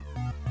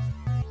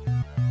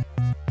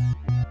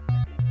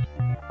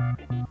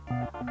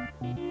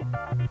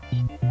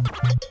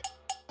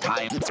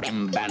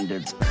Time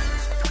Bandits.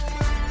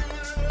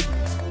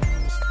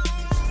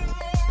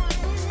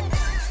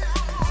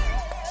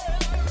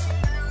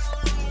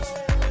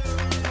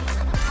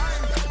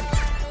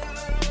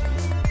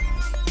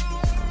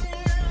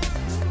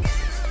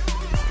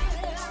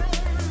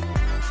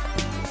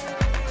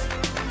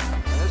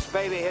 This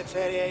baby hits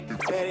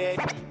 88.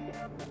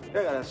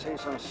 You're gonna see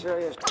some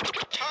serious.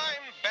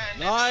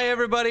 Hi,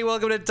 everybody.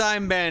 Welcome to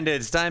Time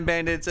Bandits. Time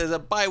Bandits is a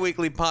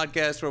bi-weekly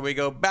podcast where we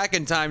go back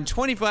in time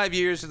 25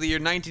 years to the year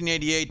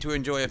 1988 to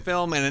enjoy a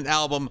film and an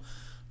album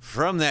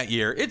from that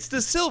year. It's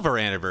the silver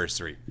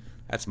anniversary.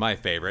 That's my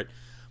favorite.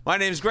 My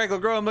name is Greg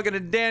LeGros. I'm looking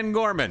at Dan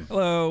Gorman.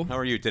 Hello. How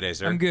are you today,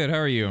 sir? I'm good. How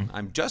are you?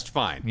 I'm just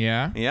fine.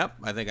 Yeah? Yep.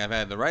 I think I've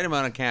had the right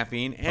amount of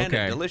caffeine and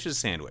a delicious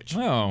sandwich.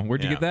 Oh,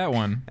 where'd you Yeah. get that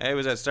one? It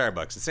was at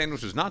Starbucks. The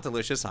sandwich was not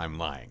delicious. I'm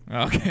lying.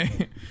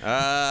 Okay.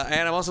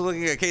 And I'm also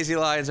looking at Casey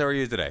Lyons. How are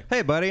you today?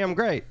 Hey, buddy, I'm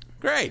great.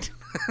 Great.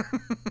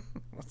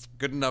 That's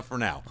good enough for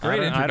now. Great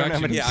I don't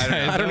have introduction. any,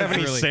 Yeah, I don't have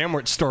any Really-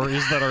 sandwich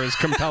stories that are as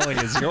compelling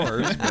as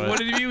yours. But, What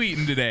have you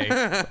eaten today?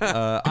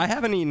 I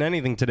haven't eaten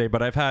anything today,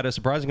 but I've had a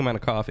surprising amount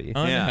of coffee.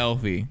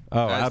 Unhealthy. Oh,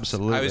 I was-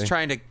 absolutely. I was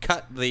trying to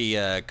cut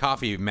the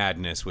coffee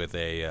madness with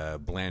a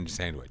bland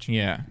sandwich.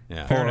 Yeah.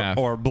 Yeah. Fair enough.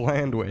 Or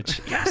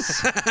Blandwich.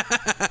 Yes,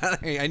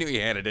 I knew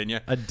you had it, didn't you?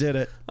 I did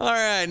it. All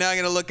right, now I'm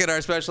going to look at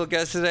our special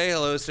guest today.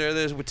 Hello,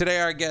 sir. Today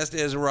our guest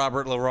is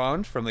Robert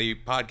Laurent from the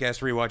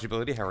podcast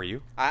Rewatchability. How are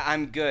you?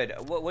 I'm good.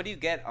 What do you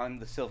get on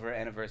the silver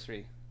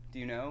anniversary? Do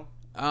you know?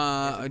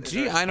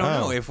 Gee, I don't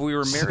know. If we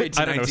were married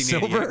to I don't know, 1988,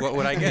 silver? what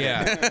would I get?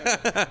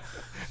 Yeah.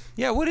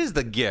 Yeah, what is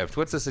the gift?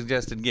 What's the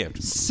suggested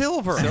gift?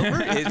 Silver.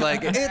 Silver? It's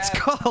like It's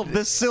called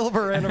the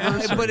silver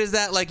anniversary. But is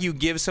that like you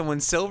give someone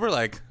silver?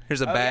 Like,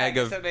 here's a Oh, bag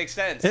yeah, I guess of... that makes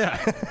sense.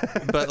 Yeah.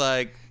 But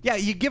like... Yeah,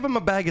 you give him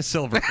a bag of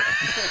silver.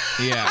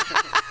 Yeah.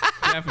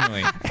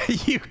 Definitely.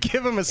 You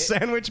give him a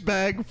sandwich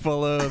bag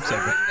full of It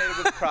silver. originated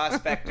with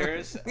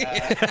prospectors.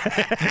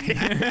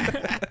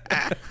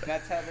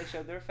 That's how they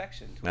showed their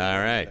affection. All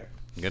right.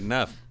 Good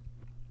enough.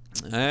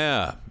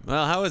 Yeah.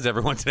 Well, how is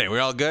everyone today? We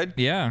all good?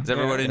 Yeah. Is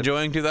everyone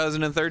enjoying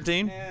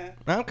 2013? Yeah.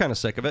 I'm kind of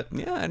sick of it.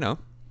 Yeah, I know.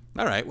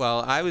 All right.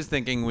 Well, I was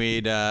thinking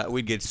we'd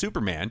get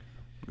Superman.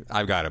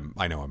 I've got him.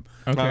 I know him.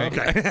 Okay.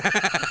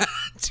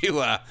 To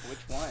Which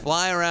one?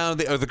 fly around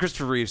the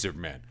Christopher Reeve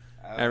Superman.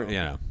 Oh. You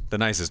know, the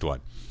nicest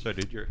one. So,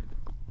 dude, you're...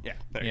 Yeah.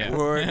 There you Yeah. go.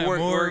 We're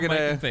More gonna- Mike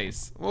and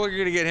face. We're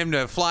gonna get him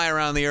to fly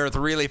around the Earth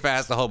really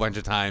fast a whole bunch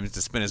of times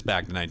to spin us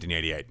back to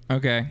 1988.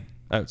 Okay.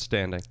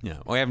 Outstanding. Yeah.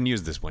 Well, we haven't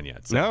used this one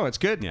yet. So. No, it's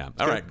good. Yeah. It's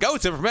All good. right. Go,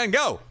 Superman.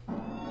 Go.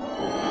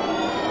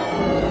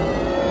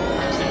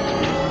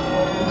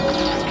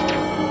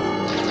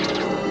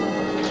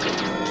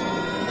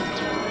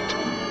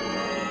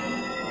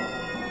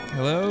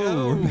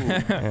 Hello.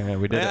 Yeah,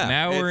 we did Yeah. it.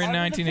 Now we're in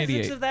How did the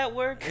physics 1988. of that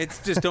work? It's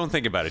just don't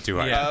think about it too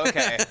hard. Yeah. Oh,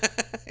 okay.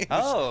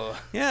 Oh.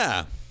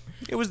 Yeah.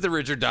 It was the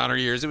Richard Donner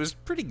years. It was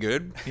pretty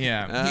good.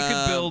 Yeah. He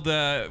could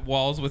build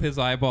walls with his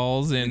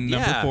eyeballs, and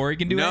number Yeah. 4, he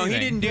can do no,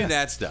 anything. he didn't do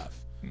that stuff.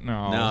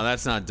 No. No,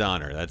 that's not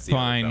Donner. That's the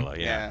Fine. other fellow.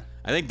 Yeah. Yeah.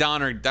 I think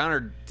Donner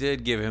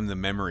did give him the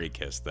memory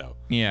kiss, though.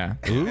 Yeah.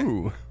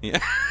 Ooh. Yeah.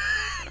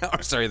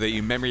 Or sorry,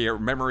 the memory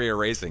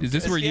erasing. Is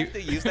this Does where he you... have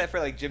to use that for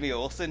like Jimmy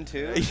Olsen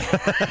too?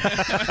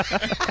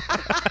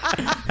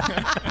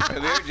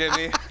 Come here,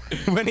 Jimmy.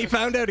 When he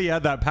found out he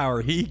had that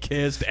power, he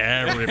kissed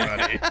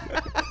everybody.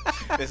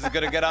 This is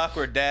gonna get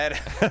awkward, Dad.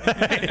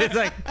 It's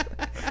like,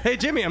 hey,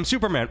 Jimmy, I'm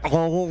Superman.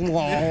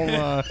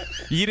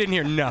 You didn't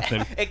hear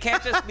nothing. It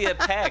can't just be a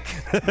peck.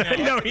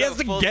 No, he has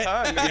to Full get,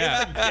 tongue. You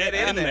have to get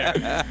in there.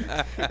 there.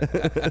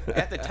 You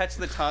have to touch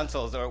the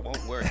tonsils or it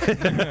won't work.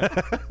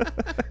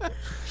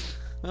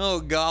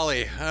 Oh,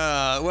 golly.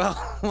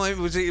 Well,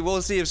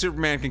 we'll see if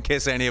Superman can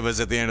kiss any of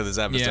us at the end of this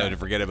episode Yeah. and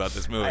forget about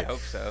this movie. I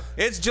hope so.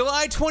 It's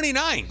July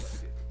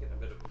 29th,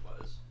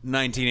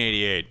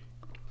 1988.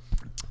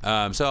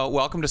 So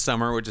welcome to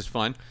summer, which is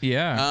fun.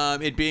 Yeah.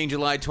 It being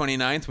July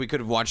 29th, we could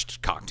have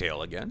watched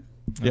Cocktail again,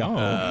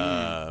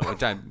 Oh.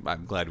 which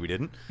I'm glad we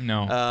didn't.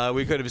 No.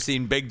 We could have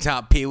seen Big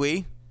Top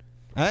Pee-wee.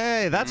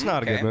 Hey, that's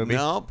not a good Okay. movie.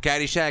 Nope.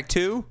 Caddyshack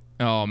 2.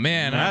 Oh,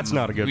 man. That's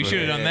not a good We movie.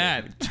 should have done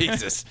that.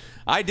 Jesus.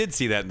 I did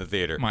see that in the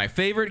theater. My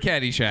favorite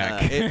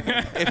Caddyshack.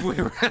 If we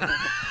were...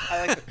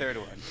 I like the third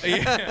one.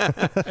 Yeah.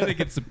 I think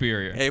it's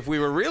superior. If we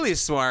were really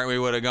smart, we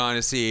would have gone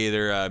to see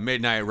either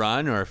Midnight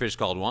Run or A Fish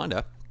Called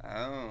Wanda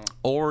Oh,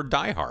 or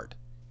Die Hard.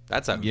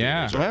 That's a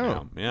Yeah.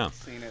 Yeah.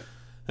 seen it.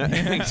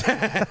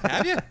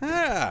 Have you?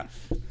 Yeah.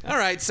 All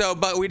right. So,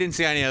 but we didn't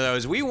see any of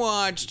those. We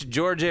watched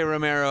George A.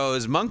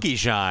 Romero's Monkey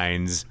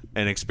Shines: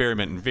 An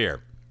Experiment in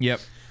Fear, Yep.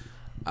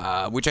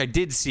 which I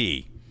did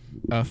see.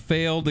 A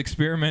failed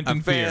experiment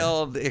in fear.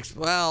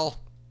 Well,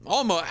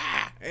 almost.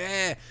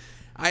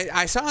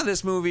 I saw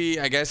this movie,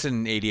 I guess,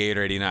 in '88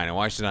 or '89. I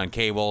watched it on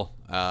cable,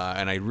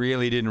 and I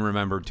really didn't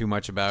remember too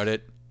much about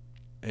it.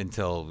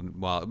 until,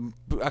 well,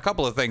 a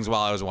couple of things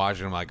while I was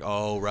watching. I'm like,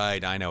 oh,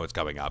 right, I know what's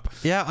coming up.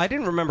 Yeah, I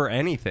didn't remember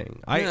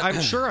anything.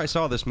 I'm sure I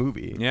saw this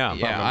movie. Yeah.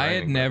 Yeah, I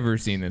had never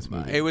seen this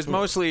movie. It was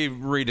mostly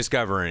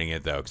rediscovering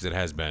it, though, because it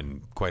has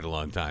been quite a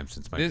long time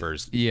since my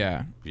first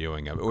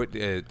viewing of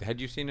it.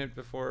 Had you seen it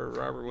before,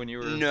 Robert, when you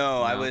were...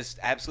 No, I was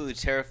absolutely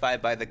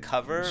terrified by the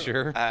cover.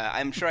 Sure.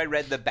 I'm sure I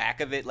read the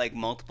back of it like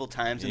multiple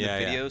times in the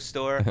video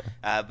store,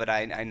 but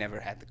I never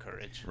had the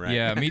courage. Right.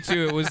 Yeah, me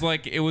too.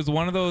 It was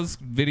one of those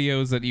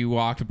videos that you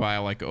walked by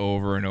like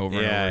over and over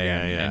and over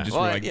again, and just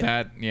were like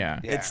that. Yeah.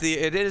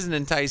 It is an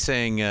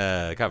enticing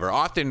cover,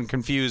 often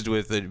confused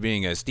with it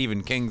being a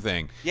Stephen King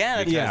thing.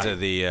 Yeah, because of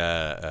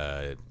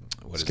the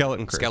what is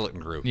Skeleton it? Crew.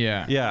 Skeleton Crew.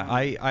 Yeah. Yeah,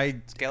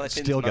 I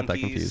Skeletons, still get that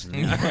monkeys.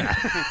 confused.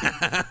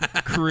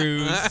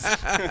 Cruise.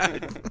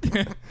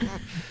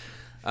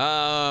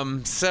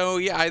 So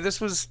yeah, this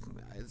was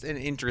an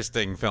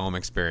interesting film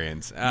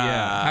experience.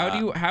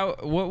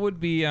 What would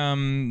be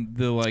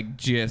the like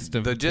gist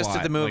of the gist plot?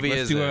 of the movie like,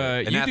 is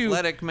an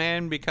athletic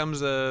man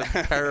becomes a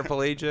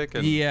paraplegic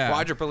and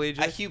quadriplegic.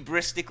 A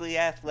hubristically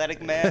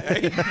athletic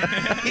man.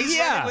 He's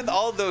running with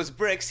all those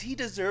bricks. He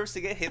deserves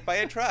to get hit by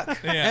a truck.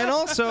 And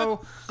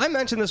also, I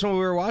mentioned this when we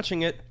were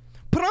watching it.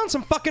 Put on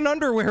some fucking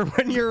underwear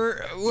when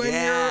you're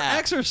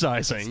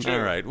exercising.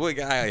 All right. Well,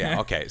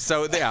 okay.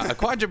 So, a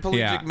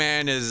quadriplegic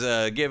man is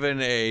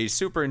given a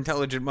super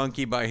intelligent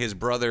monkey by his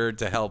brother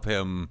to help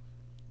him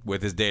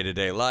with his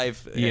day-to-day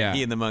life. Yeah. And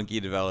he and the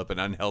monkey develop an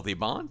unhealthy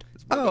bond.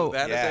 It's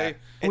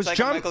like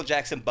a Michael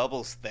Jackson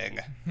Bubbles thing.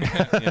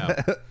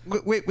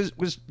 Wait,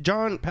 was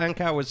John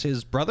Pankow was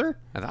his brother?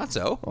 I thought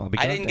so. Well,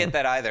 I didn't get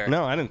that either.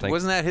 No, I didn't think.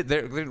 Wasn't that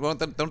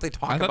don't they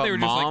talk I thought about they were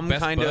just, mom like,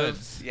 best kind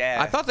buds. of? Yeah.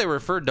 I thought they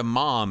referred to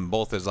mom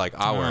both as like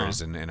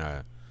ours and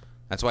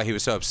that's why he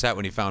was so upset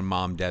when he found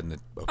mom dead in the.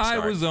 I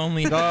was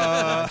only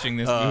watching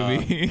this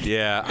movie.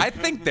 Yeah, I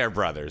think they're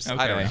brothers.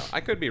 I don't Okay. know.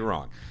 I could be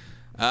wrong.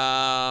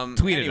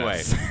 Tweeted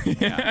us.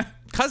 Yeah.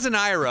 Cousin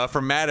Ira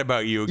from Mad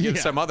About You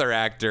gives some other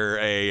actor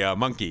a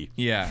monkey.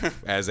 Yeah.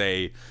 As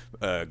a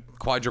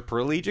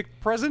quadriplegic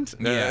present.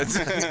 Yeah.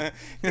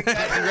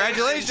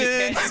 Congratulations.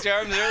 His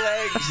arms or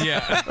legs.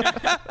 Yeah.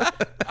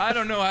 I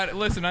don't know how to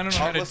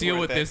Almost deal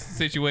with worth it. this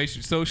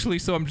situation socially,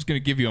 so I'm just going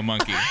to give you a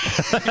monkey.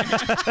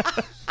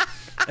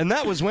 And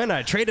that was when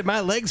I traded my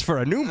legs for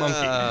a new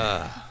monkey.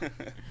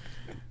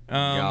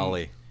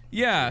 Golly.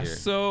 Yeah,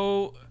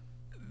 so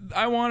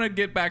I want to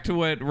get back to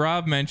what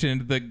Rob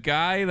mentioned. The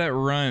guy that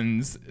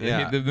runs,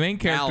 the main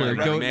character,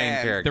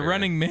 Alan, the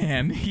running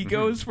man, he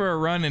goes for a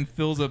run and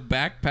fills a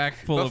backpack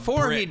full of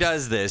Before he bricks.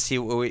 does this,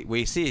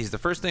 we see he's the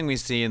first thing we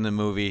see in the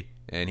movie,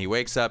 and he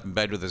wakes up in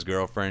bed with his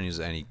girlfriend,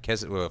 and he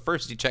kisses. Well,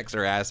 first he checks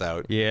her ass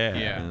out, Yeah.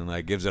 Yeah. and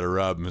like gives it a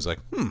rub, and is like,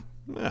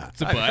 yeah.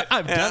 It's a butt.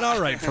 I've done all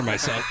right for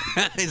myself.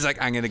 He's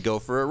like, I'm gonna go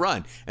for a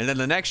run, and then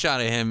the next shot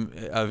of him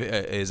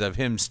is of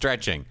him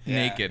stretching,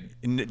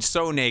 Naked.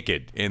 so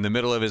naked in the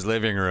middle of his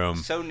living room,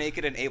 So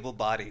naked and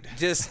able-bodied.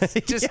 just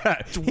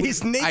Yeah,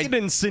 he's naked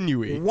and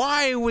sinewy.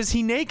 Why was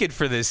he naked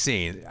for this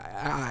scene?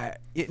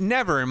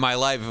 Never in my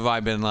life have I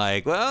been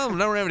like, well, I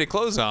don't have any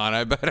clothes on.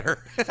 I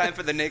better Time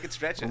for the naked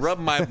stretches. rub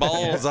my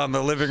balls on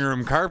the living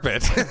room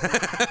carpet.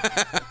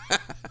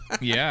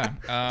 Yeah.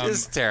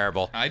 Just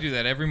terrible. I do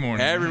that every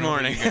morning. Every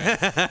morning.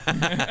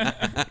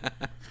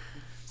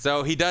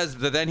 So he does,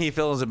 but then he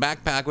fills a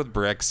backpack with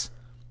bricks,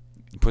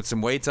 puts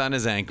some weights on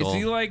his ankle. Is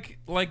he like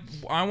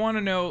I want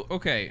to know,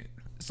 okay,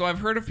 so I've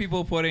heard of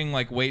people putting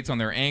like weights on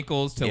their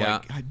ankles to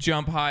like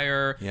jump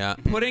higher. Yeah.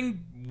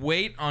 Putting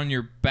weight on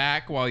your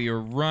back while you're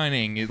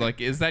running is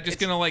that just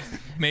gonna like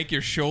make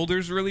your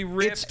shoulders really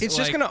ripped? It's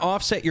just going to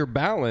offset your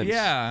balance.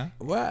 Yeah.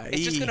 What?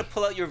 It's just gonna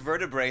pull out your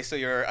vertebrae so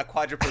you're a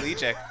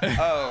quadriplegic.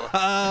 Oh.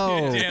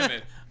 Damn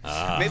it.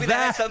 Maybe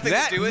that has something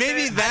to do with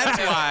maybe it. that's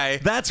why.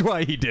 That's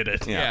why he did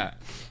it. Yeah.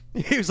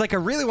 He was like, I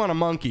really want a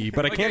monkey,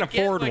 but I can't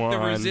get, afford like, one. The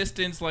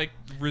resistance Yeah, like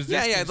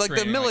the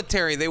training,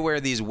 military, they wear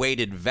these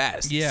weighted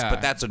vests. Yeah.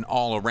 But that's an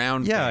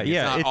all-around Yeah, thing. It's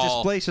yeah, not it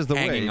all displaces the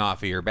hanging weight.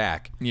 off of your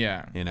back.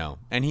 Yeah. You know,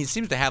 and he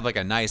seems to have like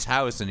a nice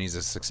house, and he's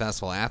a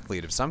successful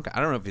athlete of some kind.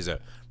 I don't know if he's a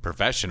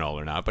professional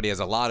or not, but he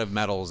has a lot of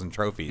medals and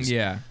trophies.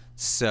 Yeah.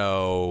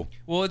 So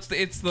Well, it's the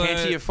can't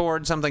he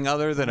afford something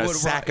other than a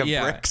sack of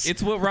bricks?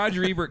 It's what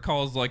Roger Ebert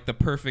calls like the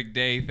perfect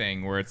day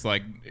thing, where it's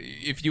like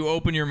if you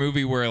open your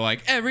movie where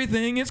like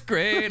everything is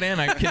great and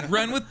I can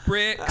run with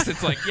bricks,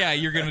 it's like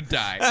you're gonna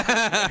die.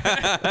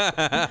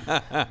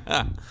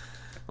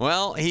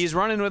 Well, he's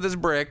running with his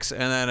bricks,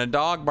 and then a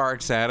dog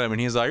barks at him,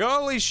 and he's like,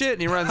 "Holy shit!"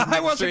 And he runs.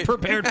 I wasn't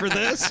prepared for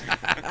this.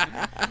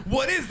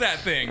 What is that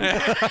thing?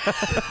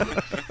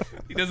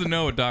 He doesn't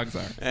know what dogs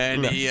are.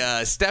 And he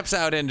steps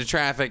out into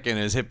traffic and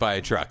is hit by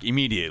a truck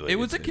immediately. It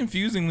was a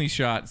confusingly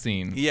shot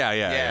scene.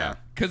 Yeah.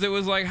 Because it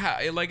was like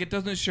it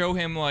doesn't show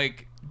him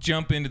like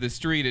jump into the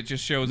street. It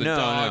just shows a No,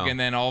 dog, no. and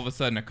then all of a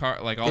sudden a car,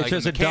 like all It's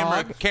just a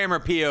dog. Camera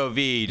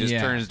POV just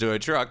Yeah. turns to a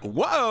truck.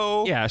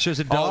 Whoa! Yeah, it's just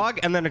a dog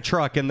and then a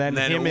truck and then, And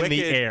then him a in the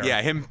wicked- air.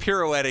 Yeah, him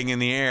pirouetting in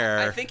the air.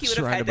 I think he would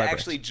have had Surrounded to by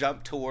actually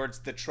jump towards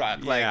the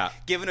truck. Like, Yeah.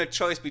 given a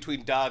choice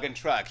between dog and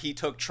truck, he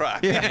took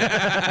truck.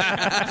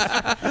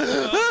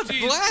 Oh,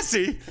 geez.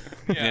 Lassie.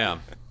 Yeah.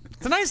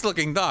 It's a nice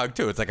looking dog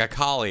too. It's like a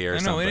collie or I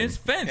know, something. it is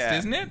fenced, Yeah.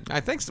 isn't it?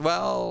 I think so.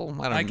 Well,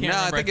 I don't know. I can't no, remember.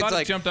 I think I it's thought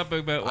like it jumped up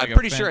about. Like I'm a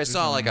pretty sure I fence or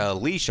saw like something.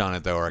 a leash on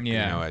it though, or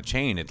Yeah. a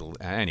chain.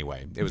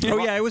 Anyway, it was. Oh,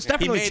 yeah, it was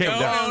definitely he made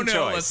chained the up. No, wrong no,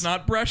 choice. let's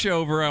not brush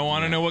over. I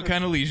want to know what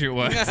kind of leash it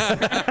was.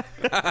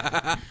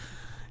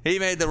 He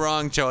made the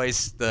wrong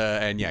choice.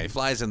 And yeah, he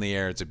flies in the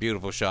air. It's a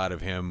beautiful shot of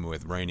him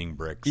with raining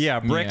bricks. Yeah,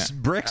 bricks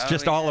Yeah.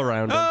 just all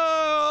around him.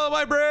 Oh,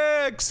 my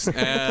bricks!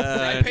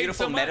 paid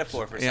Beautiful so much.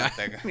 metaphor for Yeah.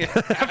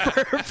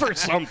 something. For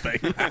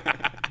something.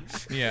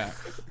 Yeah.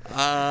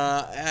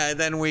 And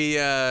then we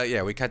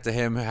cut to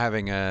him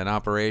having an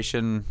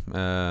operation.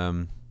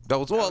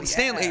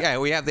 Stanley. Yeah,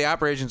 we have the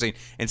operation scene,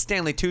 and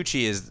Stanley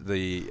Tucci is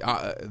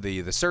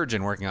the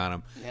surgeon working on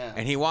him. Yeah.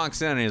 And he walks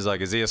in and he's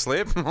like, "Is he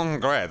asleep?" Go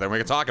ahead, then we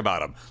can talk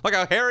about him. Look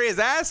how hairy his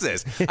ass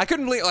is. I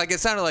couldn't believe. Like, it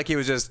sounded like he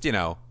was just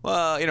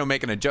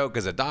making a joke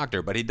as a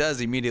doctor, but he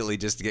does immediately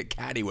just get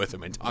catty with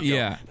him and talk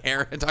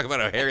talk about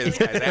how hairy this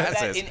guy's ass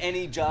That is. in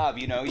any job,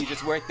 you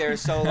just work there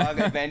so long,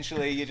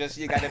 eventually you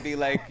got to be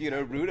like,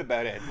 rude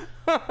about it.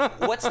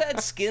 What's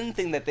that skin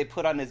thing that they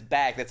put on his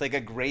back that's like a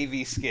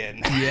gravy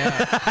skin? Yeah.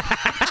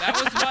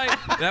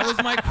 That was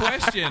my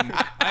question.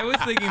 I was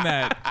thinking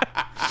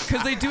that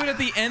because they do it at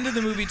the end of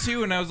the movie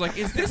too, and I was like,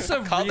 is this a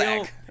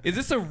Callback.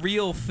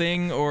 real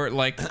thing or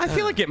like? I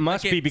feel like it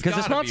must be because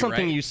it's gotta not be,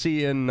 something right? you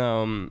see in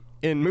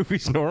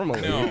movies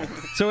normally. No.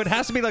 So it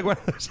has to be like one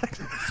of those.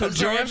 So I'm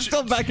sorry, I'm George-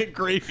 still back at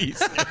gravies.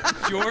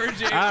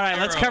 George. All right,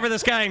 let's cover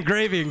this guy in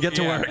gravy and get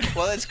to Yeah. work.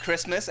 Well, it's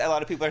Christmas. A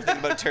lot of people are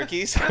thinking about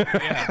turkeys.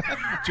 Yeah.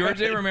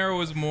 George A. Romero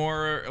was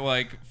more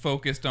like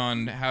focused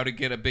on how to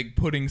get a big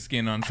pudding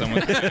skin on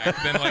someone's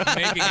back than like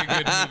making a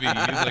good movie.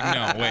 He was like,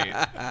 no,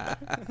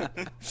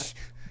 wait.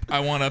 I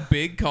want a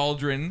big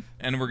cauldron,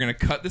 and we're gonna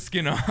cut the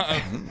skin off.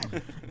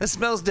 This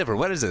smells different.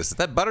 What is this? Is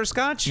that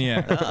butterscotch?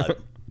 Yeah.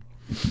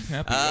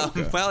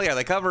 Tapioca. Well, yeah,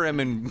 they cover him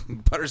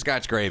in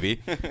butterscotch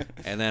gravy,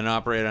 and then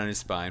operate on his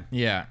spine.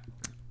 Yeah.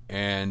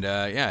 And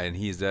and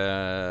he's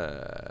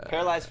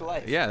Paralyzed for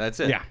life. yeah, that's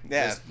it. Yeah.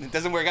 Yeah, it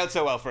doesn't work out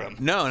so well for him.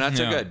 No, not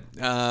so No. good.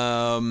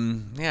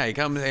 He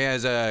comes. He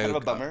has Kind of a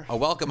bummer. a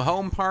welcome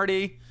home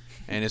party,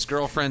 and his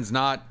girlfriend's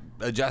not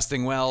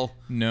adjusting well.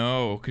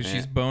 No, because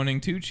she's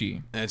boning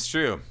Tucci. That's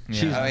true.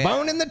 She's Oh, yeah.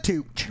 boning the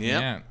tooch.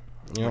 Yep. Yeah.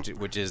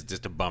 Which is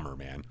just a bummer,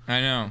 man.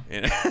 I know.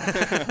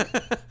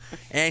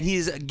 And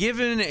he's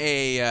given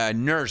a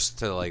nurse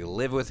to like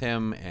live with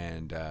him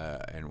and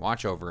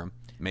watch over him,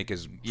 make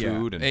his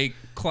food, and a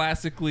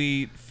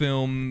classically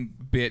film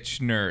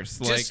bitch nurse.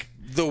 just Like,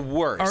 the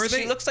worst. Are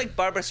She they- looks like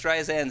Barbara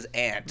Streisand's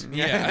aunt.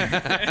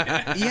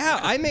 yeah. Yeah,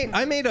 I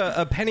made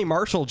a Penny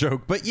Marshall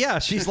joke, but yeah,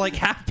 she's like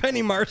half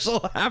Penny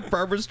Marshall, half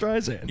Barbara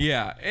Streisand.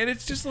 Yeah, and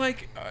it's just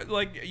like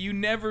you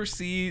never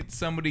see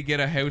somebody get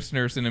a house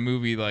nurse in a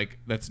movie like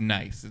that's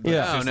nice. It's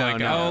Yeah. just No, like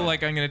no.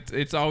 like I'm gonna.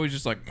 It's always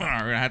just like I'm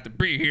gonna have to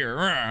be here.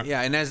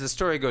 Yeah, and as the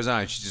story goes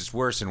on, she's just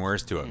worse and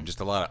worse to him. Just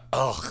a lot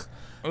of ugh,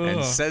 and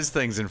Ugh. says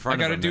things in I front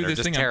of gotta him do that are this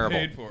just thing terrible.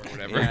 I'm paid for, or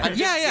whatever. Yeah. I'm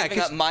Yeah,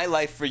 giving up my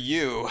life for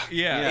you.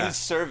 Yeah. In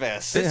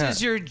service. This Yeah.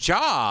 is your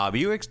job.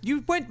 You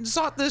went and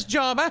sought this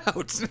job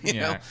out. You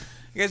know?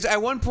 Because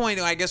at one point,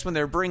 I guess when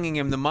they're bringing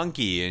him the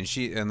monkey,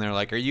 and they're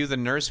like, "Are you the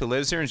nurse who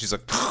lives here?" And she's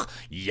like,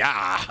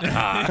 "Yeah."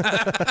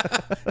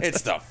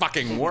 It's the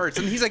fucking worst.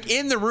 And he's like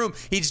in the room.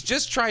 He's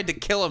just tried to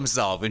kill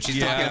himself, and she's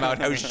Yeah. talking about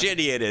how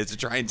shitty it is to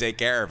try and take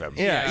care of him.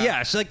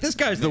 Yeah, she's like, this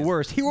guy's the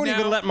worst. He won't Now-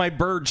 even let my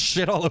bird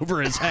shit all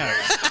over his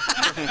house.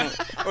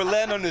 Or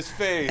land on his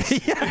face.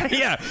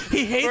 yeah,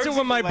 he hates Birds it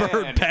when my can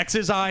bird land. pecks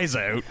his eyes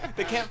out.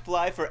 They can't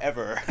fly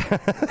forever.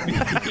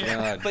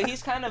 God. But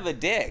he's kind of a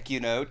dick,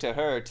 to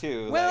her,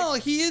 too. Well,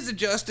 Like, he is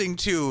adjusting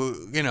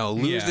to,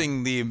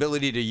 losing the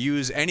ability to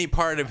use any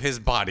part of his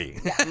body.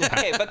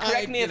 okay, but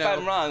correct me you if know.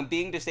 I'm wrong.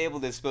 Being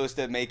disabled is supposed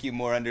to make you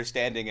more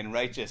understanding and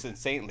righteous and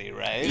saintly,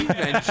 right?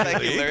 Eventually.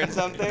 Like you learn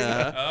something?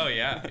 Oh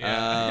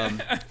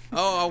yeah.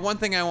 One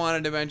thing I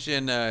wanted to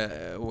mention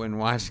when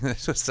watching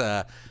this was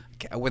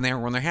when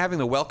they're having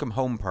the welcome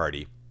home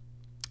party.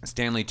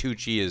 Stanley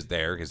Tucci is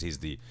there because he's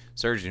the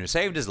surgeon who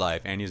saved his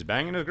life, and he's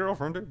banging his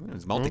girlfriend too.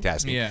 He's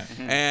multitasking. Yeah.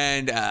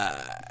 And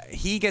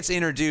he gets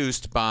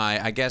introduced by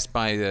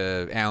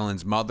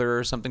Alan's mother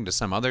or something to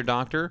some other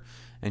doctor.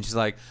 And she's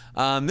like,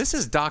 "This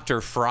is Dr.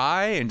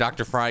 Fry," and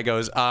Dr. Fry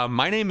goes,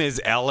 "My name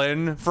is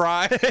Ellen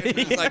Fry."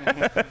 He's like,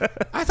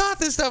 I thought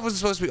this stuff was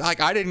supposed to be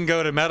like, I didn't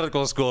go to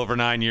medical school for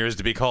 9 years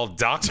to be called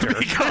doctor.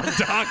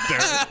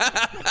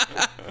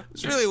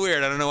 It's really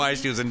weird. I don't know why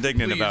she was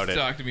indignant Please about it.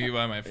 talk to me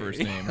by my first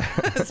name.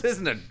 This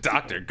isn't a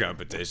doctor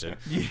competition.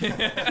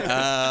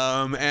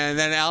 And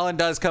then Alan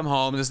does come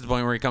home. This is the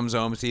point where he comes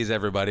home, sees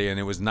everybody, and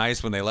it was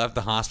nice when they left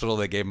the hospital.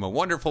 They gave him a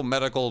wonderful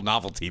medical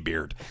novelty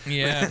beard.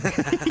 Yeah.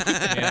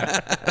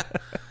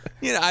 Yeah.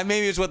 You know,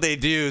 maybe it's what they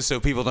do so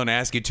people don't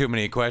ask you too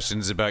many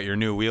questions about your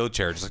new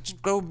wheelchair.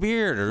 Just go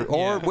beard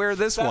or wear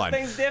this one.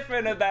 Something's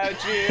different about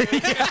you. I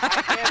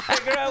can't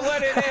figure out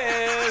what it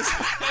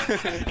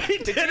is. He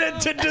did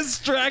it to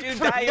distract Did you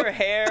from dye your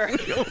hair?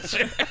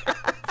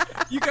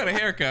 You got a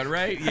haircut,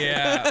 right?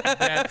 Yeah,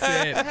 that's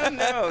I it. don't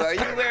know. Are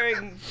you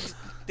wearing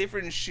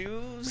different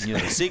shoes? You know,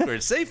 the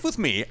secret's safe with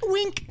me.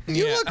 Wink.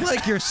 You look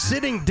like you're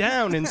sitting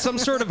down in some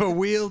sort of a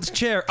wheeled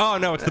chair. Oh,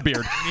 no, it's the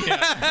beard.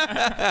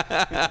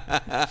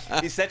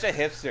 He's such a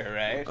hipster,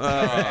 right?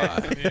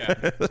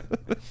 Yeah.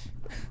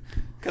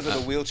 Because of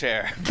the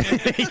wheelchair.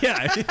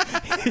 Yeah,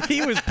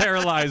 he was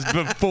paralyzed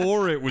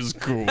before it was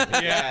cool.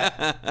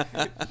 Yeah.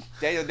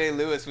 Daniel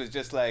Day-Lewis was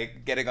just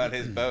like getting on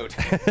his boat.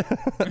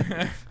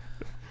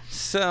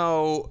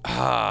 So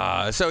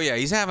yeah,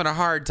 he's having a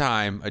hard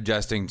time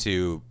adjusting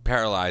to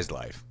paralyzed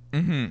life.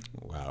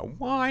 Mm-hmm.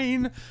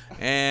 Wine,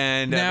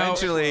 and Now-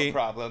 eventually,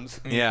 Problems.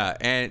 yeah,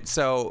 and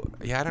so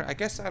yeah, I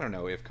guess I don't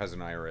know if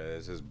Cousin Ira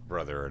is his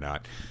brother or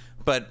not,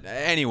 but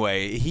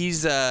anyway,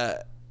 he's John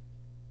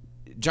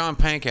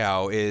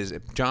Pankow is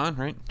John,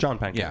 right? John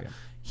Pankow. Yeah.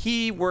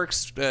 He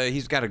works,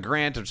 he's got a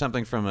grant or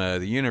something from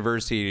the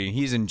university, and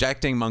he's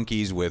injecting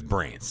monkeys with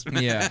brains.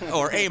 Yeah.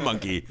 Or a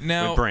monkey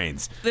Now, with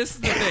brains. This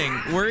is the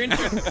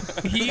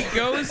thing.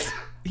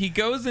 He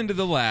goes into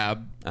the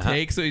lab,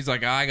 he's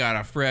like, I got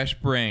a fresh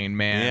brain,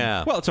 man.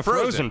 Yeah. Well, it's a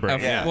frozen brain.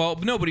 Yeah. Well,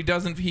 no, but he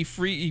doesn't. He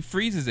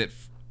freezes it.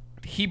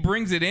 He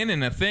brings it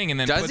in a thing and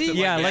then Does puts he? it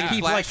Yeah, like he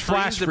Flash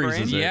flash freeze the brain?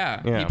 freezes it.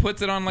 Yeah. He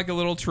puts it on like a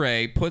little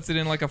tray, puts it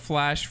in like a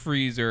flash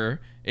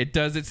freezer. It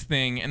does its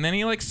thing, and then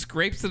he like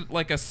scrapes it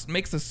like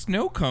makes a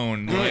snow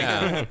cone like,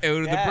 Yeah. out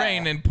of the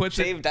brain and puts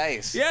Shaved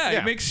ice. Yeah, Yeah.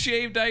 he makes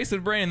shaved ice of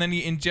the brain, and then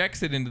he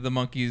injects it into the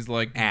monkey's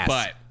like Ass.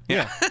 butt.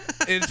 Yeah.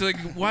 It's like,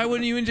 why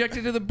wouldn't you inject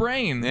it to the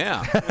brain?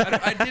 Yeah.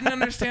 I didn't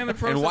understand the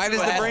process. And why does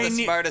Who the has brain the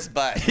need- smartest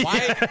butt?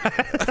 Why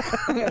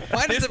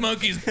does This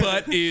monkey's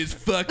butt is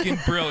fucking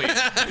brilliant.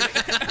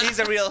 He's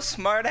a real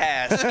smart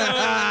ass.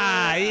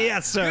 Ah,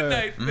 yes,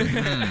 sir. Good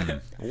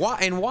night.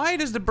 why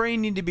does the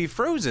brain need to be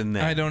frozen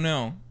then? I don't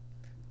know.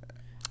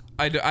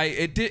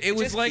 It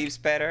was Just like keeps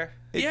better.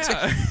 yeah,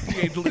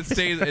 it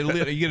stays. You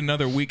get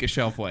another week of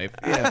shelf life.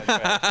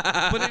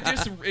 But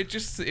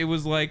it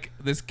was like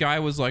this guy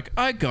was like,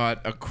 I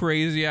got a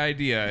crazy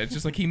idea. It's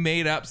just like he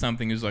made up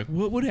something. He was like,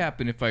 what would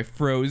happen if I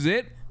froze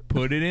it,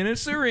 put it in a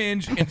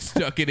syringe, and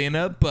stuck it in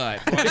a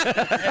butt? Like,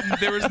 and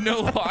there was no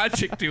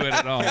logic to it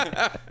at all.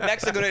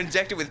 Next, I'm going to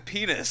inject it with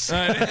penis.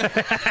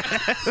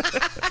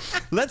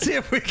 Let's see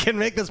if we can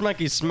make this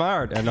monkey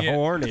smart and Yeah.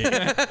 horny.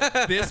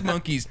 This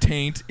monkey's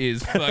taint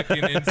is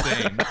fucking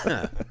insane.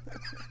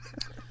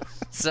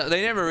 So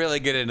they never really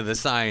get into the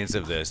science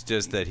of this,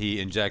 just that he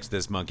injects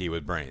this monkey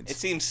with brains. It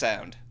seems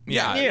sound.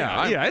 yeah,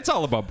 Yeah, it's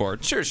all above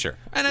board. Sure.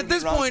 And at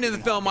this wrong point in the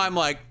with film, I'm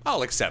like,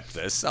 I'll accept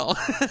this.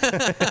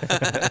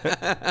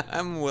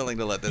 I'm willing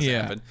to let this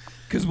Yeah, happen.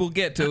 because we'll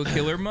get to a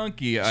killer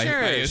monkey. I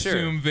Sure.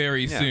 assume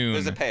very soon.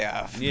 There's a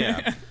payoff.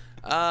 Yeah.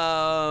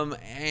 But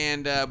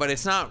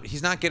it's not.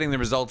 He's not getting the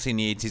results he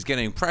needs. He's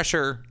getting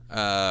pressure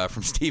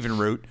from Stephen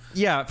Root.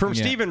 Yeah, from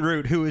Yeah. Stephen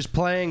Root, who is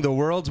playing the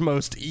world's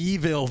most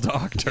evil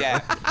doctor. Yeah,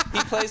 he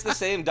plays the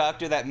same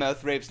doctor that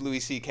mouth rapes Louis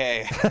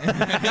C.K.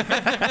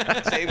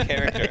 Same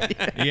character.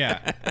 Yeah.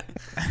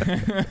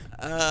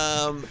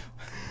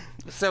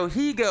 So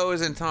he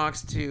goes and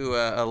talks to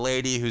a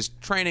lady who's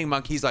training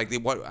monkeys. Like,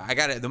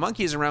 the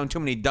monkey's around too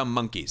many dumb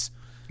monkeys.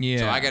 Yeah.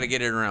 So I got to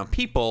get it around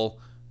people.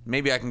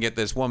 Maybe I can get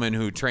this woman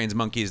who trains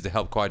monkeys to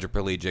help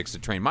quadriplegics to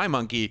train my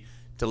monkey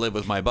to live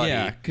with my buddy.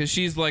 Yeah, because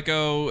she's like,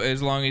 oh,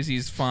 as long as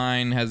he's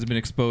fine, hasn't been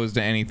exposed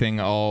to anything,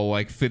 I'll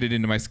like fit it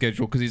into my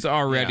schedule because he's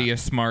already Yeah. a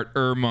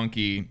smarter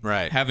monkey,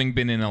 Right. having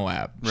been in a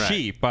lab. Right.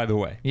 She, by the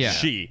way. Yeah.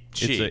 She.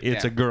 She.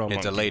 It's a girl It's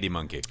monkey. a lady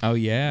monkey. Oh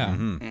yeah.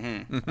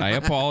 I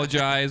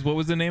apologize. What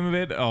was the name of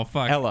it? Oh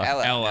fuck. Ella.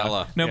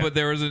 Ella. No, Yeah. but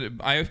there was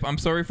I'm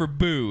sorry for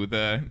Boo,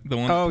 the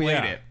one that Oh, played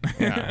yeah. it.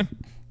 Yeah.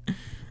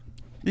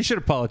 You should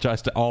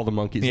apologize to all the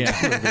monkeys in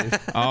this movie. Yeah.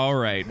 All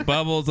right,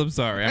 Bubbles. I'm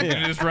sorry. I'm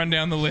gonna just run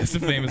down the list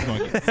of famous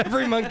monkeys.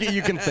 Every monkey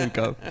you can think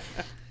of.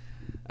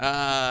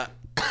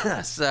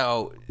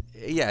 So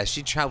yeah,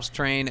 she helps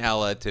train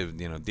Ella to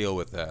deal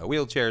with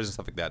wheelchairs and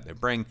stuff like that. They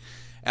bring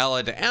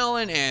Ella to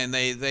Alan, and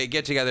they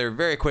get together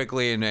very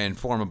quickly and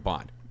form a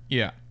bond.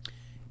 Yeah.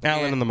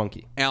 Alan and the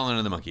monkey. Alan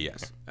and the monkey,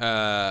 yes.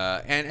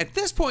 And at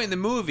this point in the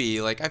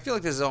movie, like I feel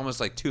like this is almost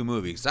like two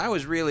movies. I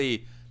was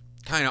really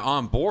kind of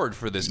on board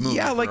for this movie.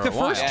 Yeah, like for the a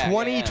while. first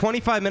 20,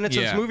 25 minutes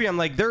of Yeah. this movie, I'm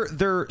like,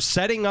 they're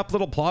setting up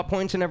little plot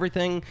points and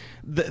everything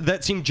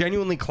that seem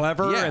genuinely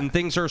clever, Yeah. and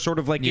things are sort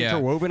of like Yeah.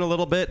 interwoven a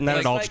little bit, and then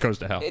It's it all like- just goes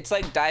to hell. It's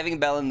like Diving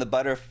Bell and the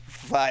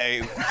Butterfly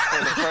for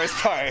the first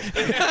part.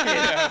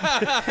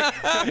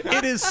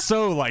 It is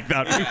so like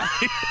that movie.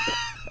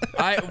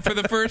 For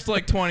the first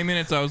like 20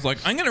 minutes, I was like,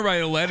 I'm gonna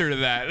write a letter to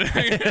that.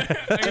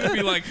 I'm gonna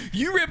be like,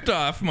 you ripped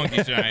off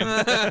Monkey Shine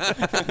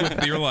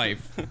with your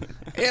life.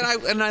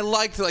 and I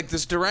liked like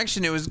this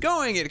direction it was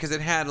going in because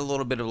it had a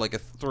little bit of like a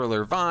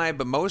thriller vibe,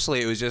 but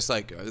mostly it was just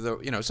like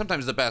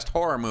sometimes the best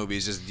horror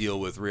movies just deal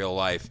with real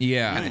life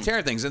and the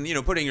terror things, and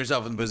putting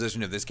yourself in the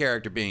position of this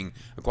character being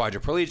a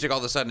quadriplegic all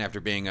of a sudden after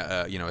being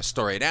a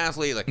storied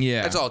athlete, like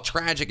that's all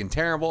tragic and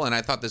terrible. And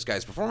I thought this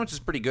guy's performance is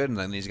pretty good, and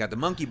then he's got the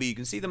monkey, but you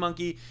can see the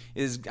monkey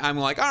is, I'm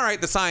like, all right,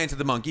 the science of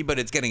the monkey, but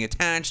it's getting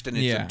attached and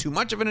it's too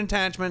much of an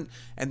attachment,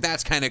 and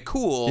that's kind of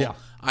cool.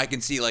 I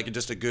can see like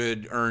just a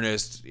good,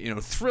 earnest,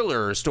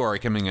 thriller story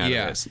coming out of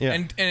this. Yeah.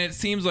 And it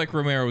seems like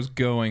Romero's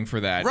going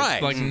for that. Right.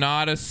 It's like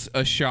not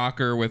a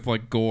shocker with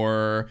like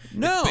gore.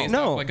 No, it's based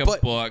off like a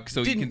book,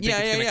 so you can think it's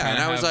gonna kind of and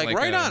I was have like,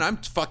 right on, I'm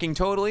fucking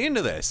totally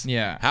into this.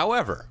 Yeah.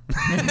 However,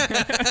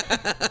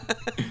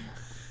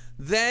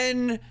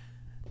 then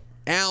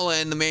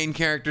Alan, the main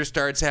character,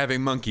 starts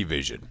having monkey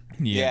vision.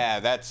 Yeah,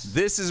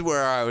 This is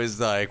where I was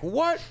like,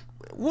 what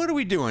are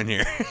we doing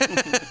here?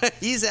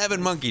 He's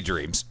having monkey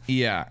dreams.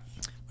 Yeah.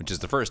 Which is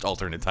the first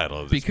alternate title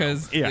of this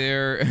because film.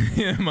 they're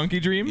monkey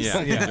dreams.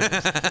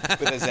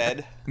 with a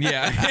Z.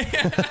 Yeah.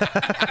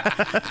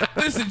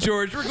 Listen,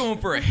 George, we're going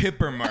for a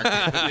hipper market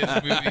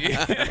with this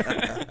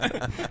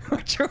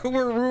movie.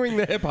 We're ruining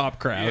the hip hop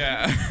crowd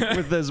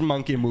with this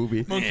monkey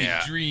movie. Monkey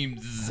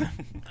dreams.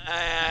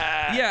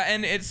 Yeah,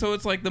 and it's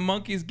like the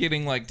monkey's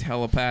getting like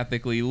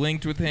telepathically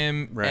linked with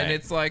him, and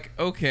it's like,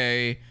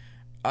 okay.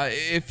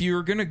 If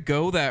you're gonna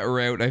go that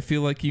route, I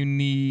feel like you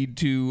need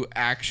to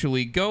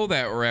actually go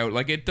that route.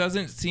 Like, it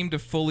doesn't seem to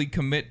fully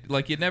commit.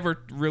 Like, it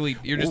never really.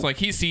 You're just like,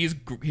 he sees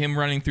him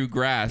running through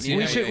grass.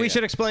 We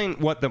should explain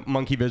what the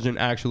monkey vision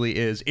actually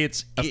is.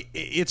 It's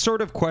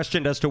sort of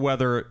questioned as to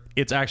whether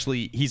he's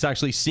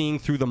actually seeing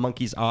through the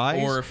monkey's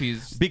eyes, or if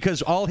he's,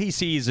 because all he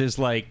sees is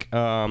like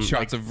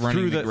shots of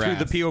running through the grass.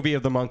 through the POV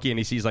of the monkey, and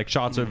he sees like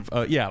shots of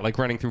like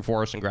running through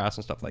forest and grass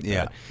and stuff like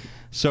that.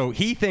 So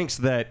he thinks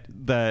that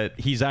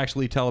he's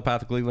actually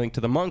telepathically linked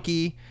to the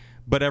monkey,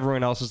 but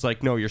everyone else is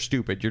like, no, you're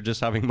stupid. You're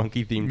just having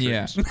monkey themed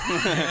dreams.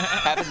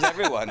 Happens to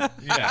everyone.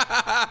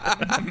 Yeah.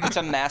 It's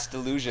a mass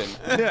delusion.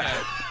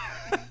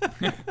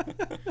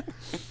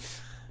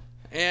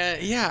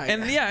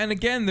 And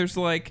again, there's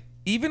like,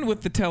 even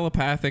with the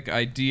telepathic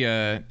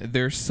idea,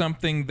 there's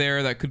something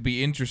there that could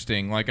be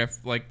interesting. Like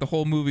the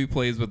whole movie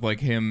plays with like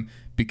him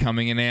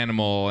becoming an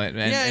animal, but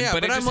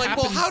I'm like,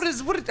 well, how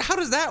does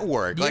that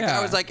work? Like,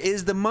 I was like,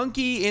 is the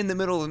monkey in the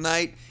middle of the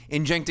night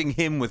injecting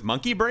him with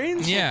monkey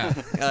brains? Yeah.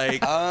 Like,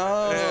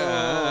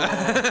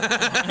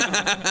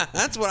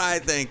 that's what I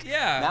think.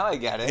 Yeah. Now I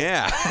get it.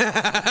 Yeah.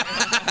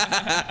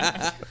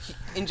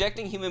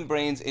 Injecting human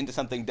brains into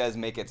something does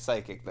make it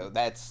psychic, though.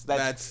 That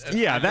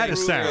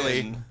is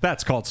science.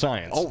 That's called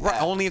science. Oh,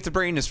 right. Only if the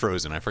brain is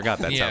frozen. I forgot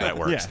that's how that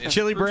works. Yeah.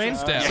 Chili brain?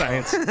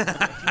 Science.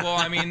 Well,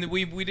 I mean,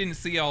 we didn't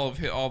see all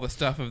the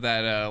stuff of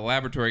that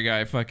laboratory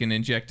guy fucking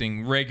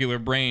injecting regular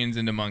brains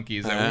into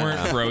monkeys that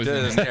weren't frozen.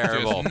 This is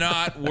terrible. Just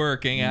not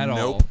working at all.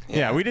 Nope.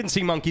 Yeah, we didn't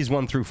see monkeys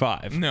 1 through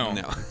 5. No.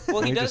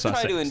 Well, he We does just saw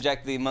try to 6.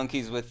 inject the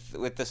monkeys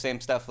with the same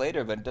stuff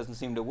later, but it doesn't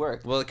seem to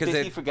work. Well, 'cause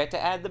did he forget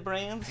to add the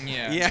brains?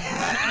 Yeah.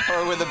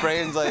 Yeah. Or were the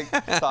brains like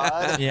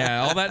thawed?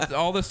 Yeah,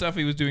 all the stuff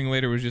he was doing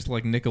later was just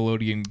like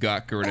Nickelodeon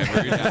guck or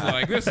whatever. You're just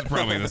like, this is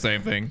probably the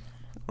same thing.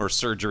 Or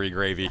surgery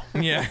gravy.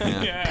 Yeah.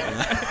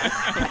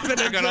 Been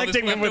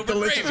injecting him with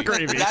delicious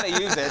gravy. You gotta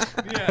use it.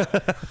 Yeah.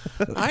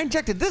 I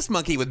injected this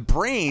monkey with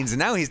brains, and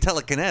now he's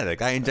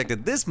telekinetic. I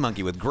injected this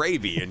monkey with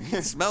gravy, and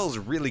he smells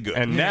really good.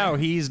 And now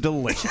he's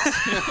delicious.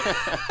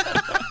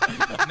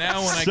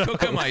 Now when I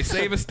cook him, I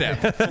save a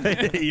step.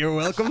 You're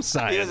welcome,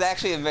 science. He was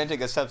actually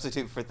inventing a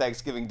substitute for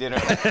Thanksgiving dinner.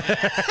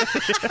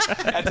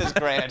 That's his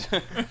brand.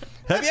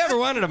 Have you ever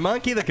wanted a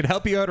monkey that could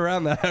help you out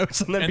around the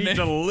house and then be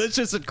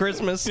delicious at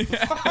Christmas?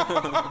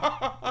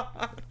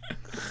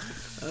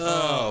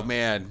 Oh,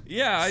 man.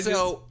 Yeah,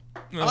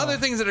 other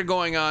things that are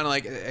going on,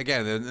 like,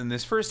 again, in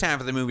this first half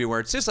of the movie where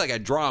it's just like a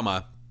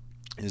drama,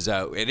 is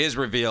it is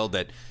revealed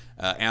that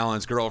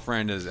Alan's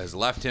girlfriend has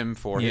left him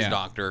for his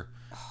doctor.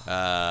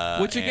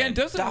 Which again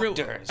doesn't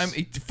really.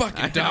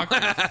 Fucking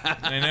doctors.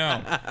 I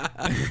know.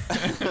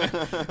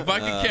 If I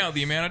could count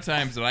the amount of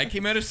times that I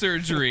came out of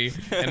surgery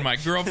and my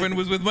girlfriend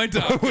was with my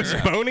doctor. Was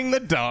boning the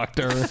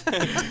doctor.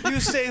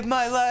 You saved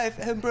my life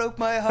and broke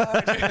my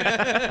heart.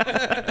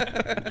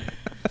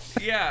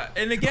 Yeah,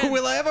 and again,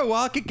 will I ever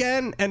walk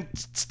again and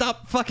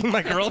stop fucking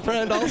my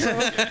girlfriend also?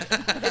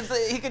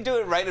 He could do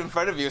it right in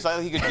front of you. It's not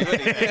like he could do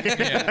anything.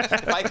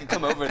 If I could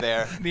come over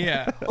there.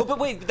 Yeah. Oh, but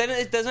wait,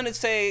 then doesn't it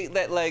say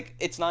that like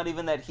it's not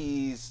even that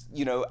he's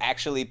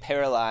actually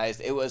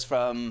paralyzed? It was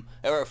from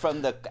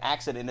the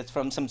accident. It's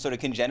from some sort of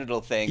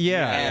congenital thing.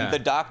 Yeah. And the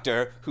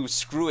doctor who's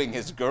screwing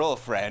his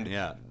girlfriend.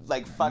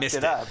 like fucked Missed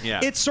it up. Yeah.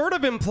 It's sort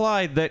of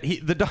implied that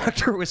the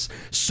doctor was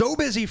so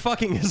busy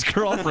fucking his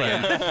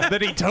girlfriend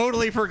that he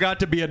totally forgot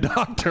to be a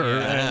doctor.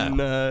 Yeah. And,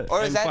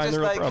 Or is and that find just the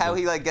real like how problem.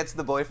 he like gets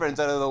the boyfriends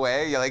out of the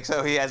way? You're like,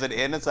 so he has an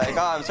in. It's like,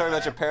 oh, I'm sorry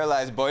about your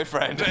paralyzed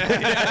boyfriend.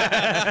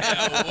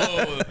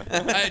 Whoa.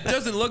 It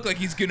doesn't look like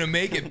he's gonna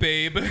make it,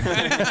 babe.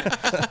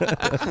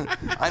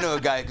 I know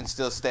a guy who can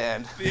still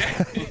stand.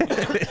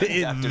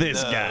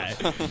 This guy.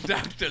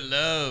 Dr.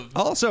 Love.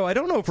 Also, I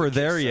don't know if we're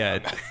there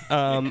yet,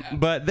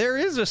 but there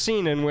is a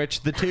scene in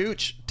which the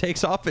Tooch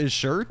takes off his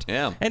shirt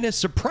and is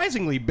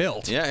surprisingly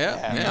built.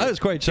 Yeah. I was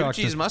quite shocked.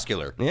 She's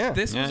muscular. Yeah.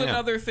 This was Yeah.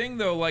 another thing,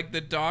 though, like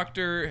the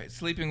doctor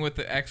sleeping with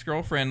the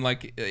ex-girlfriend,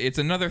 like, it's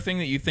another thing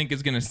that you think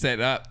is going to set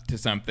up to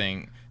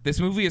something. This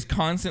movie is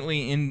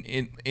constantly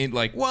in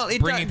like,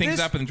 bringing things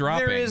up and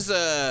dropping. There is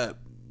a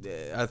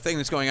thing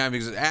that's going on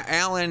because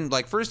Alan,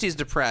 like, first he's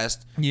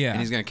depressed and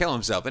he's going to kill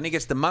himself. Then he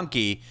gets the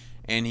monkey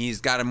and he's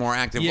got a more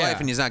active life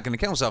and he's not going to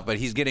kill himself, but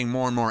he's getting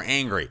more and more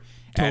angry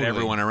at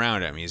everyone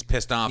around him. He's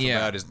pissed off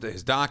about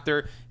his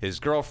doctor, his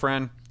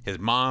girlfriend, his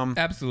mom.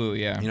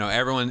 Absolutely, yeah. You know,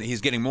 everyone,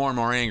 he's getting more and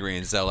more angry.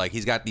 And so, like,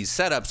 he's got these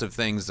setups of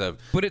things of...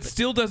 But it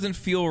still doesn't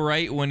feel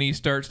right when he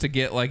starts to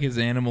get, like, his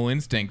animal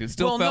instinct. It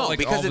still felt like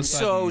because all of a it's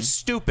sudden... so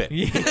stupid.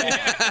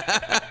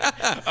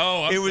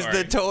 Oh, I'm It was sorry.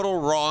 the total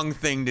wrong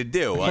thing to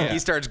do. Like, he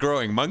starts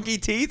growing monkey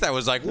teeth. I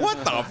was like, what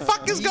the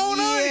fuck is going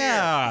on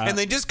here? And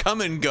they just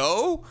come and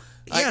go?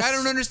 Like, I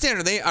don't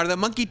understand. Are the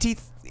monkey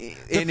teeth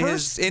in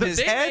his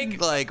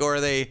head? Like, or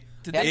are they...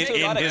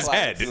 in his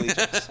head?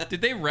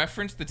 Did they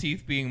reference the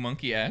teeth being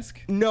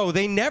monkey-esque? No,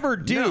 they never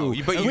do.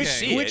 No, but you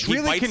see which it. He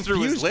really bites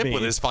through his confused lip me.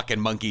 with his fucking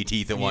monkey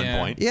teeth at one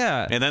point.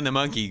 Yeah. And then the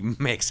monkey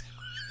goes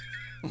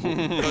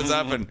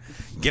up and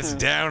gets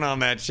down on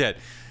that shit.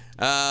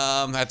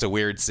 That's a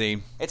weird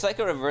scene. It's like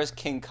a reverse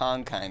King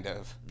Kong, kind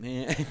of.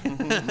 Yeah.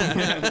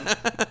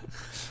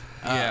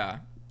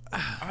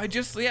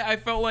 I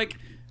felt like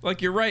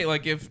you're right.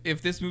 Like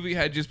if this movie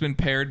had just been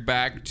pared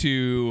back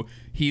to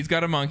he's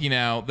got a monkey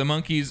now, the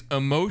monkey's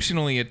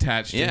emotionally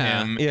attached to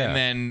him, and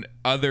then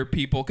other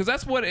people, because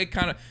that's what it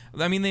kind of.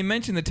 I mean, they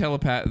mentioned the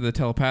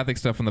telepathic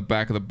stuff on the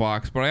back of the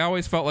box, but I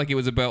always felt like it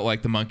was about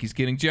like the monkey's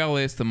getting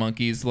jealous, the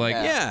monkey's like,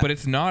 but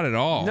it's not at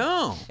all.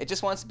 No. It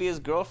just wants to be his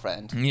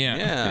girlfriend. Yeah.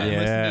 And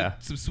listen to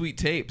some sweet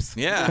tapes.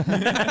 Yeah.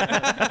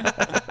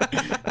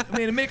 I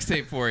made a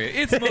mixtape for you.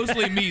 It's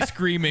mostly me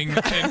screaming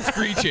and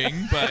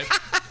screeching, but.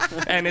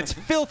 And it's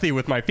filthy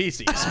with my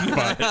feces.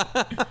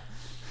 But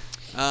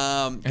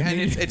And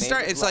it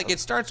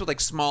starts with like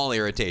small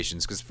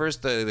irritations because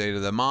first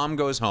the mom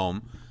goes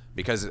home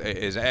because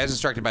as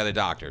instructed by the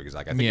doctor, because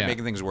like I think you're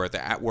making things worse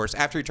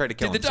after he tried to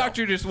kill himself. Did the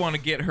doctor just want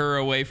to get her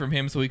away from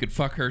him so he could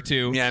fuck her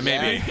too? Yeah,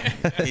 maybe.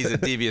 He's a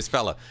devious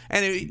fellow.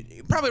 And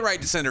probably right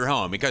to send her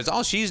home because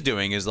all she's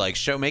doing is like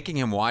making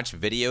him watch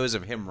videos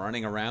of him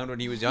running around when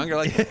he was younger.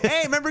 Like,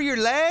 hey, remember your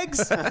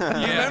legs?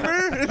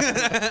 Remember?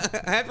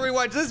 After we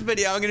watch this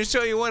video, I'm going to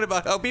show you one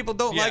about how people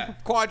don't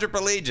like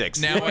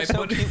quadriplegics. Now I So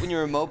put cute when you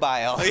were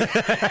mobile.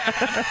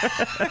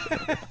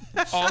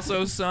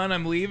 also, son,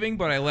 I'm leaving,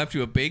 but I left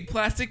you a big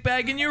plastic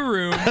bag in your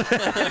room.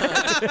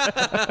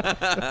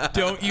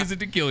 Don't use it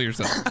to kill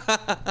yourself.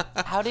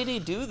 How did he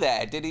do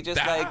that? Did he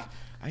just I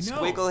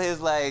know. squiggle his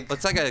like?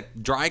 It's like a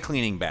dry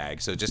cleaning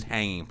bag, so just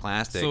hanging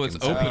plastic. So it's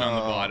and open on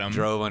the bottom.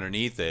 Drove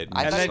underneath it.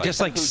 I and thought then it just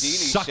was like some Houdini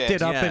sucked shit.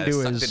 it up into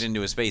sucked his. it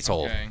into his face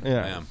hole. Okay.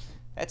 Yeah.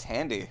 That's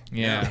handy.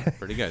 Yeah.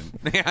 Pretty good.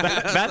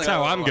 That's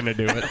how I'm gonna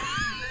do it.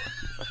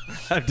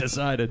 I've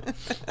decided.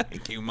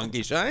 Thank you,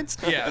 Monkey Shines.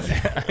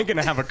 Yeah. I'm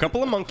gonna have a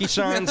couple of monkey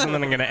shines, and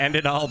then I'm gonna end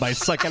it all by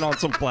sucking on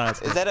some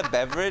plastic. Is that a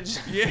beverage?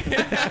 Yeah.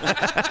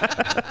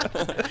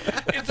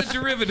 It's a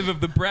derivative of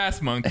the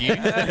brass monkey.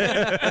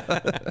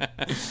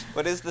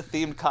 What is the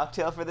themed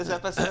cocktail for this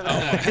episode?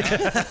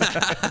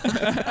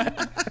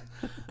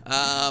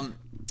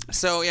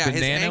 So yeah,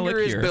 his Banana anger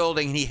is liqueur.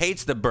 building. And he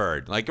hates the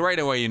bird. Like right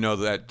away, you know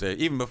that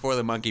even before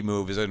the monkey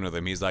moves in with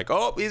him, he's like,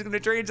 "Oh, he's going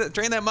to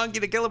train that monkey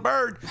to kill a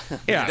bird."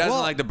 Yeah, he doesn't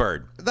well, like the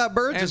bird. That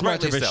bird's And as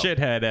much of a rightly so.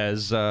 shithead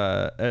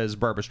as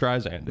Barbara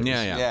Streisand is.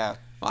 Yeah. Yeah.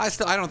 Well,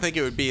 I don't think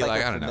it would be Like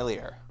like a I don't know.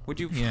 familiar. Would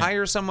you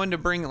hire someone to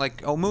bring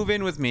move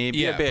in with me, be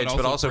Yeah, a bitch, but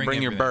but also also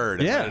bring your everything. bird?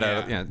 And Yeah. let it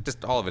out? Yeah,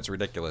 just all of it's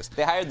ridiculous.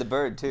 They hired the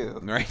bird too.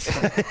 Right.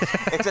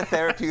 It's a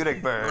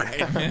therapeutic bird.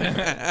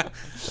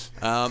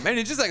 And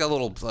it's just like a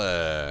little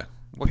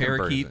what kind of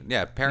bird is Parakeet? it?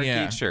 Yeah, parakeet,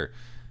 Yeah. sure.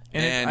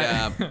 And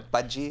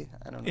Budgie?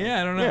 I don't know.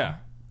 yeah, I don't know. Yeah.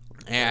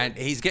 And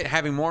he's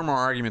having more and more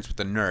arguments with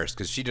the nurse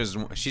because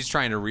she's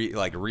trying to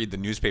read the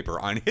newspaper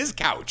on his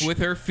couch With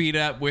her feet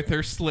up, with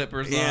her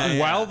slippers Yeah. on.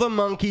 While the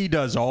monkey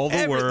does all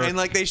the work. and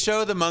like they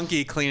show the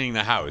monkey cleaning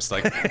the house,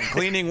 like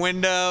cleaning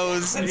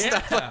windows and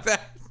stuff like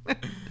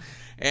that.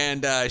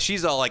 And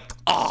she's all like,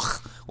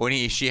 "Ugh,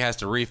 when she has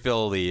to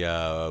refill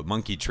the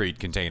monkey treat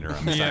container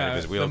on the side of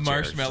his wheelchair. The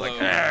marshmallow.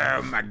 She's like,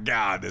 oh my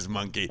God, this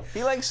monkey.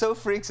 He like so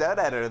freaks out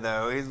at her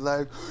though. He's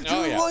like, you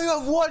Oh, yeah. only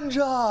have one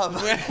job.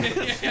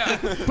 Yeah.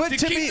 But to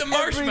to keep me, the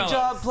Every marshmallows.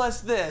 job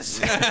plus this.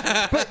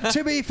 But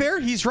to be fair,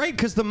 he's right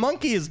because the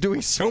monkey is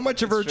doing so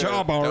much of her true.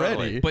 job already.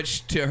 Totally. But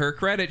to her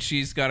credit,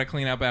 she's got to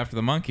clean up after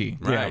the monkey.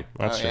 Right. Yeah,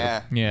 that's Oh true.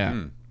 yeah.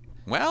 Yeah.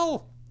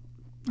 Well,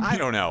 I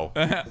don't know.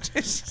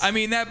 I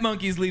mean, that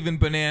monkey's leaving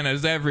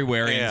bananas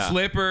everywhere Yeah. in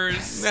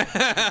slippers,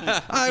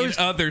 in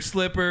other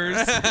slippers.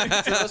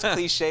 It's the most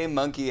cliche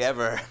monkey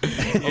ever.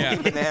 Yeah.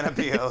 Only banana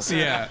peels.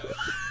 Yeah.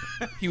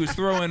 He was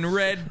throwing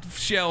red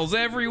shells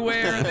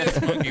everywhere. This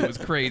monkey was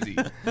crazy.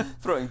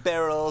 Throwing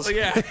barrels.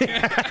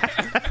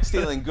 Yeah.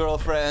 Stealing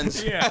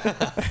girlfriends. Yeah.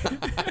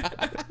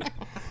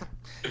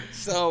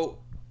 So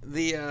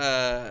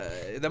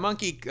the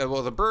monkey,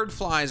 the bird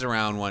flies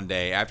around one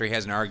day after he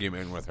has an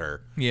argument with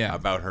her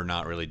about her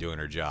not really doing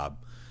her job.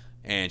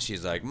 And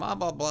she's like, blah,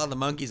 blah, blah, the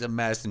monkey's a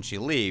mess, and she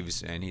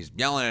leaves, and he's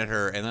yelling at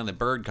her, and then the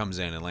bird comes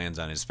in and lands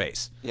on his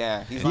face.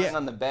 Yeah, he's lying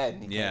on the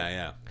bed.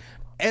 Yeah.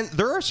 And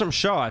there are some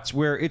shots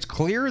where it's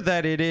clear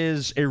that it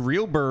is a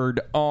real bird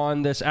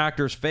on this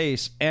actor's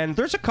face, and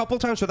there's a couple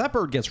times where that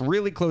bird gets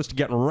really close to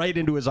getting right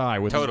into his eye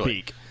with his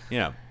beak.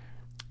 Yeah.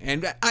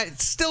 And I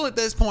still at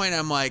this point,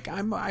 I'm like,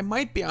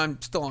 I'm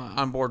still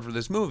on board for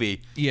this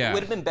movie. Yeah. It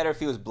would have been better if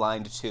he was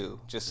blind too,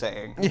 just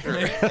saying.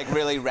 Like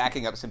really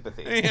racking up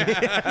sympathy.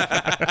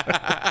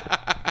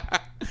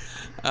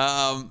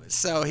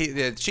 So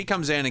she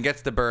comes in and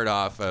gets the bird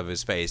off of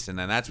his face, and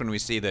then that's when we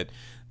see that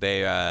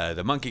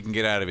the monkey can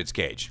get out of its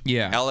cage.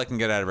 Yeah. Ella can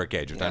get out of her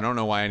cage, which I don't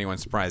know why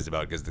anyone's surprised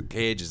about, because the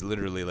cage is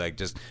literally like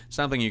just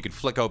something you could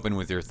flick open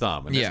with your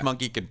thumb, and this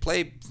monkey can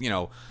play,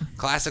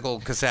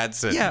 classical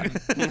cassettes. And Yeah,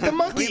 the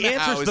monkey clean the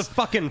answers the house.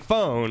 fucking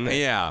phone.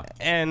 Yeah.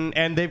 and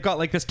they've got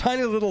like this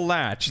tiny little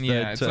latch. Yeah,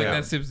 that, it's like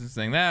that Simpsons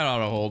thing. That ought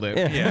to hold it.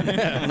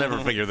 Yeah, I'll never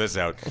figure this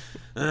out.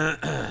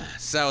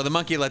 So the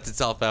monkey lets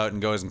itself out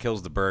and goes and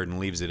kills the bird and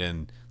leaves it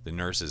in the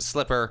nurse's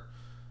slipper.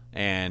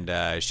 And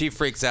she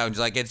freaks out and she's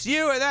like, "It's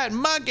you and that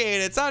monkey,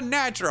 and it's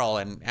unnatural."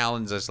 And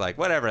Alan's just like,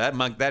 "Whatever,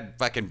 that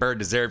fucking bird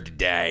deserved to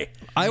die."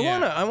 I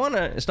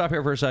wanna stop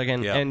here for a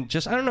second and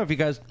just, I don't know if you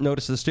guys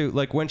noticed this too.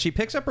 Like when she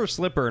picks up her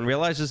slipper and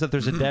realizes that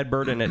there's a dead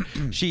bird in it,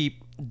 she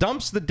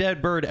dumps the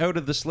dead bird out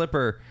of the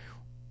slipper.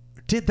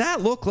 Did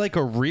that look like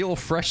a real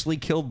freshly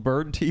killed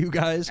bird to you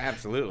guys?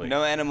 Absolutely.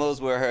 No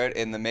animals were hurt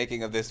in the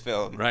making of this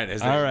film. Right.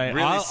 All right,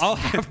 Really I'll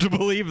have to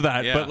believe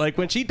that. Yeah. But like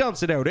when she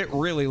dumps it out, it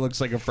really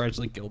looks like a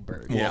freshly killed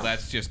bird. Well,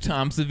 that's just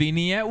Tom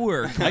Savini at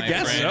work. I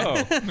guess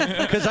so.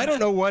 Because I don't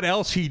know what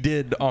else he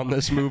did on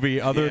this movie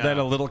other than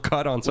a little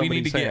cut on We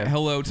somebody's need to get hand.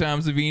 hello,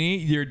 Tom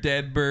Savini. Your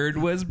dead bird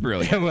was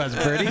brilliant. It was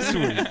pretty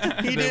sweet.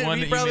 He The did. one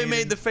He that you probably made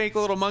made in- the fake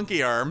little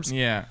monkey arms.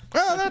 Yeah.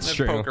 Oh, that's That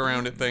true. poke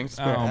around at things.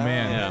 Oh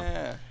man.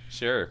 Yeah.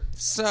 Sure.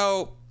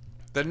 So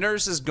the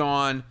nurse is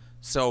gone,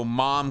 so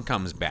mom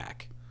comes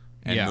back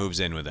and moves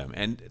in with him.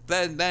 And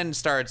then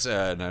starts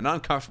an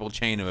uncomfortable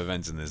chain of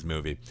events in this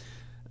movie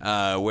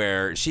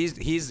where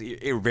he's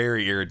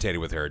very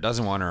irritated with her,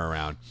 doesn't want her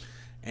around.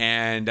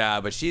 And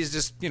but she's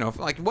just,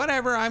 like,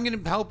 whatever, I'm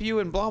going to help you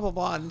and blah, blah,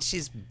 blah. And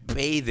she's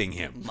bathing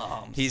him.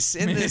 Mom. He's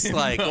in this,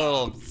 like,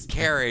 little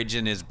carriage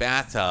in his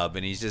bathtub,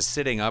 and he's just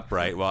sitting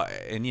upright.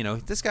 And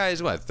this guy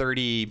is,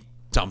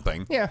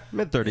 30-something. Yeah,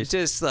 mid-30s. It's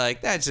just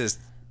like, that's just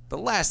the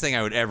last thing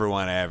I would ever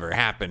want to ever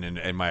happen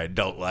in my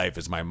adult life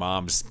is my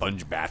mom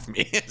sponge bath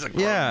me. It's like,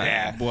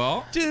 Yeah.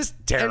 Well, just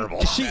terrible.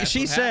 And she what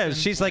says,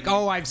 happens. she's like,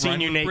 "Oh, I've seen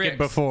Run you with naked bricks."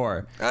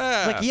 before."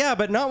 Like, yeah,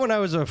 but not when I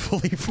was a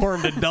fully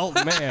formed adult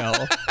male.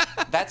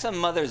 That's a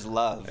mother's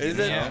love. Is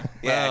you it? know?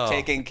 Yeah, Oh.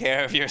 taking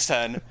care of your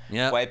son,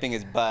 Yep. wiping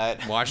his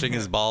butt Washing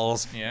his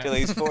balls. yeah. till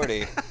he's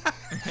 40.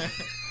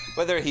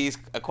 Whether he's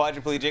a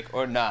quadriplegic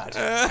or not.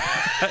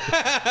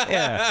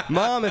 Yeah,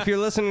 Mom, if you're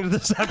listening to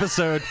this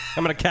episode,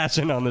 I'm gonna cash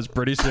in on this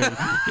pretty soon.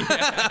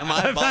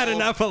 I've had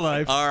enough of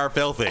life. Are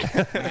filthy.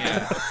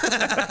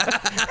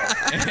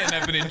 And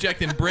I've been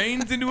injecting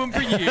brains into him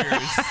for years.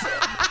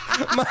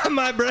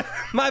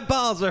 My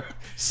balls are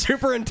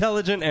super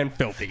intelligent and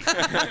filthy.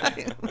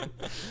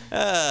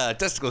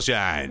 Testicle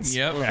shines.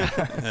 Yep.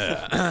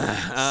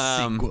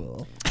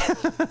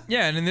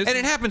 Yeah, and in this, And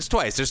it happens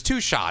twice. There's two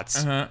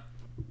shots.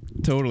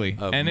 totally,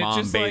 Of and mom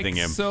it's just bathing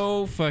like him.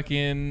 so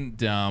fucking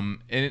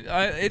dumb, and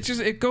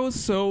it goes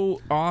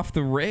so off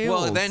the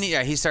rails. Well, then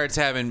he starts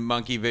having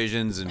monkey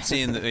visions and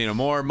seeing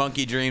more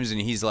monkey dreams, and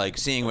he's like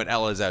seeing what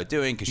Ella's out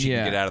doing because she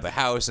Yeah. can get out of the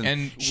house, and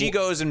And she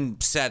goes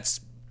and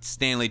sets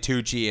Stanley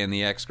Tucci and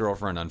the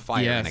ex-girlfriend on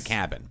fire in a Yes.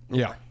 cabin.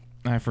 Yeah.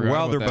 I forgot.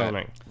 While about they're that.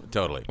 boning.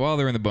 Totally. While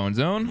they're in the bone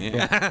zone.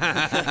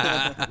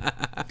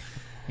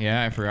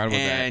 Yeah, I forgot about that.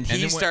 And then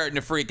he's when- starting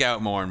to freak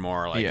out more and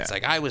more. Like, Yeah. it's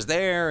like, I was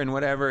there and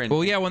whatever. And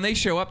Well, yeah, when they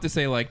show up to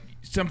say like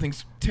something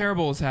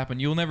terrible has happened,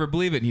 you'll never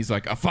believe it. And he's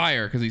like, a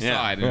fire because he Yeah.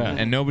 saw it, Yeah.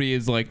 and nobody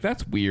is like,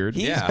 that's weird.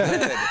 He's Yeah.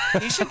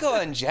 good. He should go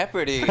on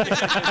Jeopardy.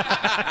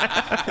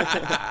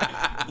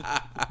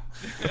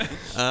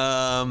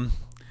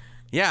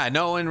 Yeah,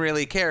 no one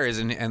really cares,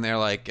 and they're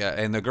like,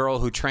 and the girl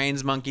who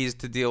trains monkeys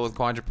to deal with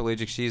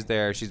quadriplegics, she's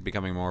there. She's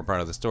becoming more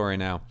part of the story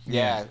now.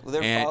 Yeah,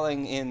 they're And-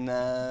 falling in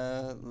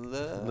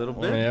Little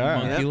bit. They are.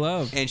 Monkey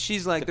love. And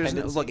she's like, "There's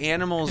no, Dependency. look,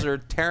 animals are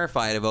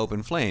terrified of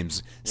open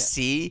flames.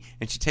 See?"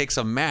 And she takes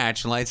a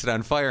match and lights it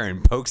on fire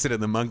and pokes it in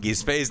the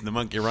monkey's face, and the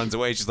monkey runs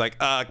away. She's like,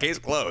 case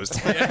closed."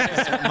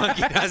 The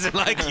monkey doesn't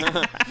like you.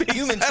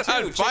 humans Set too.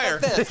 on fire.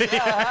 Check out this.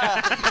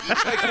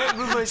 I can't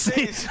move my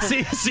face.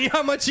 See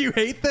how much you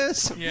hate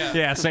this? Yeah.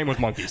 Yeah, same with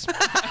monkeys.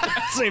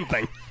 Same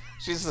thing.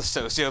 She's the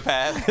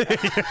sociopath.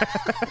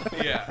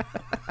 Yeah.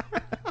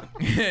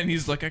 And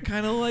he's like, I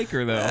kind of like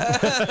her though.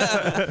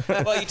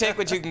 Well, you take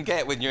what you can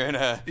get when you're in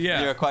a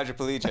Yeah. you're a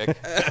quadriplegic.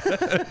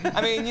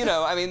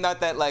 I mean, not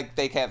that like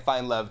they can't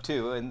find love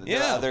too, and there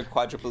Yeah. are other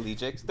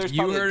quadriplegics. There's You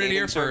probably heard a it dating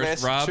here service.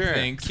 first. Rob Sure.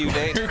 thinks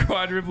Q-date.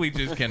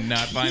 quadriplegics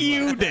cannot find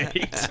You love.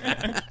 date.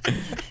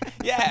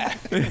 Yeah,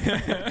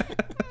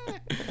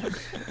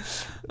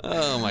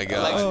 Oh my like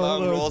god.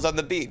 long rolls on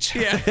the beach.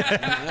 Yeah.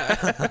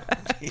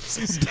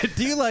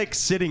 Do you like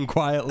sitting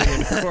quietly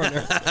in a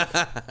corner?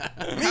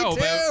 How too.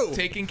 about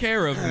taking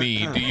care of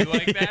me? Do you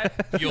like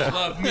that? You'll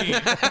love me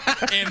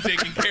and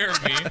taking care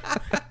of me.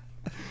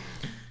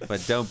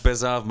 But don't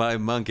piss off my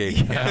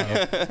monkey.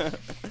 Must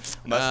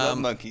love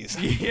monkeys.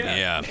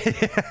 Yeah.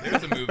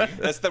 There's a movie.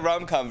 That's the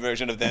rom-com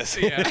version of this.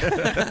 Yeah.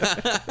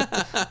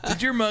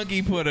 Did your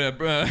monkey put a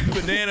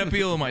banana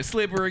peel in my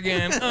slipper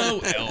again?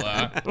 Oh,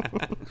 Ella.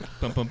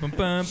 Bum, bum, bum,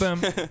 bum,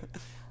 bum.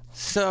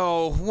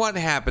 So what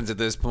happens at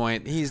this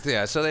point?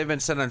 So they've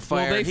been set on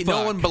fire. they No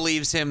fuck. one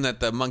believes him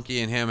that the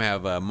monkey and him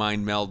have a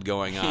mind meld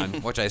going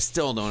on, which I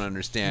still don't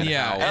understand.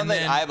 Yeah, how. I don't And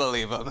think then- I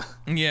believe him.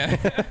 Yeah.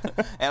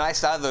 And I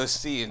saw those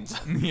scenes.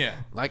 Yeah.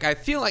 Like I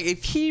feel like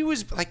if he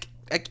was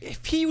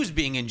if he was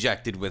being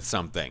injected with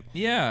something,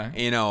 Yeah.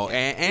 and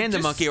the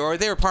just- monkey, or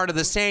they were part of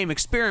the same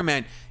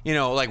experiment,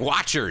 like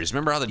Watchers.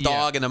 Remember how the Yeah.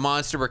 dog and the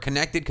monster were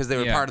connected because they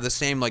were Yeah. part of the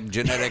same like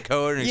genetic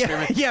code and Yeah,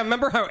 experiment? yeah.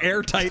 Remember how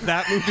airtight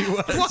that movie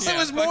was? Well, Yeah, it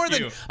was fuck more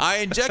than you. I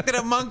injected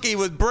a monkey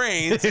with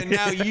brains, and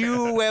now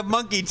you have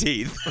monkey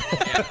teeth.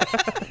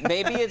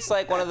 Maybe it's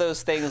like one of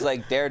those things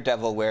like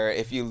Daredevil, where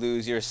if you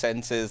lose your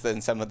senses, then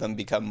some of them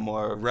become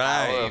more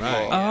powerful.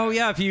 right. Oh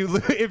yeah, if you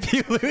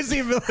lose the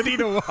ability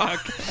to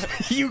walk,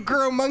 you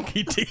grow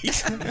monkey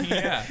teeth.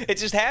 Yeah. It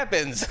just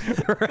happens.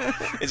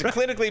 It's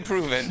clinically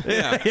proven.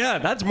 Yeah.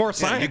 That's more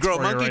science. You grow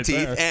for monkey right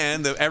teeth there.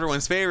 and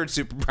everyone's favorite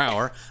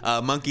superpower,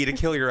 monkey to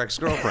kill your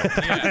ex-girlfriend.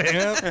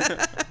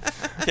 Yep.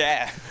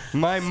 Yeah.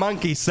 My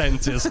monkey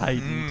sense is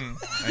heightened.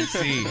 I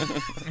see.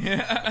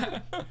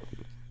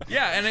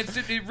 Yeah, and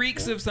it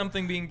reeks of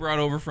something being brought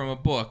over from a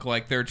book.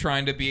 Like they're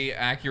trying to be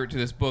accurate to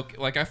this book.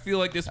 Like I feel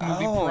like this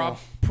movie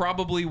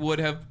probably would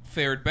have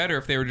fared better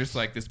if they were just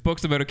like, this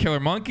book's about a killer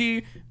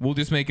monkey. We'll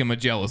just make him a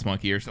jealous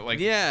monkey or something. Like,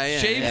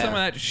 shave some of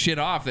that shit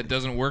off that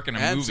doesn't work in a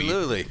movie.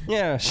 Absolutely.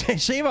 Yeah,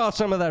 shave off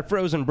some of that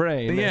frozen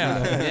brain.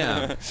 Yeah.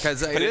 Yeah.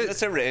 Because Put it in a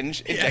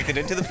syringe, inject it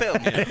into the film.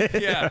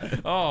 Yeah.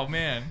 Oh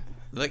man.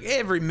 like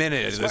every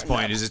minute at this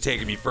point is just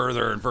taking me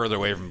further and further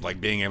away from like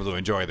being able to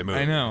enjoy the movie.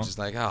 I know. It's just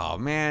like, oh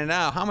man,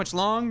 now how much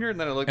longer? And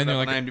then I looked And it they're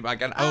up like, and I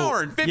got an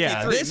hour and 53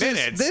 Yeah,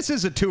 minutes. this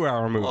is a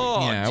 2-hour movie. Oh,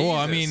 Yeah, well,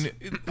 I Jesus.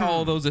 mean,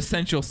 all those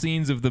essential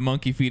scenes of the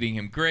monkey feeding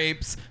him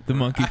grapes, the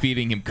monkey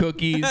feeding him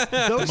cookies,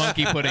 the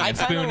monkey putting I a kind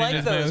spoon of in like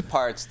his those mouth.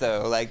 parts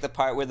though, like the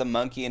part where the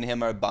monkey and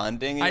him are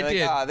bonding. And you're I like,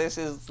 did. ah, this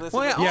is.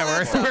 Well, yeah, Yeah, all that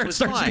where, stuff where it was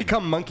starts to fine.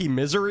 become monkey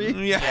misery.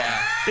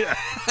 Yeah.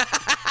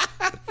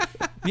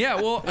 Yeah,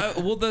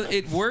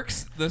 it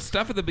works. The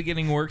stuff at the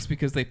beginning works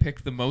because they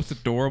picked the most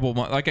adorable.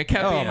 Like I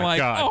kept Oh being my like,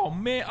 God. "Oh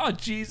man, oh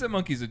geez, that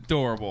monkey's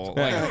adorable."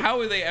 Like, how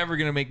are they ever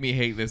gonna make me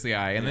hate this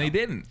guy? And they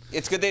didn't.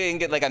 It's good they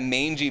didn't get like a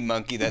mangy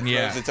monkey that throws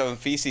Yeah. its own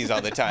feces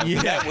all the time.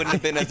 Yeah. That wouldn't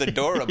have been as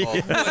adorable.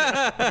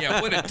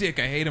 Yeah, what a dick!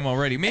 I hate him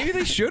already. Maybe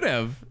they should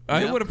have.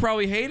 I would have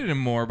probably hated him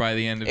more by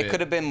the end of it. It could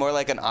have been more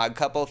like an Odd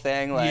Couple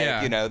thing, like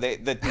Yeah.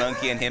 the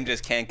monkey and him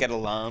just can't get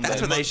along. That's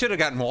but- what they should have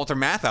gotten Walter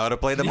Matthau to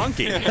play the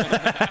monkey.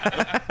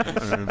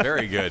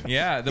 Very good.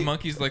 Yeah, the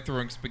monkey's like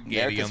throwing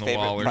spaghetti America's on the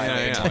wall or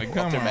favorite something. primate,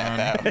 Like, come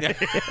Walter on.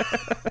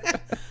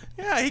 Matthau.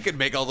 Yeah, he could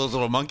make all those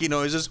little monkey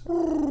noises.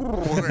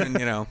 And,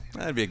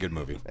 that'd be a good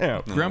movie. Yeah.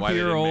 I don't know why they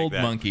Grumpier didn't make old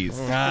that. monkeys.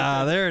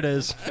 Ah, there it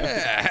is.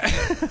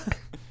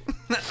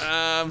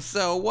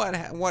 So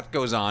what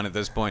goes on at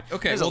this point?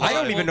 Okay, There's a well, lot I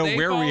don't of- even know they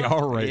where we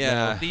fall- are right Yeah.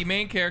 now. The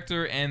main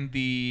character and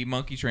the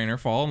monkey trainer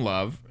fall in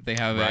love. They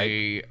have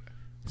a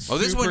Oh,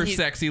 this super one he-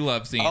 sexy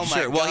love scene. Oh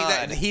my Sure. Well,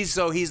 God.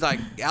 he's like,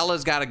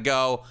 Ella's got to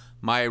go.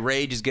 My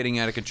rage is getting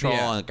out of control.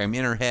 Yeah. Like I'm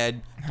in her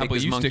head. How Take about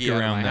this you monkey stick out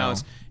of around my now?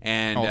 house.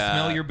 And I'll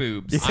smell your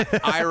boobs.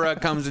 Ira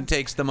comes and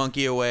takes the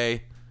monkey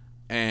away,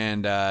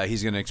 and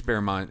he's going to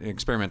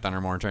experiment on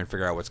her more and try and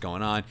figure out what's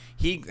going on.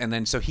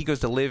 So he goes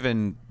to live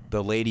in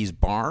the lady's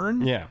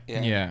barn. Yeah.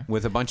 Yeah.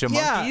 With a bunch of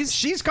Yeah, monkeys.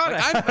 she's got a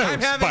I'm house,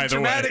 having by the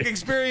traumatic way.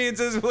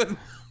 experiences with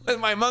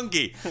my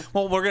monkey.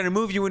 Well, we're going to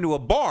move you into a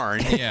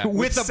barn Yeah. with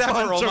With a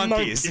several bunch of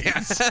monkeys.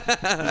 monkeys.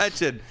 that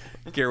should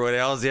Care what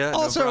ails you? No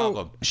Also,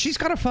 problem. she's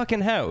got a fucking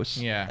house.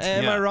 Yeah.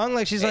 Am I wrong?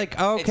 Like, she's like,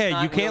 okay, it's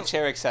not you can't.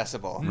 wheelchair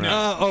accessible.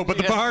 But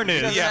the barn She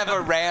is. doesn't have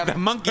a ramp. The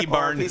monkey or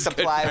barn a is piece of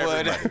good for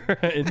plywood.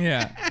 everybody.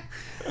 Yeah.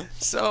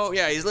 So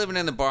yeah, he's living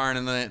in the barn,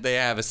 and then they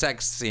have a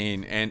sex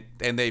scene, and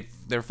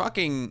they're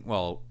fucking.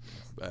 Well,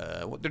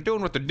 they're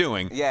doing what they're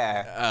doing.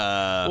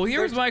 Yeah. Well,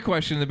 here's my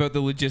question about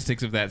the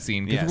logistics of that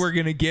scene, because Yes. we're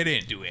gonna get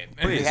into it.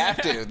 we have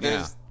to.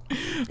 There's,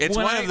 It's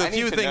When one I- of the I need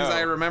few to things know.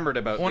 I remembered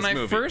about When this I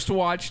movie. first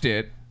watched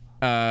it,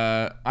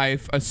 I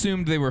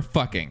assumed they were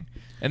fucking,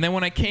 and then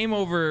when I came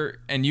over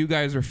and you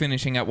guys were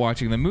finishing up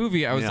watching the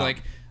movie, I was Yeah.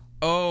 like,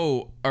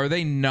 "Oh, are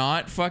they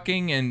not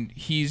fucking?" And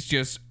he's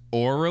just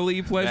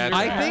orally pleasuring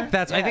That's her? I think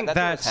that's. I Yeah, think that's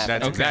that's. what's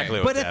That's Okay. exactly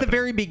But what's at the happening.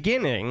 very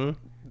beginning,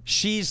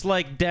 she's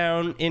like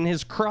down in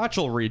his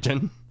crotchal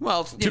region.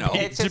 well, you know,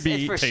 it's to just be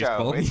it's for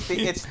tasteful. show.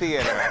 It's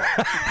theater.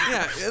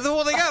 yeah.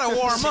 Well, they gotta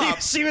warm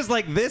up. She was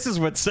like, "This is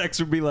what sex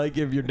would be like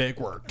if your dick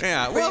worked."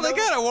 Yeah, well, they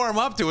gotta warm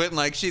up to it, and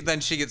like he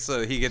gets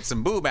he gets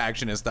some boob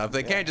action and stuff.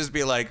 They can't just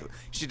be like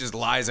she just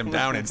lies him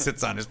down and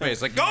sits on his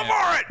face like, go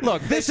for it.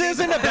 Look, this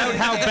isn't about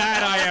how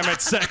bad I am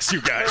at sex,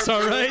 you guys.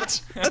 All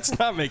right, let's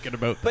not make it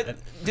about that.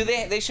 But do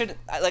they should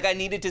like I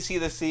needed to see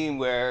the scene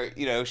where,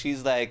 you know,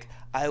 she's like,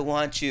 I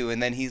want you,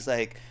 and then he's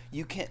like,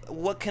 you can't,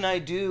 what can I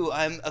do?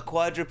 I'm a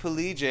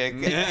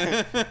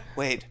quadriplegic.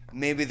 Wait,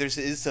 maybe there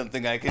is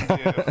something I can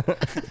do.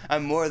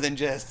 I'm more than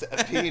just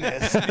a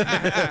penis.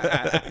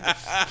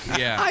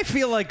 Yeah. I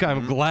feel like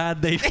I'm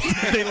glad they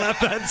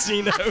left that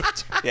scene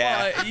out.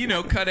 Yeah. You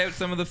know, cut out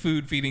some of the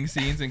food feeding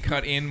scenes and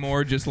cut in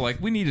more just like,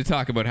 we need to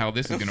talk about how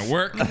this is going to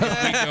work. We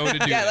go to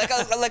do Yeah,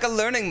 this. like a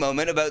learning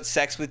moment about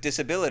sex with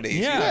disabilities.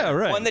 Yeah. Yeah,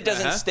 right. One that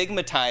doesn't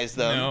stigmatize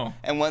them, No.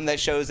 and one that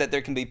shows that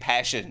there can be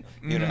passion.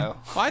 You know.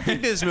 Well, I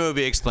think this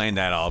movie explained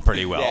that all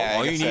pretty well. Yeah, I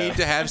all you guess so. need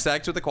to have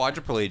sex with a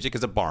quadriplegic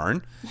is a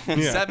barn,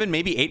 7,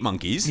 maybe 8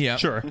 monkeys, Yeah.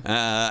 Sure.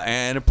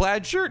 and a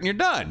plaid shirt, and you're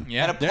done.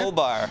 Yeah. And a pull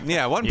bar.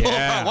 Yeah, one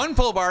Yeah.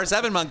 pull bar,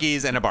 7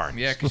 monkeys, and a barn.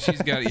 Yeah, because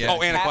she's got, yeah.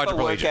 Oh, and a Half a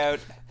quadriplegic. workout.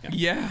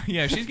 Yeah,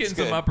 she's getting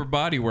some good. upper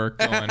body work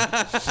going.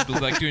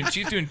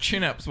 She's doing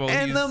chin-ups while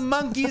And he's... the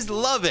monkeys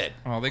love it.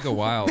 Oh, they go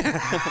wild.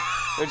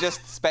 They're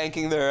just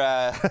spanking their.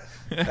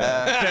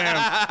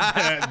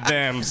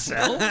 Damn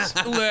cells.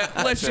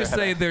 Let's just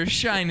say they're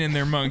shining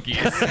their monkeys.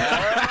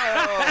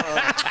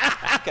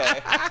 Okay.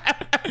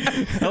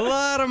 A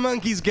lot of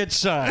monkeys get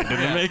shined in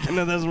the making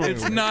of this movie.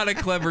 It's not a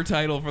clever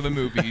title for the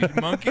movie.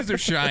 Monkeys are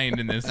shined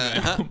in this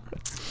film.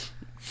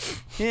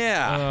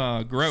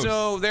 Yeah. Gross.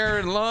 So they're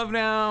in love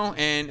now,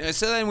 and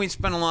so then we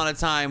spent a lot of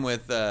time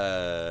with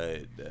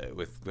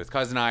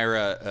cousin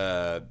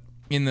Ira.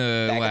 In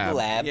the Back lab. in the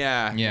lab.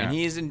 Yeah, Yeah. and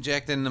he's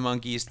injecting the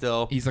monkey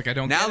still. He's like, I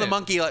don't now get the it.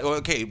 monkey, like,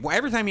 okay, well,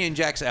 every time he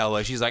injects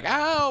Ella, she's like,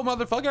 ow,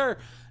 motherfucker.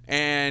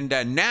 And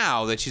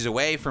now that she's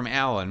away from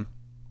Alan,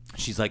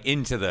 she's like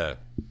into the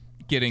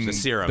Getting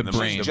serum, the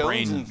brain. the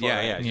brain. Jonesing for Yeah,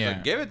 it. yeah. She's Yeah.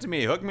 like, give it to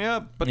me, hook me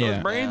up, put Yeah.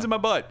 those brains in my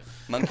butt.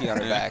 Monkey on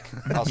her back.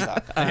 I'll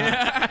stop.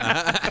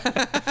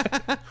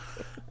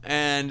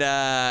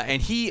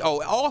 And he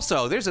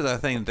also there's another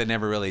thing that they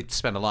never really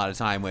spend a lot of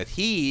time with.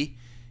 He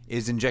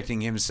is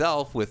injecting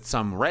himself with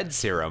some red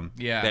serum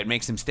that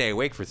makes him stay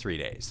awake for 3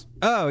 days.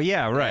 Oh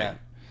yeah, right. Yeah.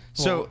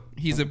 So Well,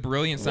 he's a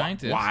brilliant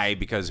scientist. Why?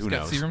 Because who He's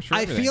got knows? serums for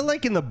I everything. feel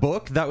like in the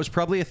book that was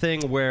probably a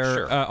thing where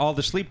Sure. all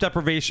the sleep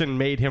deprivation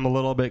made him a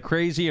little bit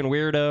crazy and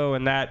weirdo,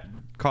 and that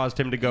caused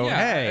him to go,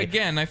 "Hey,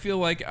 Again, I feel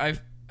like I've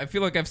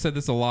said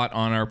this a lot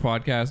on our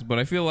podcast, but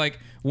I feel like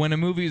when a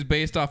movie is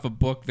based off a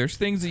book, there's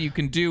things that you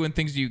can do and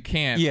things that you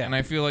can't. Yeah. And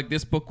I feel like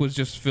this book was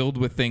just filled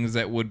with things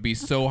that would be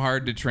so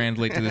hard to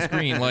translate to the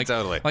screen. Like,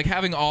 Totally. like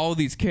having all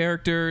these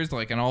characters,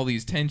 like, and all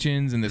these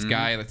tensions, and this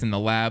guy that's in the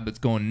lab that's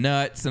going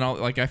nuts, and all.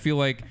 Like, I feel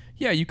like,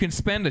 yeah, you can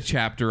spend a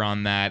chapter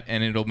on that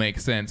and it'll make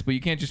sense, but you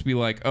can't just be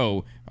like,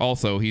 oh,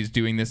 also he's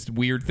doing this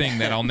weird thing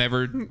that I'll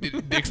never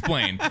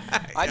explain.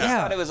 I just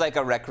thought it was like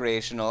a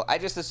recreational. I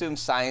just assumed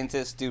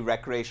scientists do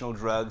recreational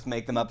drugs,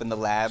 make them up in the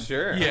lab.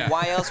 Sure. Yeah.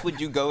 Why else would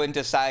you go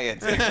into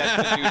science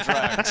except to do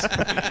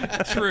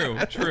drugs?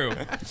 True.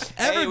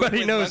 everybody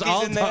with knows monkeys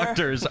all in there?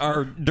 doctors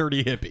are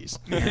dirty hippies."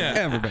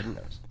 Everybody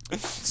knows.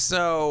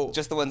 So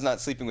Just the ones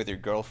not sleeping with your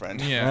girlfriend.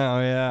 Yeah.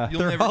 Oh yeah, You'll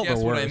they're never all guess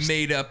the what I worst.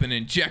 made up and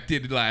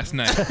injected last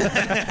night.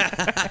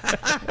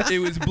 It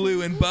was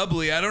blue and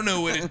bubbly. I don't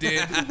know what it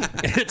did.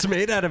 It's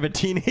made out of a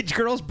teenage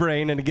girl's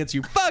brain, and it gets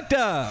you fucked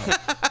up.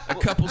 A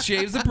couple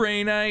shaves of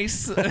brain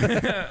ice.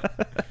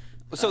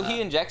 So he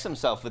injects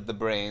himself with the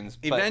brains.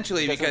 but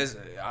eventually, doesn't-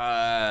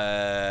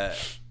 because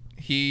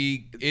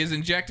He is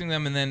injecting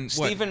them, and then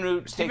what? Stephen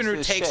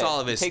Root takes all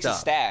of his takes stuff.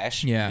 his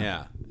stash.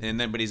 Yeah.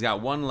 but he's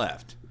got one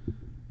left,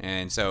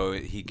 and so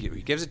he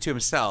gives it to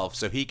himself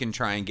so he can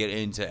try and get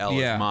into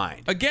Ella's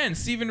mind. Again,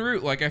 Stephen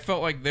Root. Like, I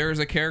felt like there's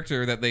a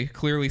character that they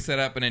clearly set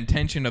up an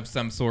intention of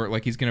some sort,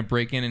 like he's gonna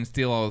break in and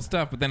steal all his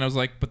stuff. But then I was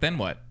like, but then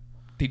what?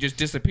 He just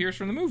disappears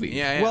from the movie.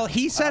 Yeah. Well,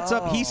 he sets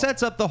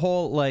up the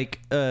whole like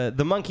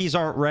the monkeys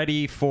aren't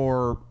ready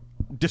for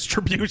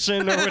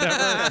distribution or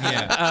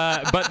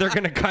whatever. But they're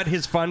going to cut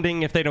his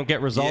funding if they don't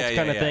get results,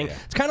 kind of thing.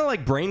 It's kind of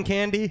like Brain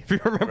Candy, if you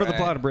remember the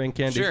plot of Brain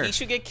Candy. Sure. He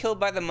should get killed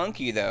by the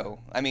monkey, though.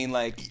 I mean,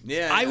 like,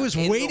 I was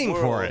waiting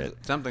for it.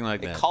 Something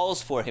like that. It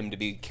calls for him to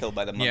be killed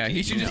by the monkey. Yeah,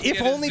 he should just If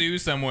get only- a zoo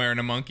somewhere and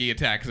a monkey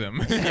attacks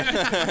him.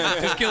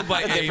 Just killed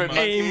by a monkey.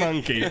 A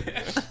monkey.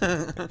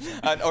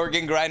 An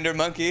organ grinder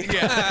monkey.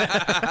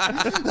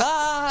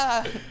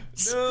 Ah!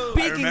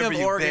 Speaking of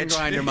organ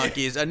grinder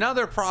monkeys,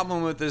 another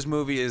problem with this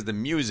movie is the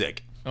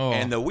music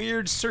and the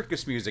weird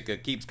circus music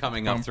that keeps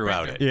coming up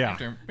throughout it. Yeah.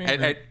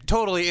 At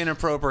totally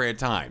inappropriate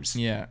times.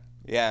 Yeah.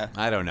 Yeah.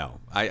 I don't know.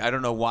 I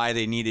don't know why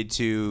they needed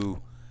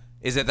to.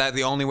 Is that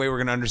the only way we're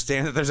going to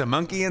understand that there's a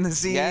monkey in the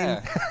scene?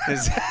 Yeah.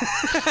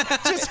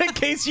 Just in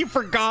case you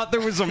forgot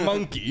there was a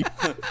monkey.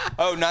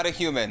 Oh, not a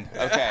human.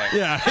 Okay.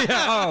 Yeah.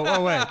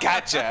 Oh, wait.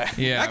 Gotcha.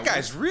 Yeah. That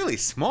guy's really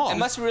small. It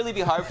must really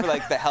be hard for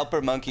like the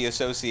helper monkey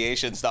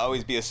associations to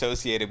always be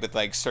associated with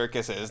like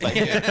circuses. Like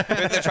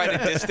they're trying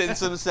to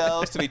distance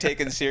themselves to be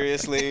taken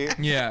seriously.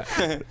 Yeah.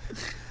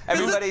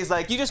 Everybody's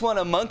like, you just want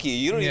a monkey.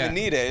 You don't Yeah. even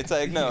need it. It's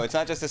like, no, it's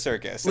not just a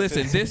circus.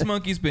 Listen, this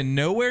monkey's been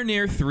nowhere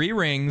near 3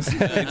 rings.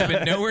 It's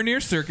been nowhere near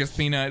circus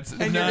peanuts.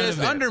 and you're None just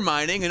of it.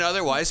 undermining an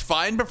otherwise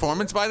fine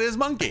performance by this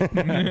monkey.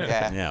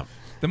 Yeah. Yeah.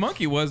 The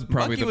monkey was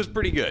probably Monkey was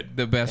pretty good.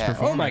 the best Yeah.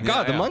 performance. Oh, my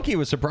God. Yeah. The monkey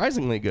was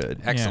surprisingly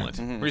good. Excellent.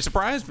 Were you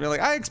surprised? You're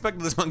like, I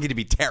expected this monkey to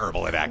be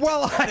terrible at acting.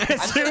 Well, I I'm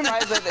assume.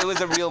 surprised that it was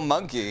a real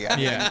monkey. I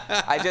mean,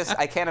 Yeah.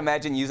 I can't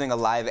imagine using a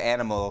live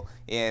animal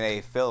in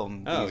a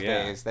film Oh, these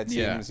yeah. days. That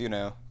Yeah. seems, you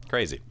know.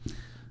 Crazy.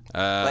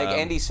 Like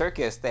Andy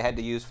Serkis, they had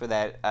to use for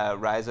that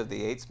Rise of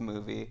the Apes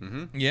movie.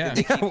 Yeah.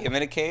 Did they keep him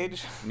in a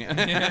cage?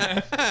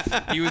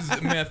 He was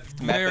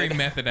very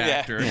method Yeah.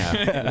 actor.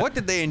 Yeah. What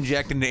did they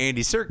inject into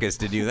Andy Serkis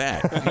to do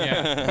that?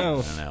 Yeah. Oh.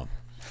 I don't know.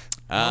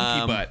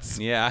 Monkey butts.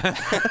 Yeah.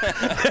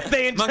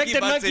 They injected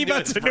monkey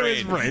butts into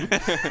his brain.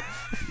 brain.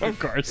 Of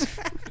course.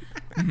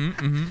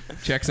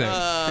 Checks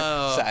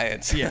out.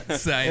 Science. Yeah.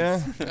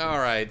 Science. All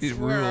right. These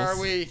Where rules.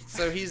 are we?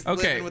 So he's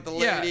Okay, living with the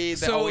yeah, lady.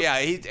 so-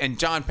 And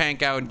John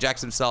Pankow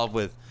injects himself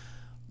with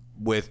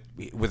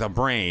a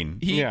brain.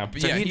 Yeah.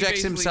 So he injects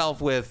basically-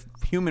 himself with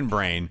human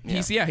brain. He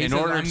in says,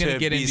 order I'm gonna to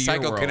get be into your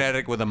world.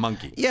 psychokinetic with a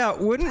monkey. Yeah,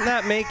 wouldn't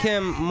that make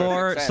him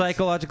more makes sense.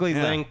 psychologically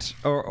Yeah. linked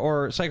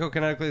or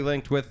psychokinetically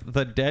linked with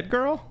the dead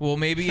girl? Well,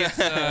 maybe it's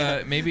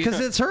Because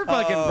it's her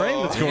fucking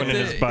brain that's going in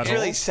his It's butthole. It's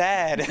really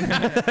sad.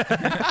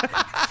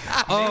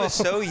 She was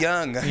so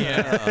young.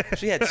 Yeah.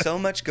 She had so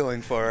much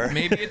going for her.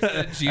 maybe it's a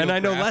geographic And I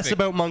know less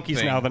about monkeys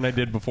thing. now than I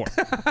did before.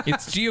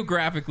 It's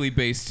geographically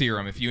based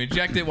serum. If you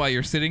inject it while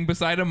you're sitting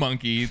beside a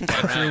monkey,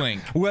 that's your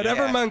link.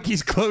 Whatever Yeah.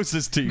 monkey's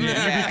closest to you,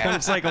 Yeah. you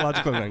become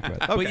psychologically linked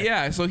with. Okay. But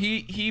yeah, so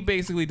he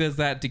basically does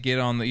that to get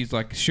on the. He's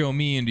like, show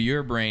me into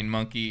your brain,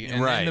 monkey,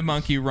 and Right. then the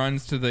monkey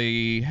runs to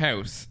the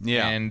house.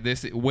 Yeah. and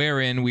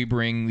wherein we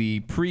bring the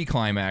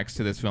pre-climax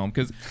to this film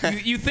because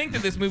you think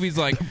that this movie's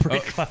like,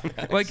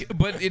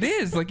 but it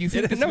is like you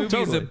think this movie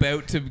totally. is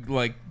about to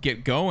like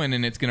get going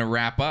and it's gonna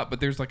wrap up, but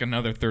there's like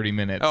another 30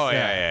 minutes. Oh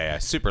yeah.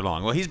 Super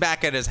long. Well, he's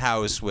back at his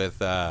house with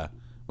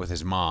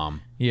his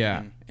mom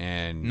yeah.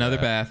 and Another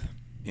bath.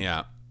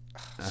 Yeah.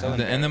 So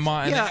And the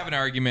mom and they Yeah. have an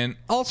argument.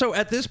 Also,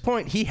 at this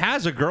point, he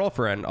has a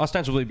girlfriend,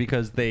 ostensibly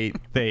because they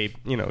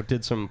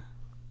did some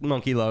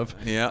monkey love.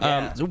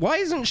 Yeah. So why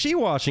isn't she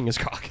washing his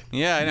cock?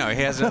 Yeah, I know.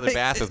 He has another Like,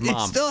 bath with He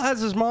mom. still has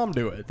his mom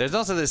do it. There's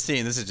also this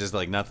scene. This is just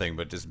like nothing,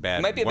 but just bad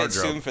It might be a bit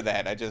wardrobe. soon for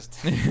that. I just.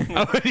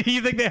 Oh,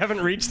 you think they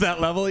haven't reached that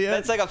level yet?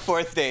 That's like a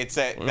fourth date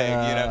thing, you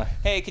know.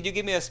 Hey, could you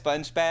give me a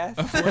sponge bath?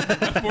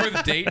 A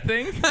fourth date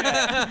thing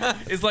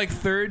is like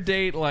third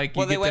date, like you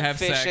Well, they get to went have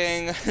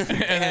fishing. sex. They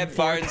then had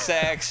barn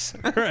sex.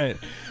 right.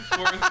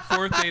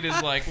 Fourth date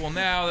is like, well,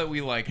 now that we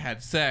like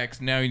had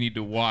sex, now you need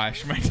to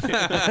wash my dick.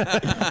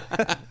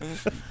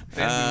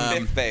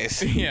 Fifth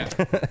base. Yeah.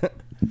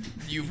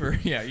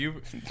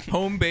 You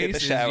home base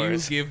is you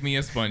showers. give me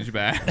a sponge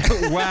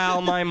bath.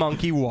 While my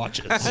monkey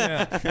watches.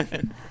 Yeah,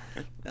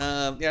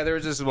 there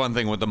was just one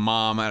thing with the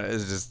mom.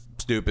 It's just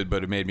stupid,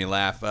 but it made me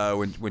laugh.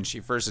 When she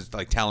first is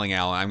like telling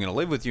Alan, "I'm going to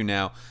live with you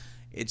now."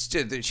 It's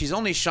just she's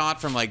only shot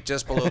from like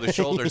just below the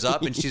shoulders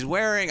up, and she's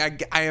wearing.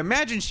 I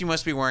imagine she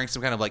must be wearing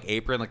some kind of like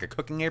apron, like a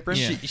cooking apron.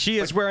 Yeah. She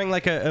is wearing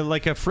like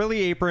a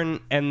frilly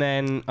apron and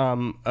then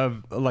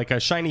like a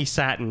shiny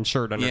satin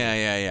shirt underneath.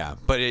 Yeah.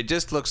 But it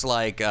just looks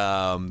like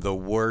the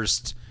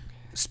worst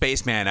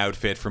spaceman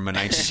outfit from a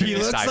 1960s She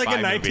looks like a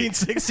sci-fi movie.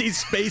 1960s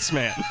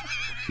spaceman.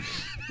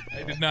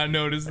 I did not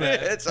notice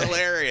that. It's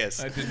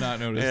hilarious. I did not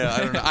notice Yeah, that.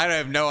 I don't know. I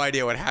have no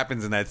idea what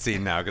happens in that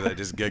scene now because I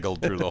just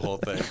giggled through the whole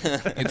thing.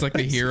 It's like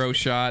the hero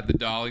shot. The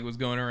dolly was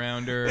going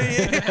around her.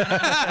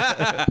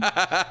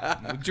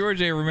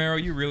 George A. Romero,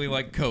 you really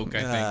like Coke,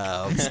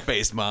 I think.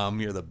 Space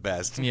Mom, you're the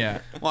best. Yeah.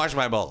 Wash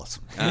my balls.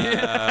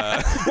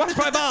 Wash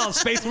my balls,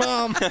 space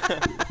mom.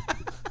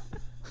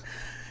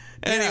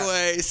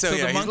 Anyway, so the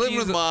yeah, he's living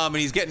with monkey's- mom,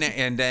 and he's getting,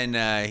 and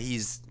then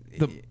he's.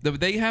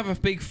 They have a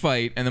big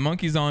fight, and the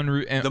monkey's en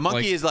route. And The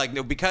monkey is like,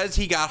 no, because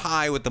he got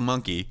high with the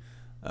monkey,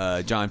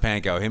 John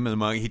Pankow, him and the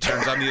monkey, he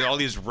turns on all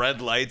these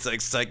red lights, like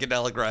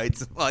psychedelic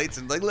lights,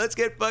 and like, let's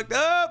get fucked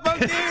up,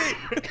 monkey.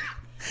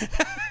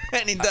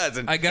 And he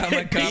doesn't. I got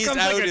my cup. He's Becomes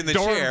out like a in the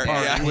dorm chair.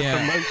 party Yeah. with Yeah.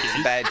 the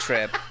monkey. Bad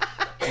trip.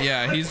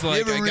 Yeah, he's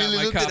like, ever I got really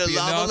my looked at copy a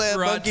of lava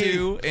lamp,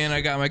 Nosferatu, and I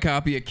got my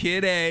copy of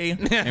Kid A,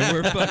 and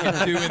we're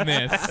fucking doing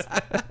this.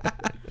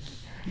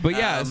 But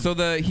yeah, so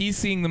he's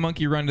seeing the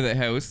monkey run to the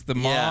house. The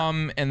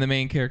mom and the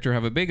main character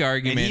have a big And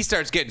argument he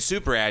starts getting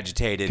super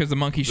agitated because the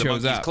monkey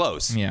shows monkey's up.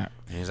 close. Yeah.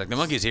 And he's like, the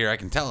monkey's here, I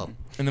can tell him.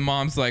 And the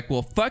mom's like,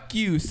 well, fuck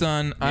you,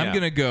 son. I'm Yeah.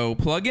 going to go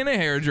plug in a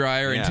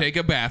hairdryer Yeah. and take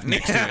a bath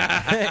next to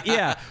it.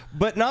 Yeah,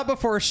 but not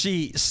before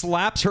she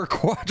slaps her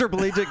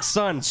quadriplegic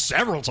son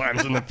several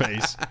times in the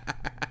face.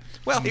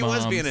 Well, he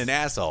was Moms. being an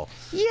asshole.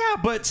 Yeah,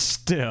 but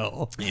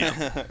still.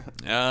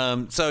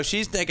 So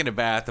she's taking a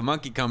bath. The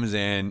monkey comes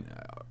in,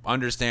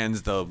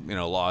 understands the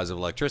laws of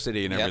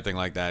electricity and Yep. everything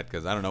like that.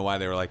 Because I don't know why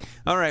they were like,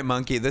 "All right,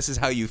 monkey, this is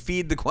how you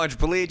feed the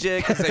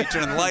quadriplegic." So you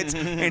turn on the lights,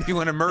 and if you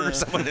want to murder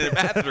someone in a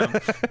bathroom,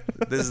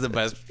 this is the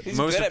best,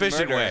 most good at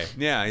efficient murder. way.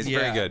 Yeah, he's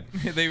very good.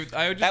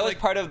 I would just That was like,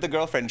 part of the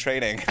girlfriend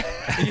training.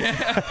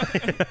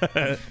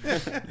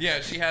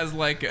 yeah, she has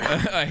like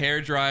a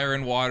hairdryer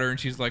and water, and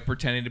she's like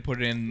pretending to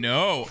put it in.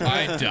 No,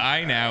 I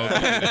die now.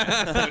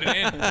 Put it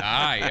in,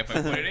 die. If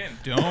I put it in,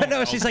 don't. No,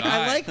 I'll she's like,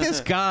 die. I like this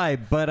guy,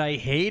 but I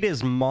hate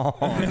his mom.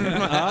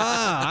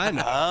 I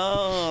know.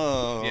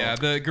 Oh. Yeah,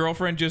 the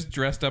girlfriend just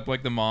dressed up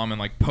like the mom and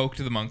like poked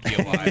the monkey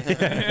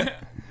alive.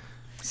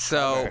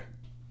 So,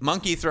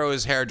 monkey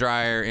throws hair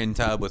dryer in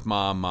tub with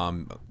mom.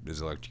 Mom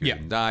is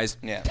electrocuted and dies.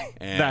 Yeah.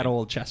 And, That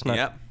old chestnut.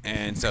 Yep.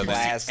 And so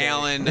Classic.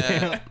 Alan.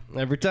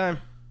 Every time.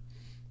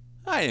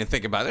 I didn't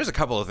think about it. There's a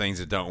couple of things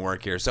that don't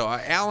work here. So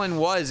Alan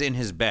was in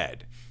his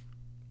bed,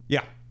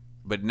 Yeah.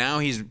 but now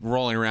he's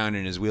rolling around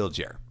in his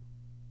wheelchair.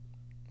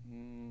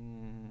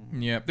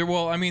 Yeah.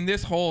 Well, I mean,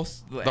 this whole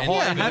The whole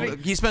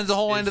he spends the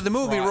whole end of the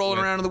movie fraught rolling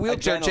with around in the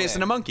wheelchair adrenaline.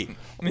 chasing a monkey.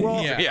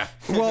 Well, yeah.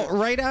 Well,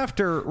 right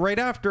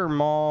after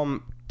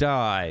mom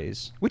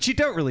dies, which you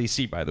don't really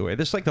see, by the way.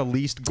 This is like the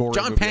least gory.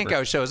 John movie ever.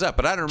 Pankow shows up,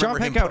 but I don't John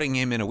remember him Pankow- putting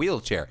him in a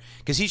wheelchair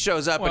because he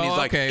shows up and Well, he's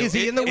like, okay. Is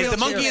he in the Is the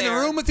wheelchair? monkey in the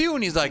room with you?"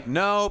 And he's like,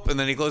 "Nope." And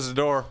then he closes the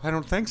door. I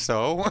don't think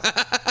so.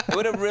 It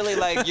would have really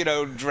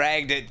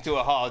dragged it to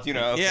a halt.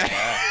 Okay,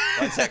 Yeah.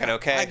 1 second,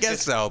 okay. I guess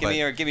Just so, Give but- me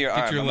your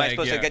arm. your Am I leg,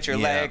 supposed yeah. to get your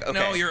Yeah. leg? Okay.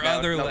 No, your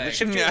other leg.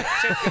 Shift your, Yeah.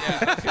 shift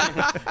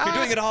your- You're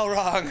doing it all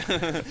wrong.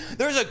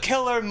 There's a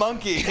killer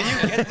monkey. Can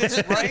you get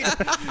this right?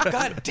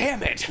 God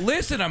damn it.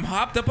 Listen, I'm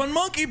hopped up on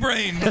monkey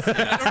brains. I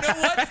don't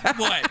know what's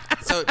what.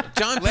 So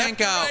John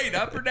Left or Pankow, right,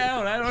 up or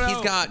down. I don't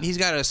know. he's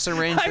got a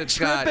syringe I'm that's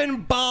got. tripping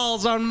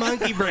balls on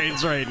monkey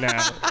brains right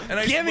now. And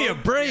I Give me a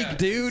smoked- break,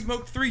 dude.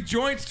 Smoked 3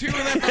 joints too,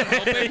 and that's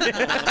not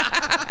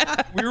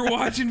helping. We were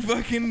watching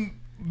fucking.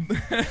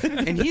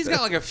 And he's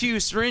got like a few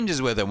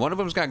syringes with him. One of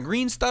them's got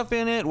green stuff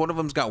in it. One of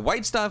them's got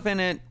white stuff in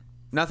it.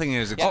 Nothing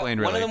is explained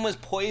One really. of them was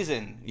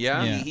poison.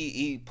 Yeah? Yeah.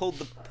 He pulled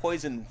the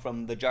poison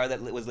from the jar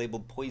that was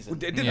labeled poison.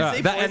 Didn't Yeah.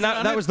 say That, poison and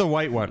on that it? was the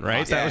white one,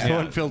 right? That was the Yeah.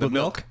 one filled with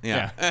milk.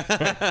 Yeah.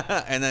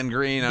 And then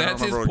green. I don't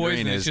That's his remember what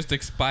poison. green It's is. just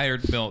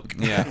expired milk.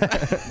 Yeah.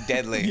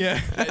 Deadly. Yeah.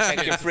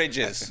 Check your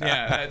fridges.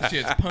 Yeah, that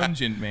shit's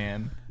pungent,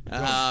 man.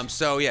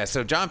 So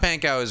John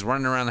Pankow is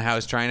running around the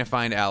house trying to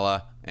find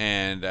Ella,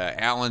 and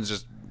Alan's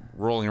just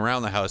rolling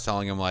around the house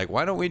telling him like,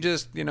 why don't we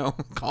just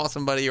call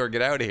somebody or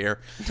get out of here?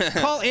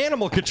 Call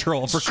animal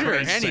control for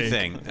Christ's sake.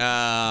 Anything.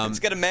 Let's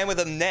get a man with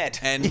a net.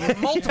 And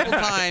multiple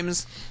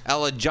times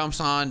Ella jumps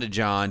on to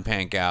John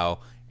Pankow,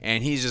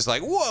 and he's just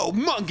like, whoa,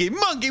 monkey,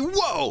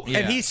 whoa. Yeah.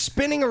 And he's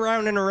spinning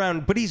around and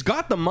around, but he's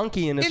got the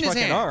monkey in his In his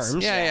fucking hands.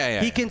 arms.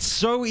 Yeah. He can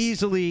so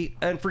easily,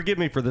 and forgive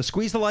me for this,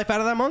 squeeze the life out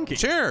of that monkey.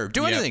 Sure,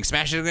 do anything,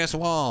 smash it against the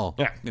wall.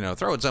 Yeah.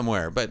 Throw it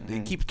somewhere, but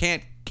he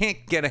can't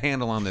get a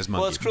handle on this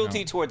monkey. Well, it's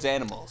cruelty towards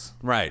animals.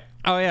 Right.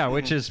 Oh yeah,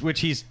 which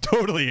he's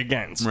totally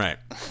against. Right.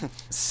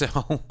 So,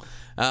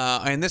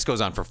 and this goes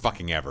on for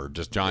fucking ever.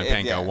 Just John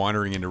Pankow Yeah.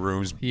 wandering into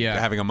rooms, Yeah.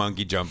 having a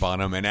monkey jump on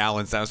him, and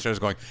Alan's downstairs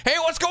going, "Hey,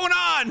 what's going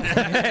on?"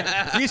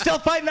 You still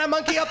fighting that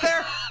monkey up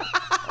there?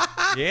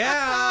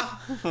 Yeah.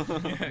 Be down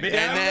And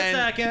then in a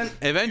second.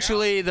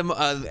 eventually,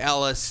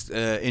 Alice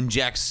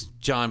injects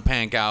John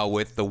Pankow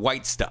with the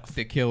white stuff,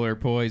 The killer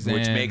poison.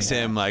 which makes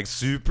him like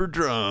super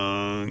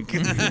drunk.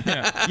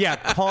 Yeah,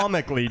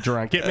 comically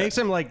drunk. It makes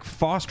him like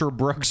Foster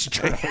Brooks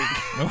drunk.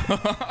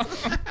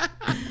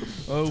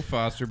 Oh,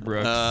 Foster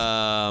Brooks.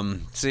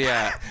 So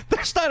yeah,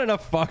 There's not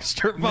enough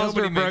Foster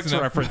Nobody makes Brooks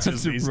enough references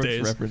Foster these Brooks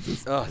days.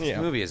 references. oh, this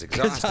movie is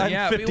exhausting. I'm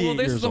Yeah, 58 well,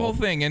 this is years the whole old.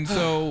 thing. And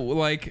so,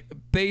 like,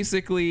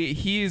 basically,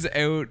 he's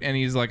out and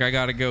he's like, I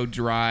gotta go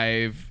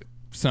drive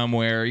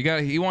somewhere.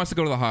 He wants to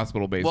go to the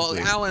hospital, Well,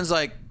 basically. Alan's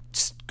like,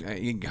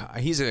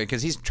 he's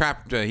because he's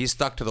trapped, he's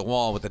stuck to the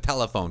wall with the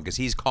telephone because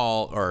he's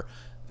called, or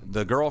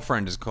the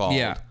girlfriend is called.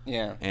 Yeah.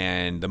 Yeah.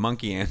 And the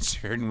monkey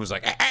answered and was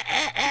like, "Ah, ah,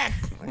 ah, ah."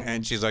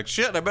 And she's like,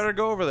 shit, I better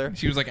go over there.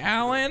 She was like,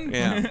 Alan?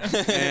 Yeah.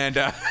 And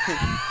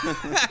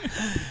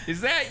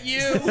Is that you?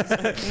 Who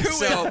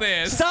is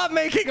this? Stop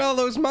making all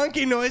those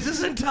monkey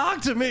noises and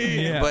talk to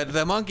me. Yeah. but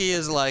the monkey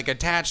is like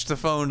attached the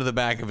phone to the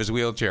back of his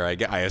wheelchair,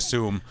 I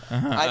assume.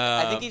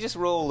 I think he just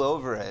rolled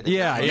over it.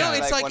 Yeah, No, yeah.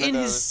 it's like one of in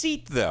his those-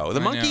 seat though. The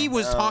monkey know.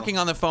 was talking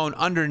on the phone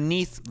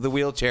underneath the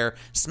wheelchair,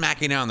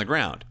 smacking down the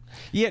ground.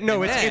 Yeah,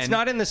 no, And it's then-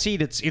 not in the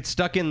seat. It's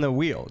stuck in the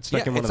wheel. It's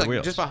stuck in one it's of the like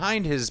wheels. just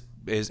behind his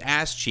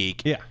ass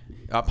cheek. Yeah.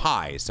 Up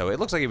high, so it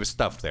looks like he was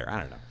stuffed there.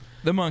 I don't know.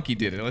 The monkey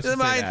did it. Let's just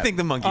say I that. think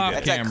the monkey Off did.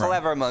 That's a camera.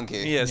 clever monkey.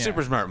 Yeah,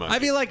 super smart monkey. I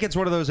feel like it's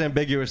one of those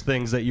ambiguous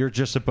things that you're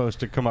just supposed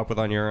to come up with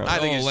on your own. I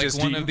think it's like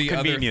just one of the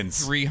convenience.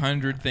 other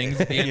 300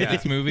 things at the end of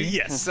this movie.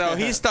 Yes. So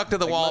he's stuck to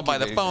the wall monkey by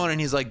the baby. phone, and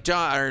he's like,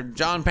 John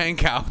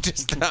Pankow,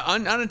 just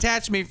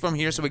unattach me from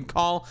here so we can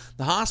call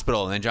the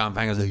hospital. And then John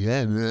Pankow's like,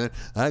 yeah, man,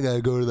 I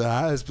gotta go to the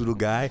hospital,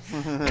 guy.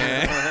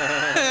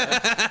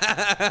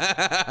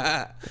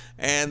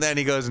 And then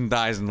he goes and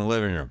dies in the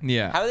living room.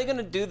 Yeah. How are they going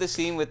to do the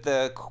scene with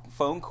the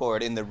phone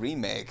cord in the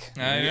remake?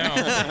 I know.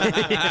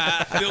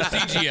 They'll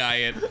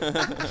CGI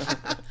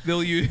it.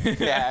 They'll use.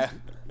 Yeah.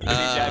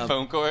 CGI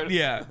phone cord?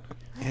 Yeah.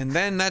 And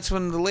then that's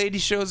when the lady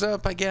shows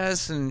up, I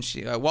guess, and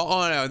she. Then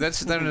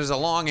there's a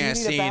long ass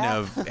need a scene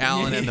bath? of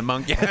Alan and the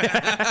monkey.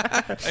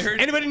 I heard.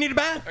 Anybody need a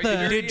bath? Are you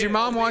dirty Did your yet?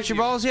 mom Oh, wash your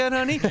baby. balls yet,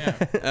 honey?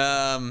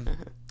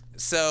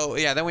 So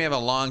yeah, then we have a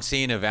long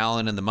scene of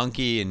Alan and the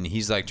monkey, and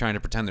he's like trying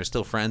to pretend they're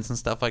still friends and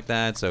stuff like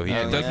that. So he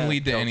It doesn't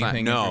lead to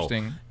anything no.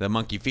 interesting. The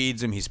monkey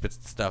feeds him. He spits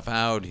the stuff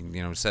out. He,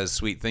 says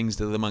sweet things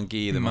to the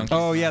monkey. The monkey.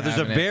 Oh yeah, there's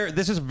Having it.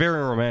 this is a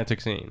very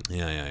romantic scene.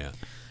 Yeah.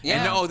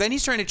 Yeah. And then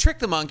he's trying to trick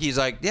the monkey. He's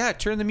like, yeah,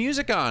 turn the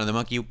music on, and the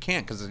monkey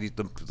can't because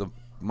the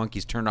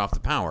monkey's turned off the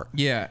power.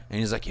 Yeah.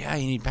 And he's like, yeah,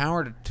 you need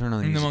power to turn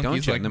on the And the music, don't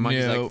monkey's you? like, And the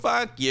monkey's "No." like,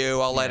 fuck you,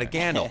 I'll light a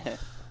candle.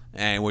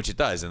 And which it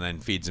does, and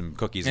then feeds him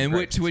cookies. And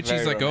grapes. which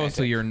he's very like, oh, so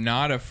romantic. you're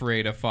not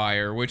afraid of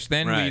fire, which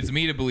then Right. leads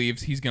me to believe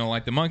he's going to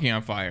light the monkey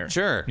on fire.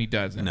 Sure. He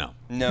doesn't. No.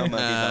 No monkeys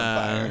on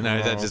fire.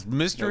 No, that's just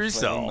mystery No flaming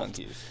solved.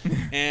 monkeys.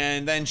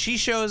 And then she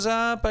shows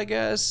up, I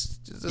guess.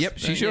 Yep,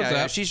 she shows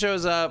up. She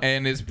shows up,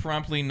 And is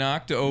promptly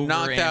knocked over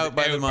knocked and out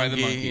by the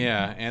monkey.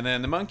 Yeah, and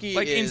then the monkey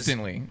Like is,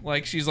 instantly.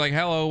 Like she's like,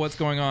 hello, what's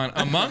going on?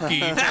 A monkey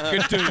could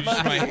touch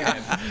my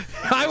head.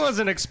 I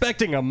wasn't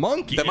expecting a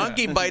monkey. The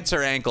monkey bites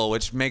her ankle,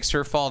 which makes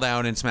her fall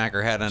down and smack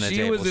her head on a She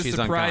table. was as She's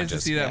surprised to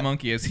unconscious. see that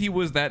monkey as he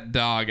was that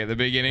dog at the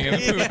beginning of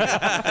the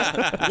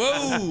movie.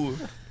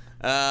 Whoa!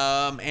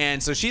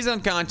 And so she's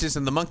unconscious,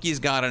 and the monkey's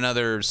got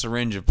another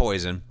syringe of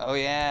poison. Oh,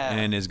 yeah.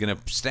 And is gonna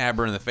stab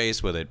her in the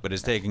face with it, but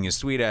is taking his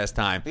sweet ass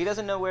time. He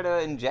doesn't know where to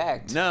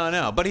inject.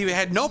 No, but he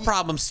had no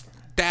problem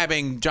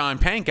stabbing John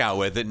Pankow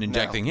with it and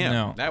injecting him.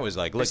 No. That was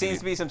like, There look, seems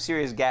to be some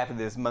serious gap in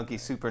this monkey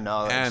super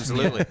knowledge.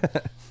 absolutely.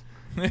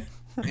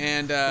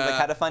 And Like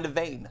how to find a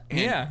vein.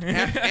 Yeah.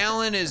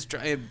 Alan is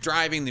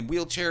driving the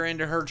wheelchair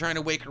into her, trying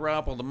to wake her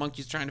up, while the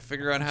monkey's trying to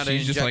figure out how to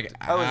She's just inject.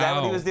 like, Oh, is that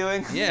what he ow. was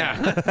doing? Yeah.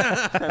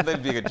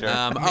 That'd be a good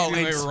joke. Maybe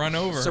and they run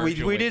over So her, we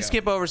she'll we wake did up.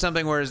 skip over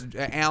something, whereas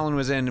Alan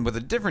was in with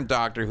a different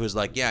doctor who's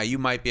like, yeah, you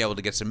might be able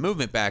to get some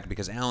movement back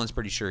because Alan's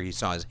pretty sure he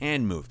saw his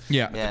hand move.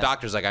 Yeah. But Yeah. the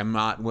doctor's like, I'm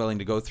not willing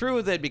to go through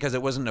with it because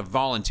it wasn't a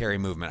voluntary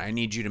movement. I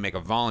need you to make a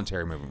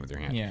voluntary movement with your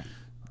hand. Yeah.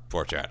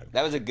 Foreshadowing.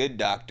 That was a good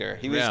doctor.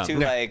 He was Yeah. too,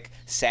 like,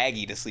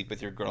 saggy to sleep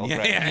with your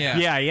girlfriend.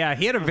 Yeah. Yeah,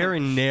 he had a very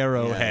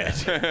narrow head.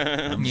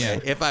 Yeah.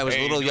 If I was Hey,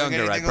 a little you doing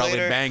younger, I'd anything probably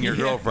later? bang your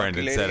girlfriend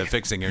fuck you instead later. of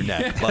fixing your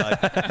neck.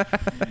 But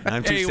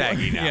I'm too Hey,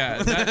 saggy now.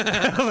 Yeah.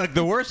 That, Look,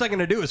 the worst I'm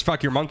gonna do is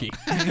fuck your monkey.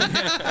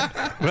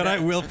 But I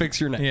will fix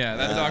your neck. yeah.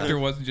 That doctor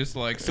wasn't just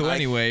like. So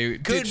anyway,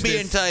 Could ditch be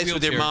this enticed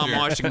with your wheelchair mom chair.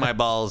 washing my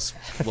balls.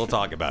 We'll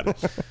talk about it.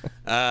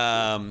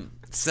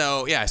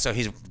 So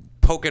he's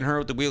poking her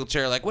with the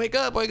wheelchair, like, wake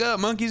up,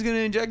 monkey's gonna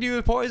inject you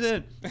with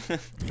poison.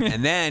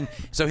 And then,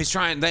 so he's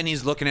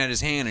looking at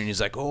his hand, and he's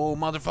like, oh,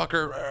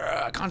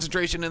 motherfucker,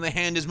 concentration in the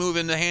hand is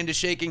moving, the hand is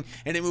shaking,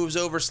 and it moves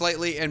over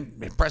slightly, and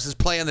it presses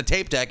play on the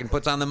tape deck and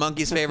puts on the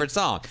monkey's favorite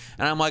song.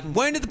 And I'm like,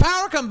 when did the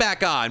power come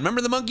back on?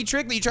 Remember the monkey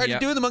trick that you tried Yep.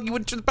 to do? The monkey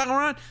wouldn't turn the power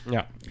on?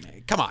 Yeah.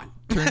 Come on.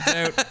 Turns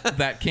out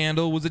that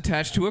candle was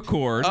attached to a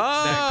cord. that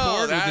Oh,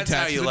 cord that's was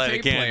attached how you to the light a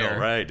tape candle, player.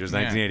 right. It was Yeah.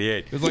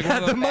 1988. It was like Yeah, one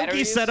of the the monkey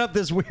batteries? set up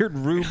this weird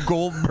Rube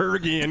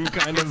Goldbergian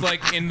kind It's of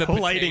like in the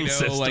lighting potato,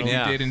 system. like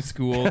Yeah. we did in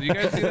school. Do you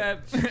guys see that?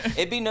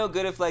 It'd be no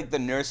good if, like, the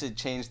nurse had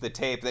changed the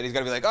tape. Then he's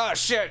gonna be like, oh,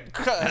 shit.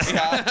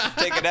 Stop,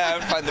 take it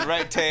out, find the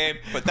right tape,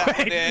 put that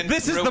one in.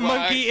 This is the rewind.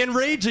 monkey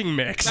enraging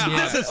mix. Yeah.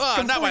 This is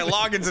Not my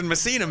Loggins and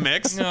Messina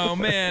mix. Oh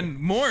man,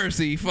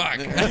 Morrissey, fuck.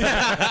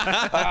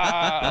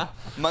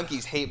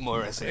 Monkeys hate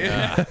Morrissey.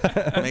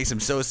 Makes him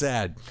so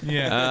sad.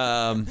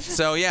 Yeah.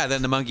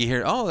 Then the monkey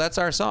here, oh, that's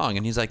our song.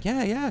 And he's like,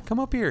 yeah, come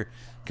up here.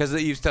 Because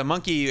the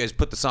monkey has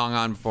put the song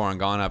on before and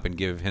gone up and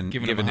given him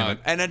him a hug.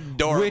 an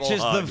adorable Which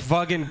is hug. the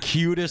fucking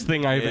cutest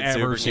thing I've It's ever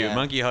super seen. cute.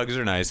 Monkey hugs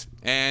are nice.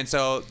 And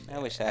so I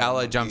wish I had a Alla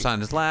monkey. jumps on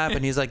his lap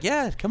and he's like,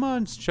 yeah, come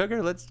on,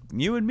 sugar,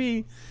 you and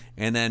me.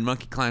 And then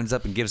monkey climbs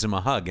up and gives him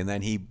a hug. And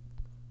then he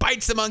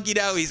bites the monkey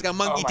down. He's got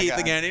monkey Oh my teeth God.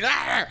 again.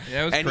 That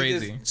was and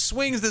crazy. He just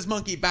swings this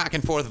monkey back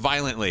and forth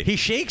violently. He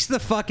shakes the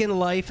fucking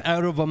life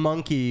out of a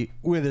monkey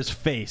with his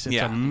face. It's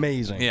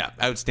amazing. Yeah,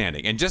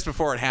 outstanding. And just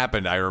before it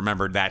happened, I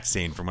remembered that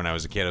scene from when I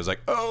was a kid. I was like,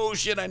 oh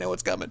shit, I know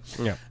what's coming.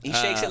 Yeah. He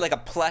shakes it like a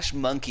plush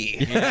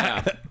monkey.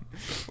 Yeah.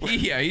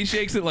 He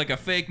shakes it like a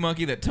fake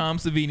monkey that Tom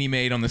Savini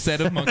made on the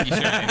set of Monkey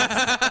Shines.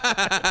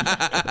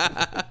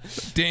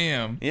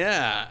 Damn.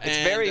 Yeah. It's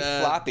very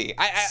floppy.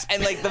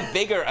 And like the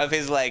vigor of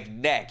his like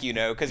neck, you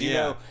know, because you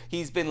know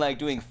he's been like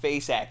doing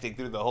face acting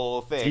through the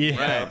whole thing. Yeah, you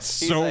know? it's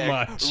He's, so like,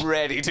 much.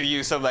 ready to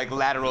use some like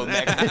lateral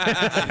neck.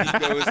 And he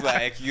goes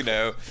like, you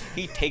know,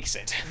 he takes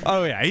it.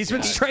 Oh yeah, he's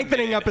been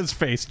strengthening up his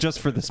face just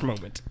for this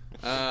moment.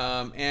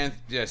 And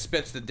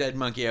spits the dead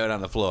monkey out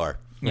on the floor.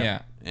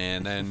 Yeah.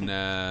 And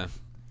then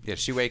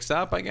she wakes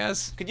up, I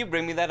guess. Could you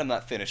bring me that? I'm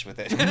not finished with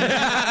it.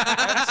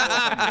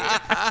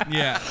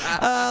 Yeah.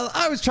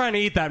 I was trying to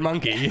eat that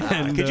monkey.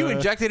 And, Could you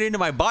inject it into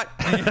my butt?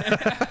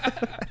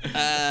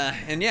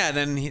 And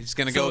then he's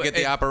gonna go get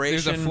the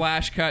operation. There's a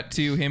flash cut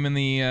to him in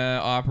the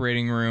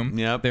operating room.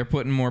 Yep. They're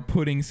putting more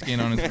pudding skin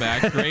on his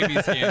back, gravy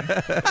skin.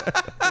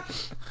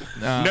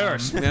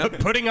 Nurse,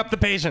 putting up the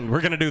patient.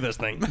 We're gonna do this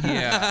thing.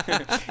 Yeah.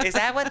 Is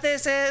that what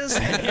this is?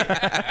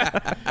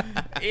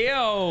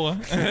 Ew.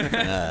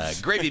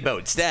 Gravy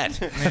boat, stat.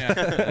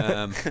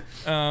 Yeah.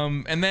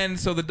 And then,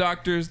 so the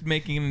doctor's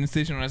making an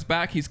incision on his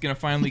back. He's going to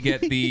finally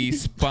get the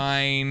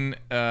spine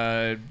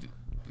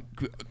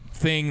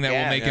thing that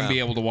will make him be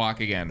able to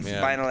walk again.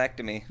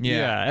 Spinalectomy.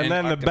 Yeah, and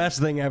then the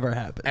best thing ever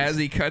happens. As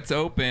he cuts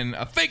open,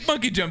 a fake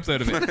monkey jumps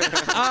out of it.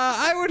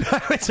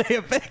 I would say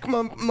a fake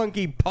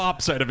monkey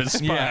pops out of his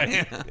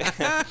spine.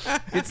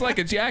 It's like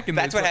a jack in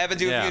That's what happens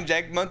to you if Yeah. you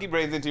inject monkey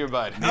brains into your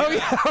butt. Oh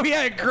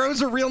yeah, it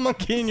grows a real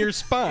monkey in your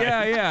spine.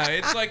 Yeah.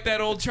 It's like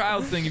that old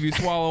child's thing. If you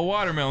swallow a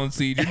watermelon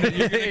seed, you're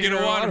going to get a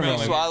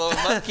watermelon. Swallow a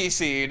monkey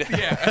seed.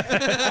 Yeah.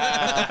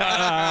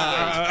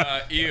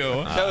 Ew.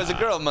 That was a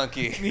girl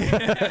monkey.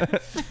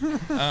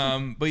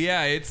 But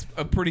yeah, it's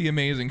a pretty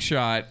amazing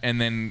shot.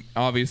 And then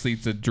obviously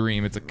it's a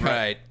dream. It's a cut.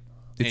 Right.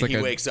 It's And like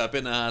he wakes up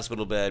in the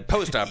hospital bed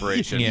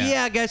post-operation. Yeah.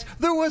 Yeah, guys,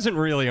 there wasn't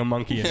really a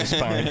monkey in his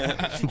spine.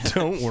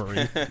 Don't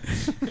worry.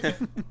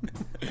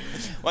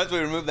 Once we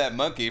remove that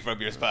monkey from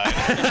your spine.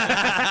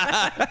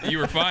 You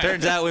were fine.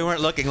 Turns out we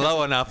weren't looking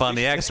low enough on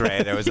the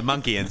X-ray. There was a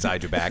monkey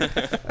inside your back.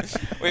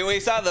 we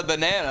saw the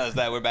bananas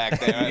that were back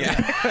there.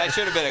 That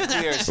should have been a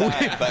clear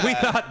sign. But, We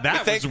thought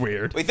that think- was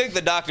weird. We think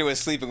the doctor was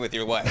sleeping with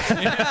your wife.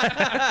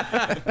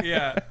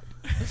 Yeah.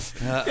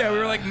 Yeah, we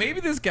were like,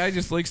 maybe this guy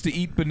just likes to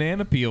eat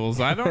banana peels.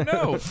 I don't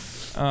know.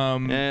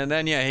 And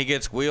then he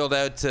gets wheeled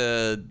out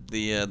to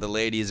the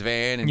lady's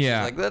van, and Yeah.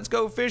 she's like, "Let's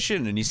go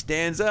fishing." And he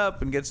stands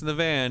up and gets in the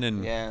van,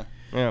 and Yeah.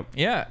 Yeah.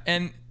 Yeah,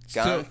 and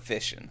Gone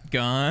fishing.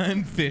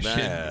 Gone Fishing.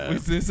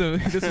 This was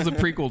a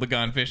prequel to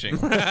Gone Fishing.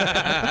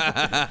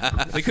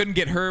 They couldn't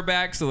get her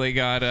back, so they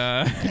got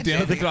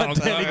Danny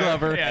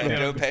Glover. Yeah,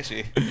 Joe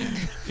Pesci.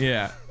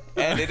 Yeah.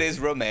 And it is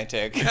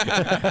romantic. And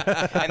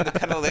the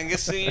cunnilingus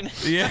scene.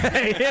 Yeah.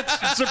 Hey,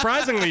 it's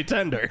surprisingly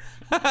tender.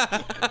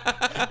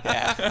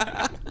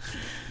 Yeah.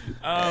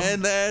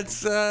 and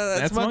that's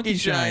Monkey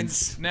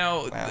Shines.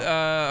 Now,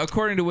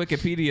 according to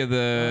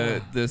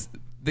Wikipedia,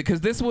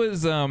 because this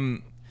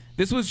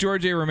was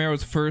George A.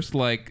 Romero's first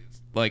like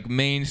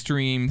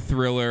mainstream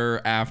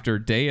thriller after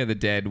Day of the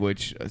Dead,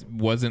 which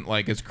wasn't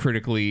like as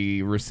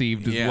critically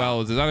received as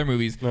well as his other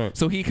movies. Right.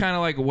 So he kind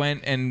of like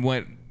went and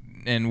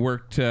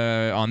worked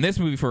on this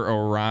movie for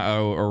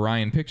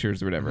Orion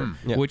Pictures or whatever,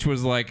 which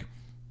was like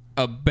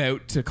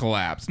about to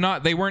collapse.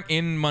 They weren't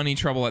in money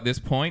trouble at this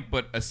point,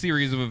 but a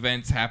series of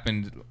events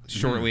happened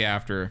shortly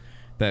after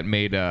that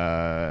made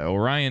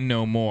Orion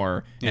no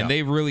more, and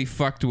they really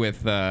fucked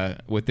with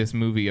this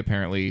movie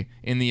apparently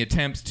in the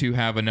attempts to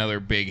have another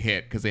big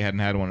hit because they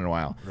hadn't had one in a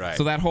while. Right.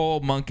 So that whole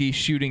monkey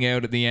shooting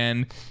out at the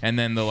end, and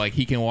then the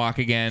he can walk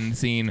again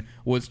scene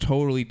was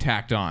totally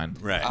tacked on.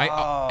 Right.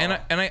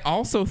 I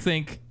also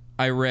think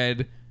I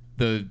read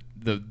the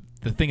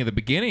thing at the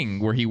beginning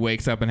where he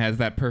wakes up and has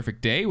that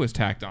perfect day was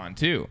tacked on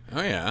too.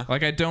 Oh yeah.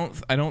 Like I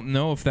don't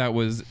know if that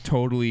was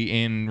totally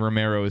in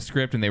Romero's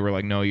script and they were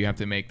like, no, you have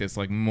to make this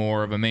like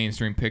more of a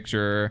mainstream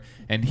picture.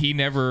 And he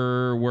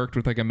never worked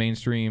with like a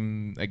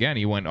mainstream again.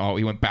 He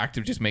went back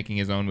to just making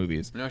his own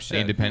movies. No shit.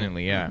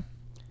 Independently, yeah.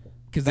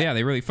 Because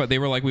they really they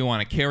were like, we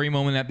want a Carrie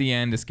moment at the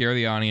end to scare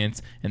the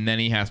audience, and then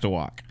he has to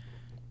walk.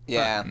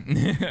 Yeah.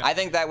 I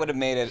think that would have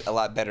made it a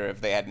lot better if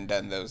they hadn't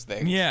done those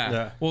things.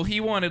 Yeah. Well, he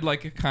wanted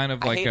like a kind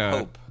of I like hate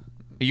hope.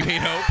 You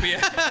hate hope,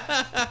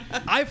 yeah.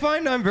 I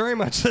find I'm very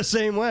much the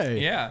same way.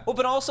 Yeah. Well,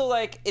 but also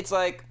it's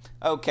like,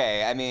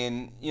 okay, I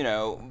mean,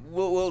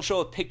 we'll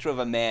show a picture of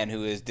a man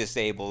who is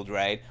disabled,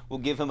 right? We'll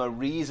give him a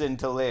reason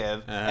to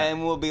live,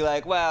 and we'll be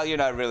like, well, you're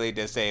not really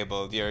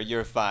disabled.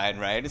 You're fine,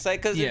 right? It's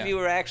like, because if you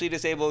were actually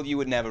disabled, you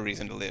wouldn't have a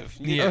reason to live.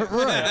 You'd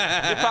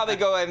probably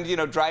go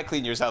and dry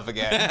clean yourself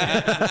again.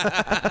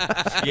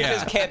 You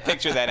just can't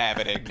picture that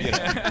happening.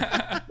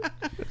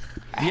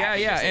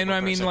 Yeah, and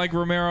I mean, like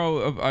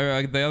Romero.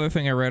 The other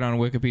thing I read on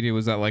Wikipedia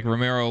was that like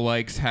Romero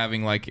likes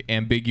having like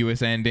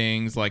ambiguous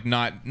endings, like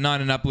not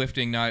an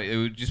uplifting. It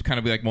would just kind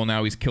of be like, well,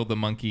 now he's killed the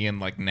monkey, and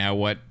like now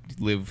what?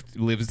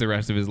 Lives the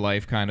rest of his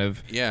life, kind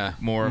of. Yeah.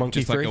 More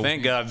Monkey just like free?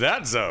 Thank God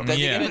that's over. Does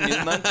Yeah. he get a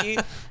new monkey?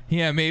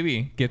 Yeah,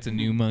 maybe gets a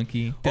new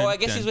monkey. Well, I Dun,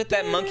 guess dun. he's with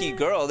that monkey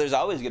girl. There's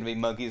always going to be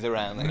monkeys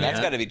around. Like,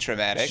 that's got to be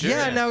traumatic.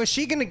 Yeah, now is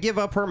she going to give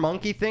up her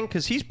monkey thing?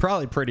 Because he's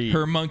probably pretty...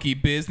 her monkey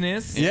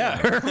business. Yeah,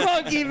 her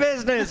monkey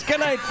business. Good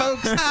night,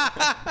 folks.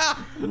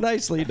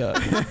 Nicely done.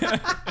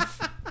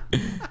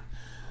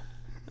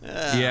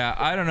 Yeah,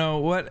 I don't know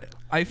what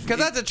Because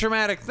that's a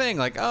traumatic thing.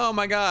 Like, oh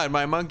my God,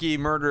 my monkey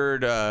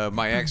murdered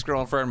my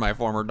ex-girlfriend, my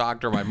former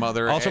doctor, my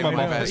mother, Also and my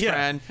my best mother.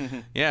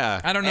 friend. Yeah.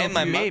 I don't know. And If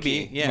my you, maybe,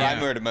 monkey. yeah. I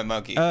murdered my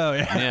monkey. Oh,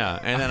 yeah. Yeah,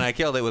 and then I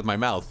killed it with my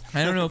mouth.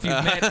 I don't know if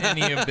you've met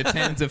any of the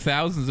tens of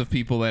thousands of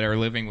people that are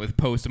living with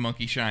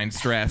post-monkey shine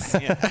stress,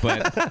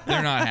 but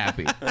they're not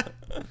happy.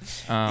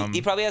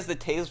 He probably has the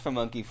taste for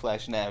monkey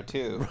flesh now,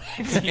 too.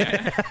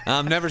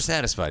 I'm never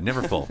satisfied,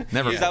 never full,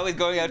 never He's full. always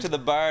going out to the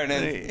bar, and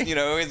then,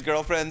 his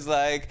girlfriend's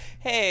like,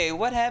 hey,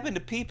 what happened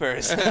to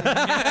Peepers?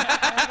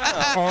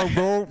 Oh,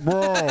 bro.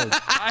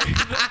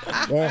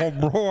 Oh,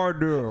 bro, I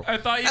do. I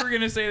thought you were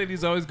gonna say that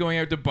he's always going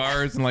out to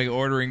bars and like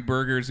ordering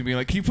burgers and being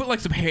like, "Can you put like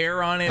some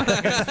hair on it?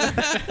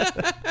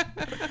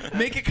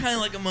 Make it kind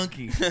of like a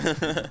monkey."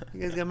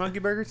 You guys got monkey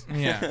burgers?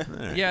 Yeah,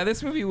 yeah.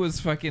 This movie was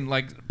fucking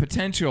like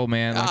potential,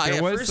 man. Like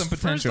there was some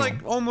First potential.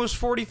 like almost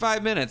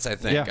 45 minutes, I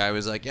think. Yeah. I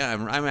was like, yeah,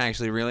 I'm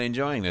actually really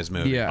enjoying this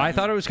movie. Yeah. I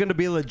thought it was going to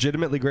be a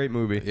legitimately great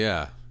movie.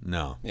 Yeah.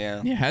 No.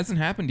 Yeah. Yeah, it hasn't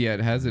happened yet,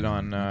 has it?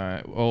 On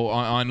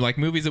like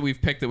movies that we've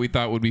picked that we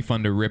thought would be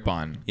fun to rip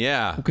on.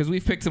 Yeah. Because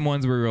we've picked some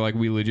ones where we were like,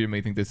 we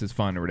legitimately think this is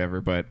fun or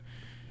whatever. But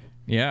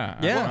yeah,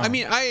 Yeah. I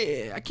mean,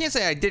 I can't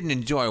say I didn't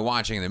enjoy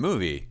watching the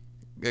movie.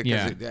 'Cause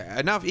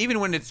enough, even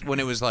when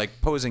it was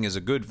like posing as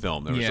a good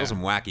film, there were still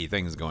some wacky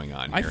things going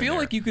on. I feel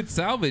like you could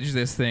salvage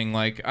this thing.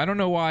 Like, I don't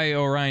know why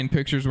Orion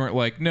Pictures weren't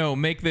like, no,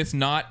 make this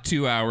not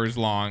 2 hours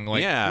long.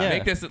 Like,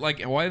 make this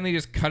like, why didn't they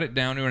just cut it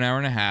down to an hour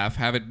and a half?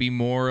 Have it be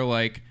more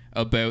like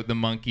about the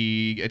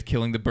monkey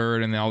killing the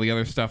bird and all the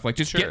other stuff. Like,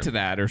 just get to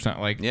that or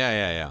something. Like,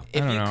 Yeah.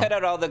 If I don't you know. cut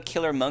out all the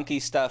killer monkey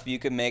stuff, you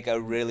could make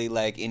a really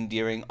like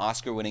endearing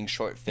Oscar-winning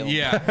short film.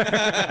 yeah,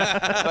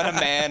 But a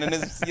man and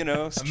his,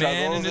 struggles a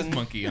man and his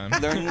monkey on.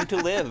 learning to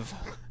live.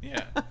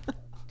 Yeah,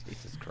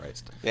 Jesus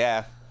Christ.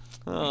 Yeah.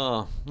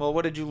 Oh, well,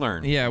 what did you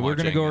learn? yeah. We're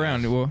gonna go watching,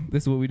 around. Well,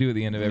 this is what we do at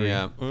the end of every.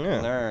 Yeah.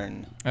 Yeah.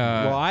 Learn.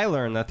 Well, I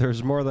learned that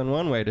there's more than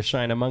one way to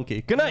shine a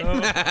monkey. Good night.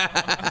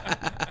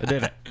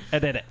 I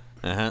did it.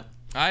 Uh-huh.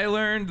 I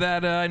learned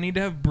that I need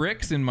to have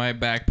bricks in my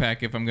backpack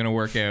if I'm gonna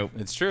work out.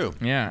 It's true.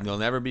 Yeah. You'll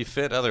never be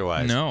fit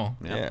otherwise. No.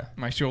 Yeah.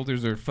 My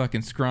shoulders are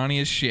fucking scrawny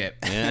as shit.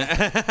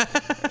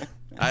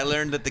 I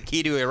learned that the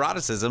key to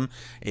eroticism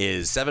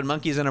is 7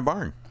 monkeys in a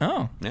barn.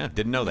 Oh. Yeah,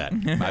 didn't know that.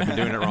 I've been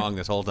doing it wrong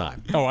this whole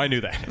time. Oh, I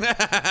knew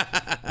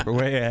that. We're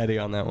way ahead of you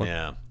on that one.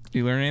 Yeah. Did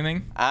you learn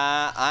anything?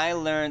 I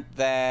learned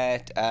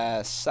that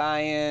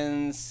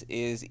science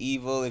is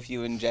evil if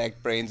you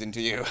inject brains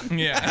into you.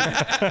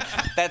 Yeah.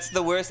 That's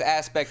the worst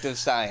aspect of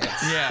science.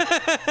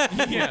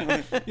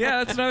 Yeah.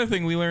 That's another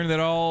thing. We learned that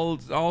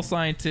all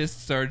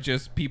scientists are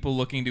just people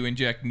looking to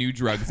inject new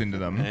drugs into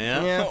them.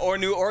 Yeah. Or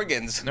new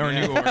organs. Or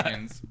new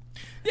organs.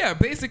 Yeah,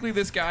 basically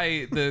this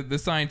guy, the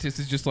scientist,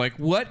 is just like,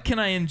 what can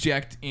I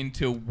inject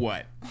into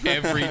what?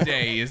 Every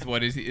day is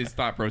what his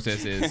thought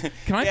process is.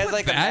 Can I He has, put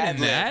like, a that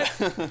in Mad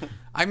that?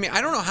 I mean,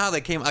 I don't know how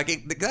they came.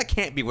 Like, that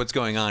can't be what's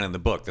going on in the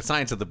book. The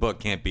science of the book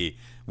can't be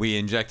we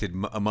injected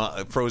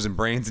frozen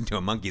brains into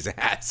a monkey's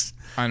ass.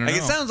 I don't like,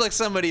 know. It sounds like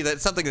something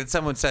that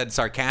someone said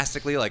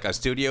sarcastically, like a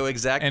studio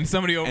exec, And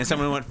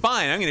someone went,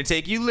 "Fine, I'm going to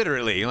take you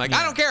literally." You're like,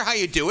 I don't care how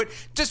you do it.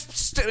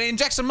 Just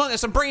inject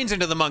some brains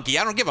into the monkey.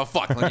 I don't give a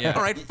fuck. Like,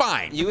 all right,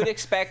 fine. You would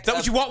expect. Is that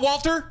what you want,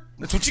 Walter?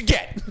 That's what you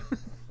get.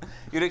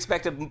 You'd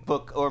expect a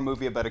book or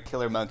movie about a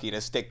killer monkey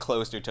to stick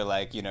closer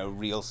to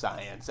real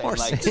science and Or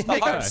like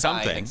make hard up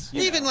something. science,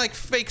 you Even know. like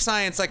fake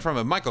science, like from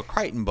a Michael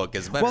Crichton book,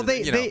 is better. Well,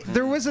 than,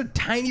 there was a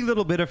tiny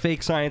little bit of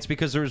fake science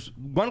because there was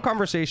one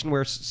conversation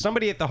where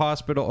somebody at the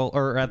hospital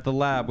or at the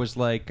lab was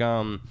like,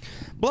 blah,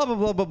 blah,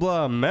 blah, blah,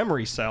 blah,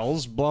 memory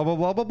cells, blah, blah,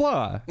 blah, blah,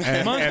 blah.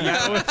 And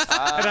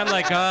I'm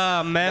like,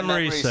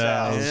 memory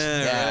cells.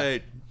 Yeah,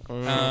 right.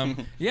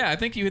 Yeah, I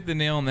think you hit the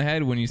nail on the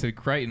head when you said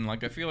Crichton.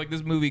 Like, I feel like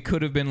this movie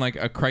could have been like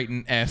a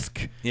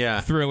Crichton-esque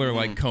thriller,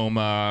 like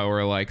Coma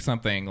or like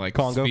something like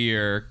Congo.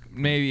 Sphere.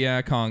 Maybe,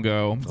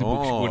 Congo would be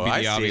I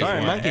the see. obvious Sorry,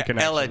 one. monkey connection.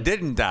 Ella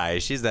didn't die.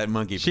 She's that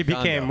monkey. She from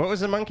became, Congo. what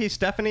was the monkey?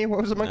 Stephanie? What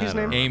was the monkey's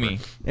I don't name?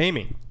 remember.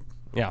 Amy.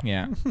 Yeah.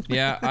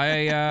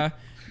 Yeah.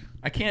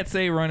 I can't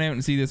say run out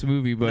and see this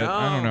movie, but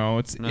I don't know.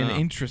 It's an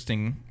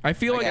interesting. I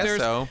feel like guess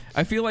there's. so.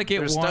 I feel like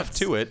There's wants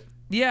stuff to it.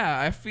 Yeah,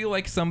 I feel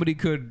like somebody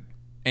could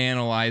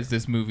analyze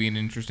this movie in an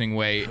interesting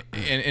way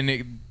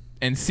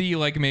and see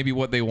like maybe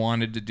what they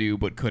wanted to do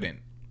but couldn't.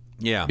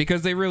 Yeah.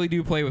 Because they really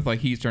do play with, like,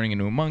 he's turning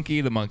into a monkey,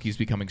 the monkey's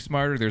becoming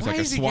smarter, there's Why like a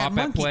has he got swap at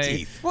monkey play.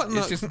 teeth? What in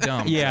It's the- just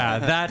dumb. Yeah,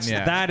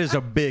 Yeah. that is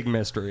a big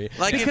mystery.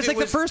 Like, if because it like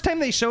was- the first time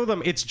they show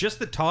them, it's just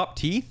the top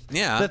teeth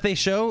Yeah. that they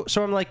show.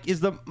 So I'm like, is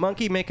the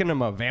monkey making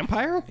him a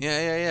vampire?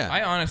 Yeah.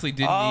 I honestly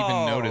didn't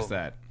even notice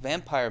that.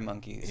 Vampire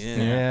monkeys.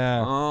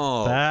 Yeah.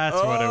 Oh. That's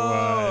what it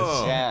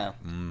was. Yeah.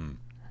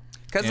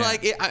 Because,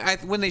 Yeah.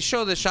 like, when they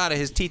show the shot of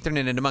his teeth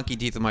turning into monkey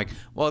teeth, I'm like,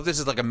 well, if this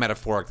is like a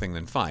metaphoric thing,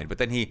 then fine. But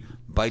then he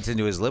bites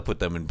into his lip with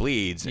them and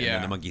bleeds, and then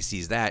Yeah. the monkey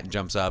sees that and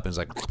jumps up and is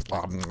like,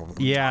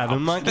 Yeah, the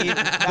monkey.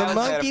 That The was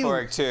monkey.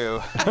 metaphoric too.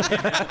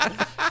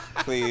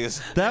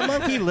 Please. That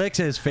monkey licks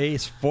his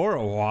face for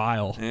a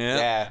while. yeah.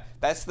 Yeah.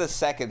 That's the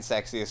second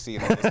sexiest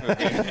scene in this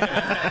movie.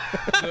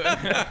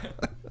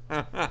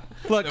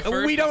 Look, The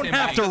first we don't was him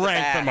have to being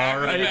rank them, all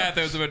right? Math,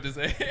 I was about to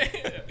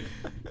say.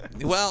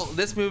 Well,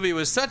 this movie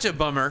was such a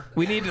bummer.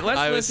 We need to, let's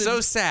I was listen.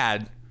 so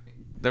sad.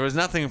 There was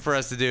nothing for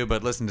us to do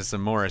but listen to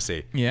some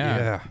Morrissey.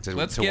 Yeah. To-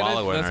 Let's to get,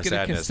 wallow in our let's get a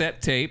sadness.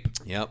 cassette tape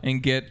Yep.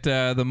 and get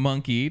the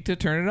monkey to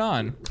turn it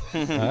on.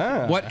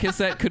 Ah. What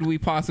cassette could we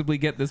possibly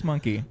get this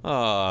monkey?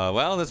 Oh,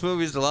 well, this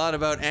movie's a lot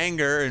about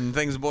anger and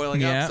things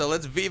boiling Yeah. up, so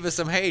let's viva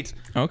some hate.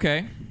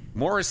 Okay.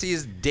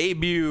 Morrissey's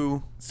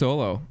debut.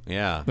 Solo.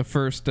 Yeah. The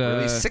first.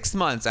 Released 6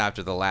 months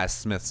after the last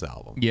Smiths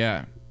album.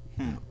 Yeah.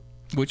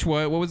 Which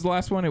what was the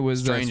last one? It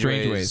was Strange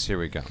Ways. Here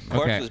we go.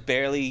 Corpse Okay. was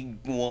barely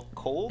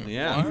cold.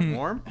 Yeah.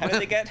 Warm? How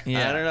did they get?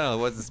 Yeah. I don't know. It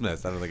wasn't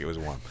Smiths. I don't think it was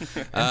warm.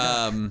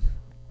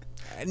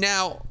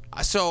 Now,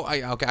 so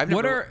I've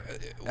never.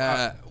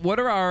 What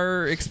are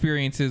our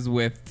experiences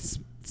with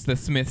the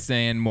Smiths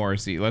and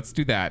Morrissey? Let's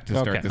do that to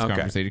start Okay. this Okay.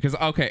 conversation. Because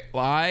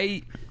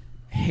I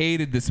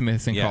hated the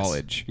Smiths in Yes.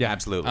 college. Yeah,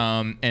 absolutely.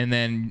 And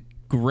then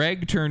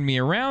Greg turned me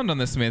around on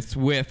the Smiths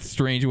with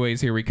Strange Ways,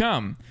 Here We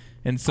Come.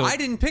 And so I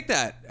didn't pick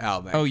that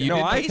album. Oh, you No,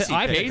 did? I Pacey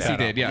picked Pacey that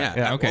did, yeah.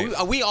 Yeah. Okay.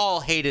 We all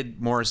hated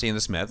Morrissey and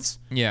the Smiths.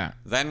 Yeah.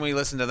 Then we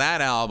listened to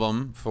that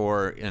album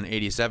for an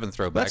 87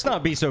 throwback. Let's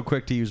not be so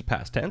quick to use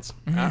past tense.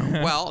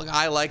 Well,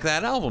 I like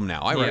that album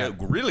now. I Yeah.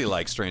 really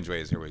like Strange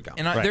Ways, Here We Go.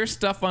 And Right. there's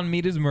stuff on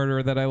Meet His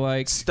Murderer that I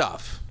like.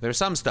 Stuff. There's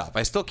some stuff.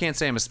 I still can't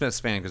say I'm a Smiths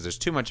fan because there's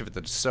too much of it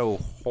that's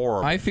so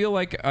horrible. I feel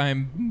like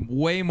I'm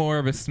way more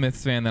of a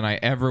Smiths fan than I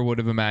ever would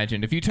have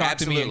imagined. If you talked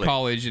to me in Absolutely.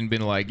 college and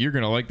been like, "You're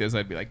gonna like this,"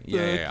 I'd be like,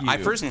 yeah. "Fuck I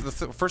you."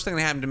 the first thing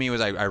that happened to me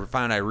was I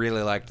found I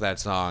really liked that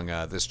song,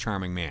 "This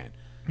Charming Man."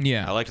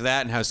 yeah, I liked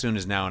that and How Soon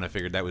Is Now, and I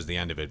figured that was the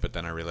end of it. But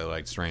then I really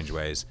liked Strange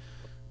Ways.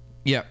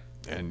 yeah.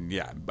 And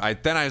yeah,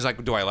 then I was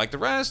like, do I like the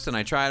rest? And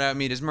I tried out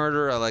Meet His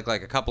Murder. I like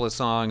a couple of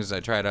songs. I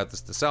tried out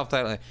the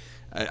self-title.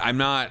 I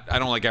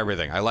don't like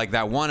everything. I like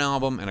that one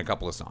album and a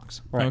couple of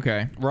songs. Right.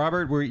 Okay.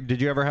 Robert,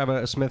 did you ever have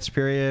a Smiths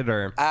period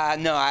or?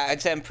 No,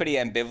 I'd say I'm pretty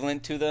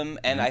ambivalent to them,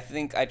 and I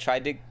think I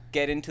tried to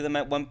get into them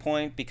at one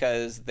point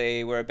because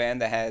they were a band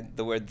that had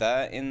the word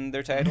 "the" in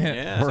their title.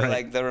 Yeah. So Right.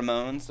 like the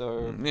Ramones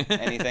or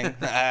anything.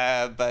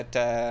 But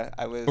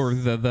I was. Or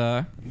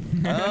the.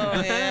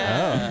 Oh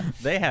yeah.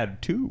 They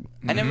had two.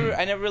 I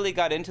never really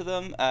got into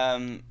them.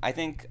 I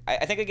think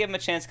I gave them a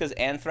chance because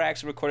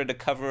Anthrax recorded a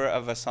cover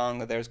of a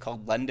song of theirs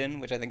called "London,"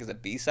 which I think is a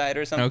B-side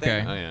or something.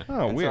 Okay. Oh yeah.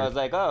 Oh, And weird. so I was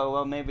like, oh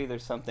well, maybe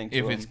there's something to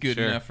If them. it's good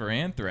Sure. enough for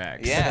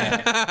Anthrax.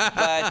 Yeah.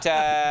 But the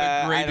I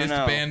don't greatest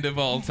know. band of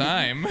all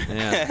time.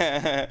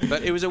 Yeah.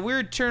 But it was a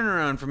weird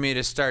turnaround for me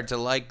to start to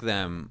like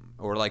them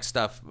or like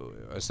stuff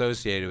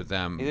associated with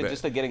them. Is it But-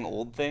 just a getting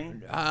old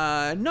thing?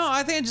 no,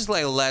 I think it's just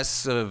like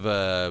less of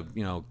a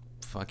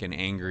fucking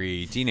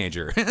angry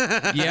teenager.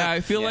 Yeah,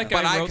 I feel like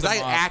But I wrote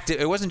them off.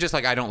 it wasn't just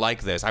like I don't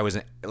like this. I was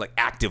like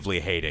actively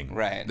hating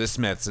Right. the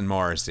Smiths and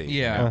Morrissey.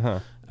 Yeah.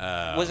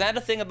 Was that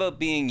a thing about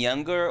being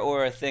younger,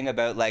 or a thing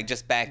about like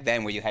just back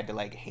then where you had to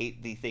like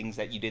hate the things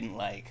that you didn't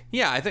like?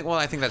 Yeah, I think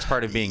that's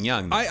part of being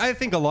young. I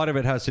think a lot of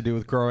it has to do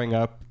with growing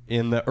up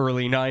in the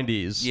early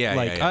 90s. Yeah,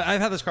 like yeah. I've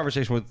had this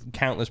conversation with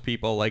countless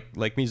people,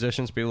 like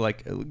musicians, people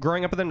like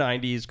growing up in the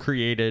 90s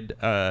created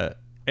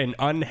an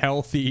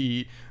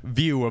unhealthy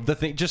view of the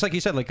thing, just like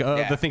you said, like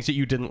the things that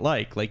you didn't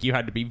like you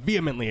had to be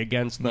vehemently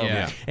against them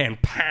Yeah.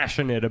 and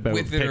passionate about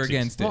With it or Pixies.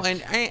 against it. well,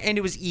 and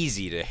it was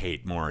easy to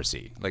hate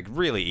Morrissey, like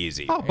really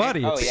easy. Oh,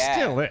 buddy, Oh, it yeah.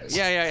 still is.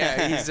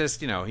 Yeah. He's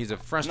just, he's a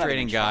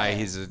frustrating even guy. trying.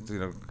 He's a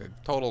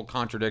total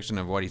contradiction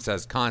of what he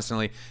says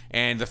constantly,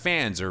 and the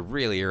fans are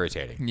really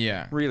irritating.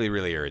 Yeah. really,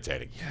 really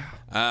irritating.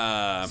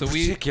 Yeah. So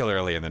we-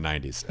 particularly in the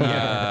 '90s.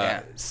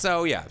 Yeah.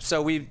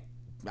 So we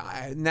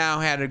now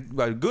had a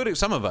good.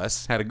 Some of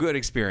us had a good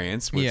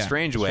experience with Yeah.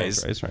 Strange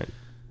Ways, That's right.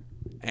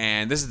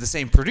 and this is the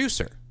same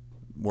producer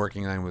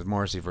working on with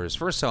Morrissey for his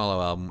first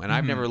solo album, and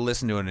I've never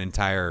listened to an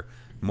entire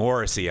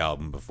Morrissey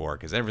album before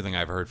because everything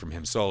I've heard from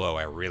him solo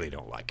I really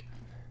don't like.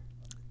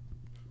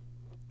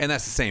 And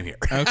that's the same here.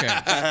 Okay.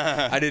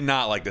 I did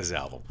not like this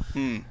album.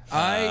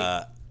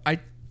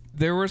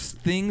 There were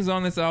things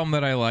on this album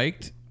that I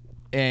liked,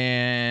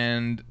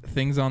 and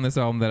things on this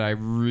album that I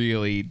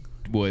really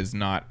was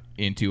not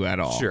into at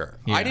all. Sure.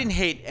 Yeah. I didn't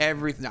hate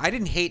everything. I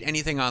didn't hate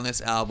anything on this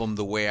album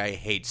the way I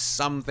hate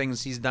some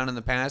things he's done in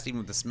the past, even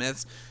with the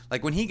Smiths.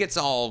 Like when he gets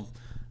all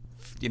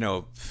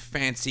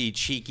fancy,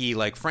 cheeky,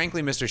 like,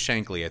 frankly, Mr.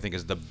 Shankly, I think,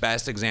 is the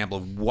best example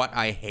of what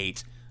I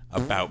hate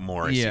about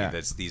Morrissey. Yeah.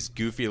 That's these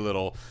goofy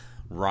little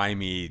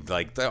rhymey,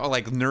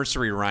 like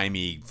nursery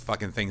rhymey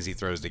fucking things he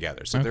throws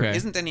together. So there Okay.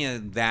 isn't any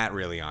of that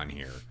really on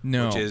here.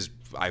 No. Which is,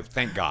 I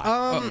thank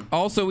God.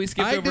 Also, we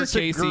skipped I over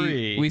disagree.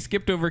 Casey. We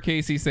skipped over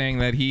Casey saying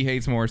that he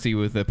hates Morrissey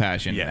with a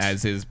passion Yes.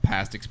 as his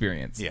past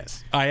experience.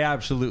 Yes. I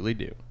absolutely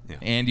do.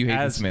 And you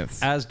hate the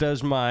Smiths. As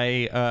does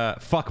my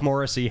fuck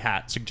Morrissey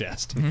hat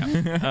suggest.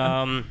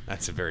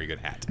 That's a very good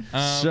hat.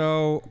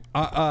 So,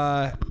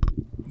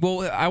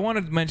 Well, I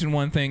wanted to mention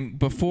one thing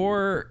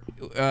before.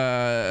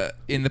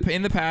 In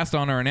the past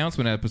on our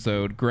announcement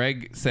episode,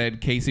 Greg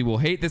said Casey will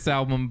hate this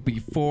album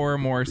before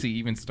Morrissey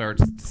even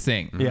starts to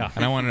sing. Yeah.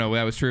 And I want to know if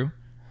that was true.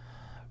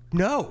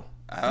 no.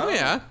 Oh,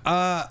 yeah.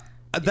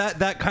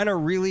 That kind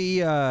of really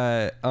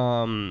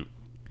The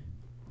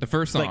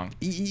first song. like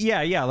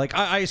yeah like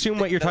I assume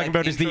what you're The, talking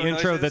like, about is the intro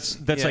intro noises?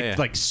 that's Yeah, yeah.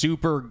 like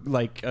super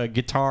like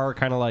guitar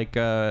kind of like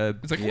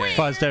It's like, "Wah!"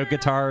 fuzzed out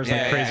guitars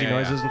Yeah, like crazy yeah,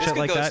 noises and This shit could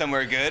like go that.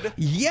 somewhere good.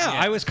 Yeah,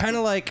 I was kind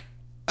of like,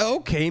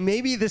 okay,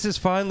 maybe this is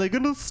finally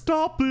gonna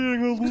stop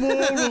being a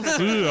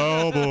Morrissey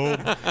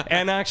album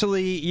and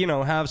actually,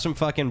 have some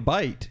fucking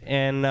bite.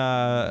 And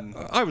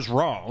I was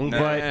wrong, No,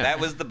 but that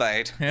was the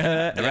bite.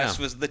 The rest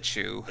was the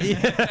chew.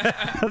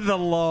 the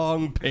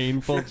long,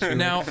 painful. chew.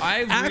 Now, I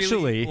really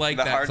Actually, like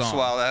The that hard song.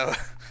 swallow.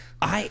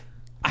 I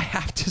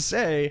have to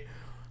say,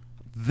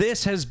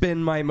 this has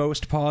been my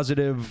most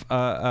positive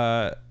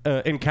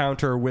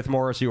encounter with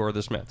Morrissey or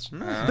the Smiths.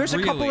 There's a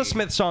couple Really? of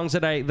Smith songs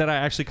that I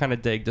actually kind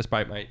of dig,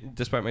 despite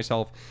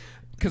myself.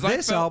 'Cause I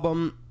This felt-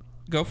 album.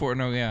 Go for it.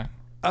 No, yeah.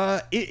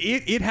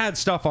 It had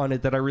stuff on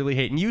it that I really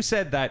hate, and you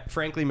said that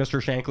frankly Mr.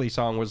 Shankly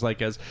song was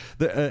like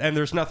and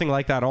there's nothing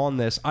like that on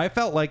this. I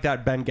felt like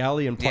that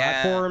Bengali and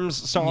Yeah.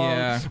 Platforms song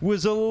Yeah.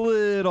 was a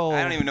little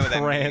I don't even know what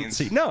that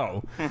prancy. means.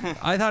 No,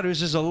 I thought it was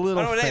just a little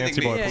I don't know what fancy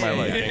anything boy for means. my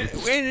Yeah,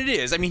 liking. And it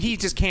is. I mean, he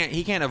just can't.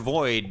 He can't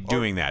avoid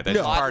doing that. That's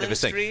No. part of his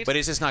Wadland thing. Street? But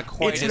it's just not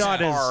quite It's as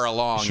not as- far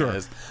along sure.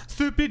 as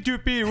soupy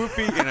doopy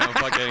whoopy.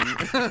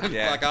 Fucking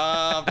Yeah. fuck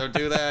off! Don't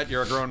do that.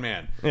 You're a grown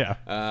man. Yeah.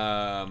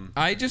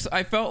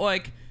 I felt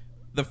like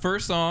the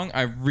first song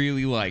I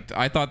really liked.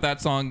 I thought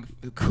that song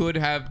could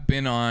have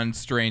been on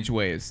Strange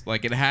Ways.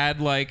 Like it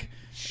had like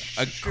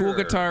a cool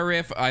guitar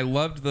riff. I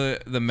loved the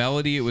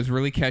melody. It was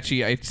really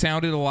catchy. It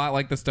sounded a lot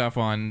like the stuff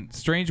on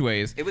Strange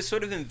Ways. It was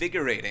sort of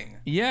invigorating.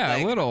 Yeah,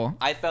 a little.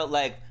 I felt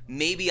like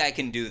maybe I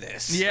can do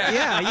this.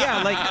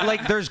 yeah,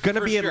 like there's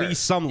gonna be sure. at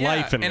least some Yeah,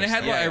 life in and this. it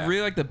had Yeah, like, yeah. I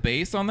really liked the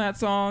bass on that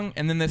song,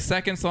 and then the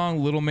second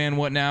song, "Little Man,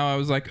 What Now?" I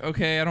was like,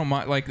 okay, I don't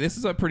mind. Like this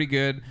is pretty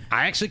good.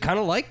 I actually kind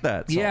of like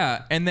that song.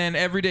 Yeah, and then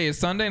Every Day is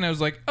Sunday, and I was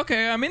like,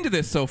 okay, I'm into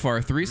this so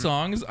far. 3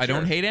 songs, I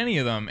don't hate any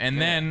of them.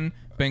 And then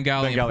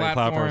Bengali and Bengali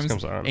Platforms,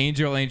 Platforms comes on.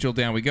 Angel, Angel,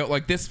 Down We Go.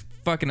 Like this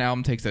fucking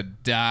album takes a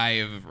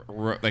dive,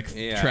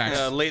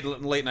 tracks.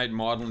 late night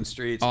modeling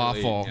streets.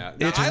 Awful. Really,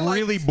 yeah. It's I liked-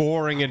 really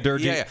boring and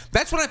dirty. Yeah.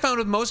 That's what I found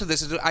with most of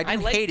this. Is I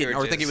didn't like hate it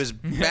or think it was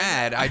Dirges.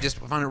 bad. I just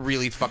found it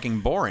really fucking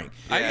boring.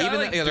 I Even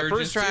like the Dirges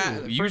first track.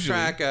 too, First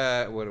usually.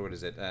 track. What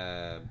is it?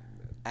 Oh,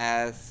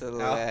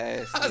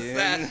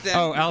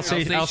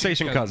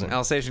 Alsatian Cousin.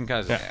 Alsatian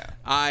Cousin. Yeah.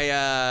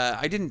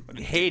 I didn't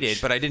hate it,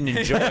 but I didn't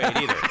enjoy it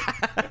either.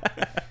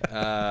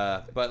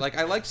 But like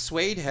I liked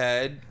Suede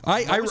Head.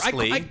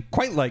 Mostly. I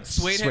quite like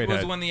Suedehead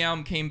was when the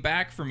album came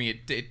back for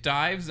me. It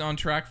dives on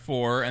track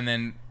 4, and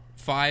then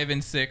 5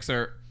 and 6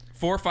 are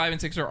 4, 5,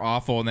 and 6 are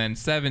awful, and then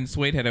 7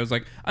 Suedehead. I was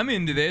like, I'm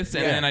into this,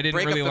 and then I didn't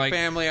Break really Up the like.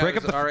 Family. I Break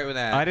was Up the all right with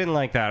that. I didn't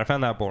like that. I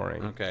found that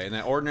boring. Okay, and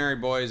then Ordinary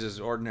Boys is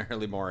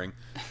ordinarily boring.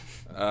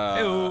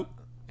 Ew.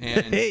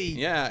 And Hey.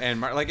 yeah,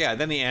 and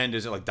then the end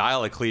is like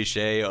Dial a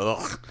Cliche.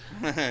 Ugh.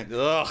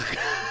 Ugh.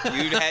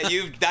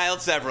 You've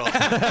dialed several.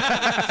 Yeah,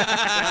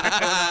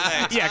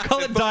 call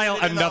it Dial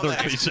Before we did all another that.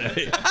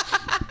 cliche.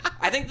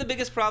 I think the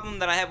biggest problem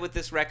that I have with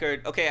this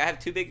record. Okay, I have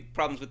 2 big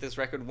problems with this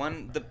record.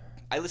 One,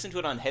 I listen to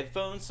it on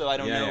headphones, so I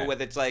don't know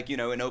whether it's like in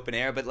open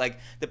air, but like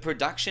the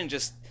production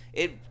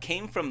it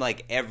came from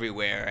like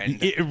everywhere,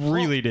 and It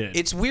really did.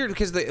 It's weird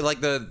because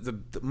the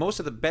most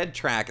of the bed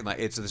track, like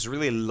it's this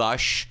really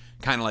lush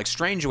kind of like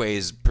Strange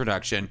Ways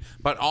production,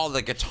 but all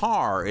the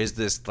guitar is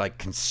this like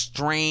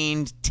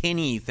constrained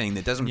tinny thing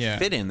that doesn't Yeah.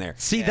 fit in there.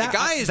 See, the that-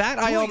 guy is that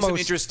I doing some almost-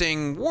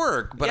 interesting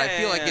work, but I Yeah,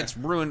 feel yeah, like yeah. it's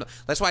ruined.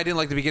 That's why I didn't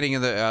like the beginning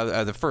of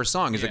the first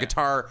song. Is the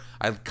guitar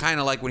I kind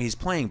of like when he's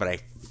playing, but I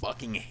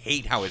fucking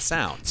hate how it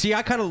sounds. See,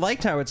 I kind of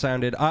liked how it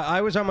sounded.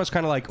 I was almost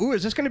kind of like, ooh,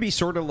 is this going to be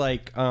sort of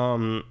like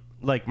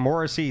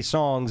Morrissey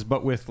songs,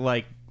 but with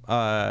like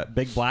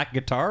big black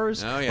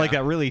guitars, Oh, yeah. like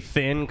that really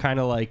thin kind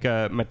of like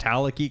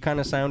metallic-y kind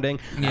of sounding.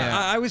 Yeah.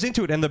 I was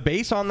into it, and the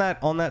bass on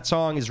that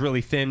song is really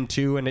thin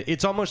too, and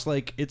it's almost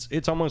like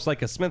it's almost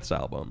like a Smiths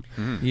album.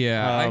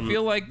 Yeah, I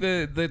feel like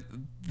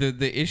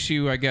the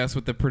issue, I guess,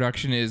 with the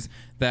production is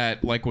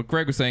that, like what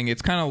Greg was saying,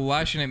 it's kind of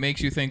lush and it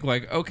makes you think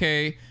like,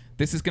 okay,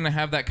 this is gonna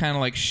have that kind of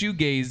like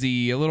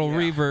shoegazy, a little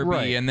reverby,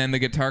 right. and then the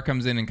guitar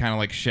comes in and kind of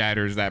like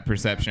shatters that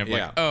perception of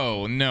like,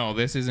 oh no,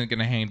 this isn't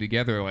gonna hang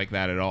together like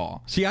that at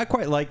all. See, I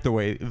quite like the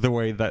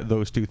way that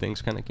those two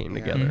things kind of came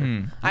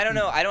together. I don't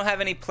know. I don't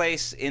have any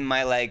place in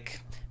my like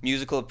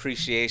musical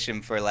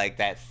appreciation for like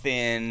that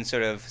thin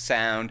sort of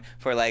sound,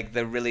 for like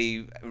the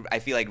really, I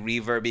feel like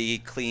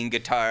reverby, clean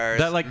guitars.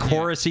 That like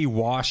chorusy,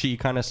 washy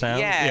kind of sound.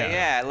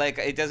 Yeah. Like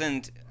it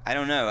doesn't. I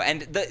don't know.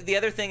 And the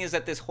other thing is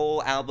that this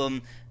whole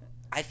album,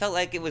 I felt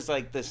like it was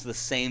like the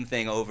same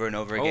thing over and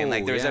over again.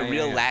 Like there's a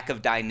real lack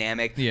of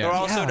dynamic. Yeah. They're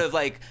all sort of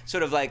like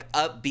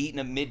upbeat in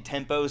a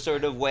mid-tempo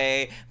sort of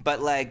way,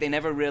 but like they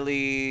never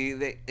really.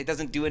 It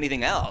doesn't do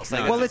anything else.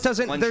 Like, Well, it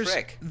doesn't. One There's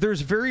trick.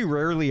 there's very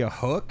rarely a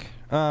hook,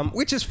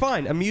 which is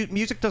fine.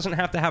 Music doesn't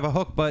have to have a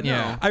hook, but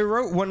Yeah. I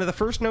wrote one of the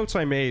first notes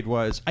I made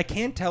was I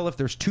can't tell if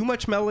there's too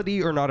much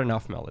melody or not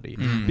enough melody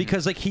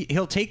because like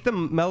he'll take the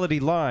melody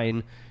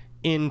line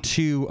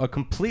into a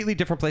completely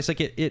different place.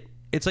 Like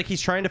it's like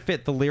he's trying to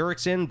fit the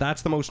lyrics in.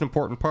 That's the most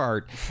important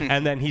part.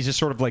 And then he's just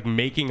sort of like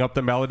making up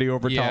the melody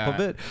over top of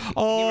it.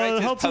 Oh, writes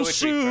his I had some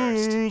poetry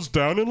first. shoes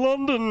down in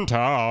London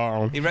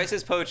town. He writes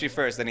his poetry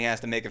first, then he has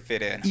to make it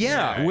fit in.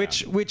 Yeah,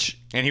 which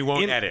And he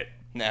won't edit.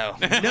 No.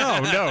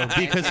 no,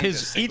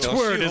 because each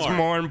word is shoehorn.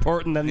 more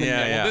important than the Yeah,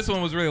 next. yeah. This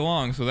one was really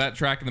long, so that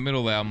track in the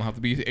middle of the album will have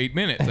to be 8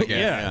 minutes, I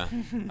guess.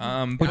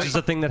 Yeah. But Which is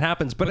a thing that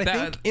happens. But I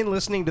think in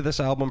listening to this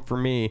album for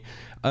me,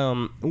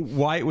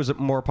 why it was a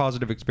more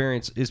positive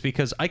experience is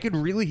because I could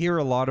really hear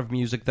a lot of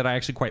music that I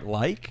actually quite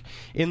like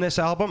in this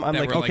album. I'm That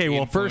like, were, like, okay,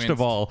 well, first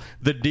of influenced. all,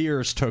 the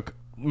Deers took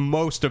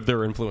most of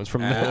their influence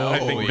from I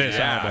think this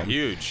album.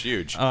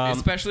 Huge.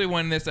 especially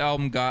when this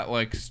album got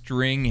like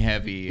string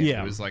heavy.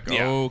 Yeah. It was like,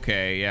 Yeah.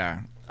 okay,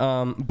 yeah.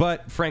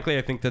 But frankly,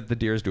 I think that the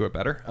Deers do it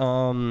better.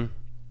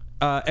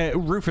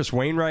 Rufus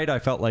Wainwright, I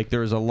felt like there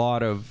was a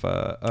lot of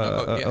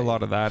a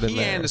lot of that in He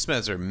there. and the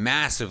Smiths are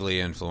massively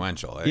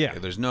influential. Yeah.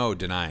 There's no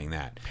denying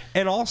that.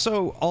 And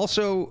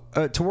also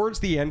towards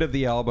the end of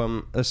the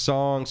album, a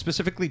song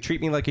specifically "Treat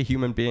Me Like a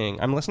Human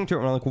Being." I'm listening to it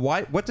and I'm like,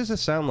 why? What does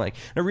this sound like?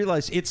 And I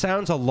realized it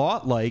sounds a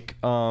lot like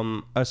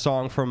a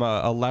song from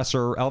a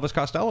lesser Elvis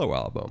Costello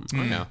album,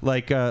 Yeah.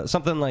 like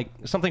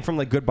something from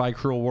like "Goodbye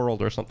Cruel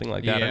World" or something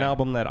like that. Yeah. An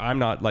album that I'm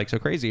not like so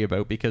crazy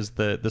about because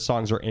the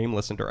songs are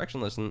aimless and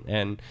directionless,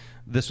 and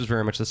this was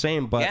very much the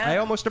same. But Yeah. I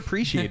almost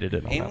appreciated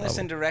it. On Aimless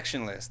that and level.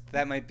 directionless.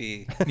 That might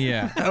be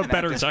Yeah. A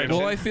better title.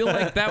 Well, I feel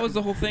like that was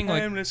the whole thing.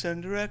 Like, aimless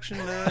and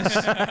directionless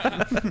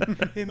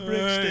in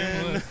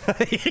Brixton.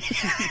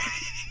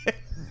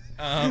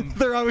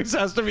 There always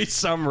has to be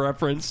some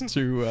reference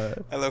to.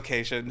 A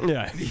location.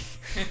 Yeah.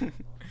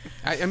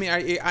 I mean,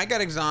 I got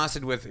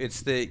exhausted with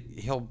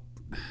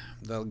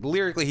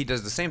lyrically he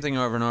does the same thing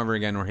over and over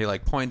again where he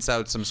like points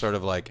out some sort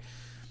of like,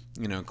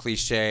 you know,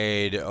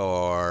 cliched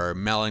or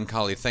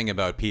melancholy thing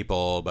about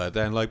people, but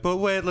then like, but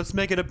wait, let's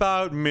make it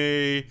about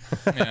me.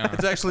 Yeah.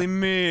 It's actually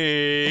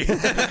me.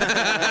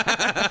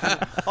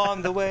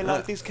 On the way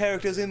like these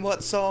characters in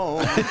what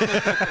song?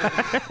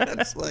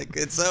 It's like,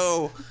 it's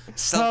so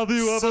Have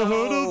you ever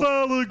heard of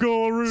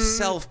allegory?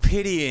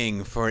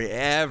 self-pitying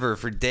forever,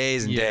 for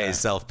days and Yeah. days,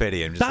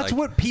 self-pitying. That's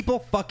what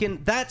people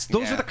fucking.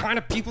 Those are the kind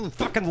of people who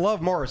fucking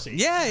love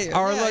Morrissey.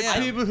 Are like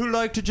people who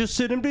like to just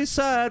sit and be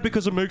sad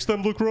because it makes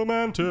them look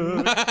romantic.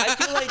 I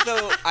feel like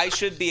though I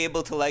should be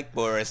able to like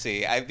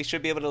Morrissey. I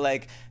should be able to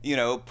like, you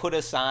know, put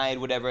aside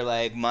whatever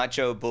like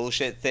macho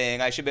bullshit thing.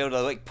 I should be able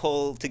to like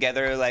pull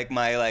together like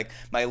my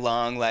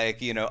long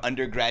like, you know,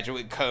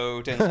 undergraduate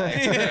coat and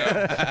like, you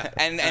know,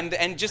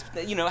 and just,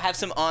 you know, have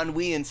some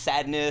ennui and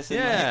sadness. And,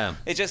 Yeah. like,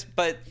 it's just,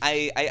 but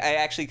I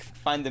actually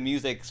find the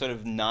music sort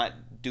of not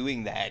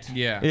doing that.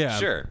 yeah. Yeah.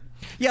 Sure.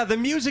 Yeah, the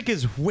music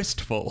is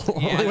wistful,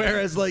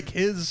 whereas like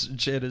his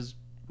shit is.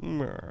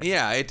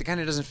 Yeah, it kind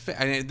of doesn't fit.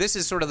 I mean, this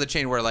is sort of the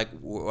chain where, like,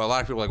 a lot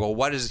of people are like, well,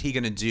 what is he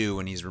going to do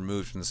when he's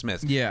removed from the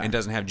Smiths Yeah. and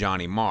doesn't have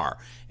Johnny Marr?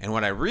 And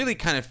what I really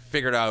kind of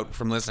figured out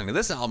from listening to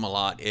this album a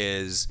lot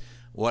is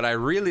what I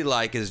really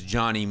like is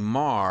Johnny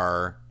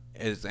Marr.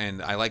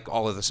 And I like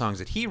all of the songs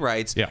that he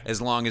writes,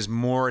 as long as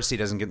Morrissey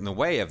doesn't get in the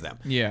way of them.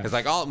 Yeah. Because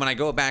like when I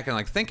go back and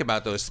like think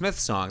about those Smith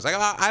songs, like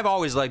I've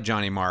always liked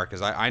Johnny Marr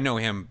because I know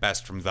him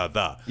best from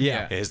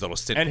Yeah. his little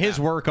synth And his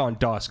rap. work on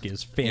Dusk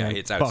is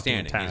It's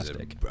outstanding.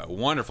 fantastic. He's a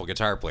wonderful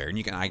guitar player,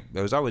 and I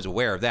was always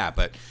aware of that.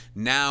 But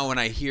now when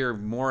I hear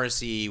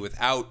Morrissey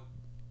without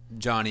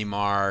Johnny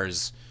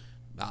Marr's,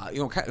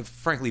 you know, kind of,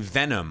 frankly,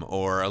 Venom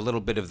or a little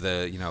bit of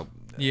the, you know,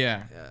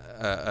 Yeah.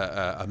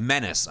 a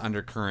menace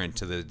undercurrent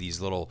to these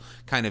little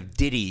kind of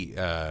ditty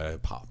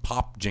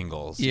pop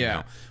jingles, you Yeah.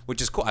 know,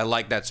 which is cool. I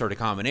like that sort of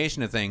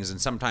combination of things, and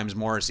sometimes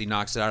Morrissey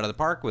knocks it out of the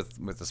park with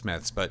the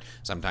Smiths, but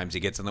sometimes he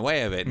gets in the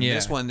way of it. And Yeah.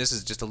 this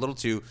is just a little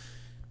too.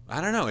 I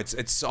don't know.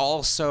 It's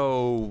all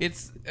so.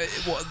 It's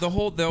well, the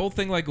whole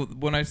thing. Like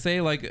when I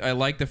say like I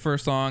like the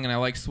first song and I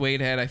like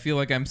Suede Head, I feel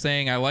like I'm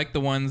saying I like the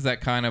ones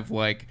that kind of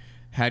like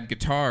had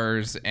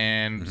guitars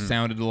and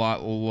sounded a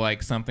lot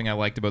like something I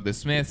liked about the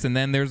Smiths. And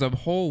then there's a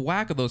whole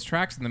whack of those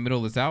tracks in the middle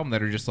of this album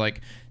that are just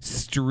like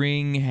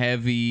string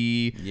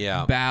heavy,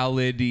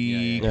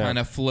 ballady, kind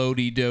of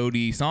floaty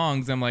doty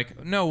songs. I'm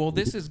like, no, well,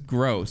 this is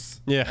gross.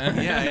 Yeah.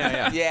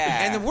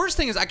 Yeah. And the worst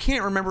thing is I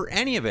can't remember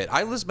any of it.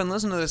 I've been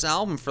listening to this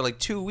album for like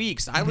 2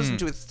 weeks. I listened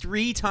to it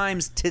 3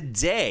 times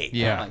today.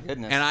 Yeah. Oh my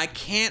goodness. And I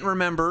can't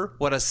remember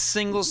what a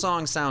single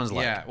song sounds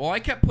like. Yeah, well, I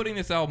kept putting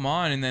this album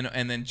on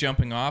and then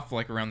jumping off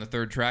like around the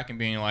 3rd track and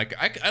being like,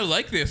 I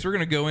like this. We're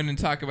gonna go in and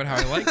talk about how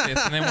I like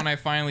this. And then when I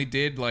finally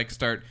did like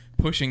start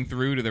pushing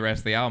through to the rest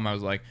of the album, I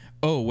was like,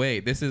 oh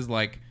wait, this is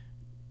like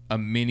a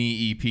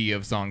mini EP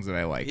of songs that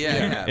I like.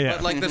 Yeah.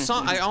 But like the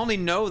song, I only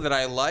know that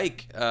I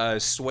like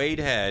Suede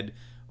Head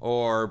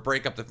or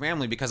Break Up the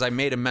Family because I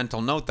made a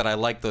mental note that I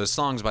like those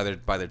songs by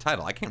their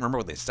title. I can't remember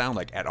what they sound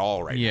like at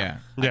all right now.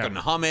 I couldn't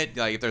hum it.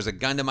 Like if there's a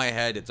gun to my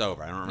head, it's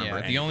over. I don't remember.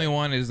 Yeah, the only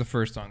one is the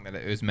first song that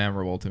is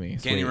memorable to me.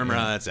 Can't even remember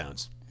how that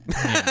sounds.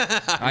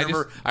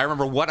 Yeah. I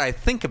remember what I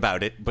think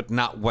about it, but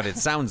not what it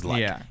sounds like.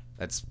 Yeah.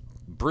 That's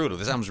brutal.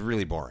 This sounds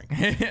really boring.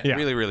 Yeah.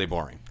 Really, really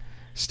boring.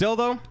 Still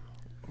though,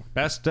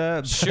 best.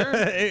 Sure.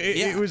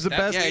 It was the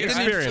best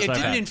experience. It I've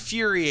didn't had.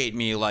 infuriate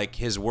me like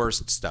his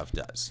worst stuff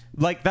does.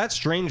 Like that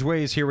Strange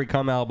Ways, Here We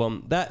Come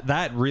album.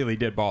 That really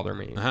did bother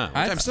me.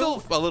 I'm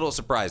still a little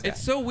surprised at.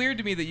 It's so weird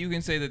to me that you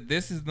can say that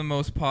this is the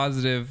most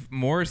positive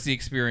Morrissey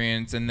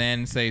experience and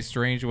then say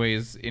Strange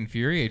Ways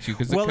infuriates you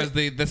because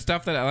the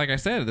stuff that, like I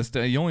said,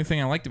 the only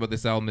thing I liked about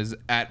this album is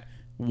at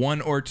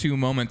 1 or 2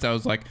 moments I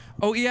was like,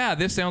 oh yeah,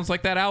 this sounds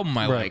like that album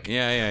I like.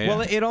 Yeah.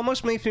 Well, it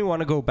almost makes me want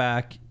to go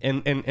back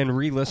and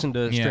re-listen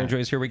to Strange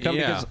Ways, Here We Come.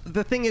 Yeah. Because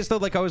the thing is, though,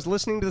 like I was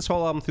listening to this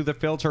whole album through the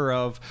filter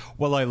of,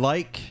 well, I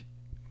like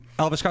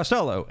Elvis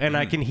Costello, and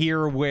I can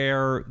hear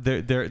where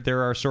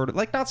there are sort of,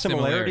 like, not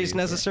similarities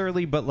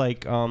necessarily, but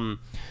like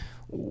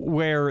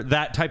where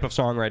that type of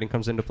songwriting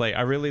comes into play.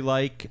 I really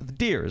like the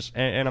Deers,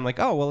 and I'm like,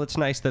 oh, well, it's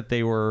nice that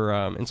they were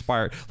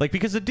inspired. Like,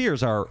 because the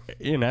Deers are,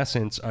 in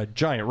essence, a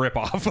giant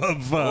ripoff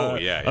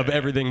of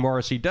everything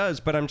Morrissey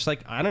does, but I'm just like,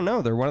 I don't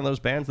know. They're one of those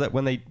bands that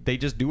when they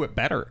just do it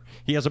better.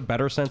 He has a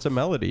better sense of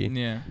melody,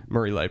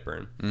 Murray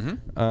Lightburn.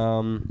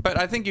 But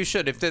I think you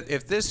should, if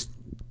this...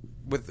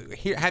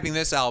 having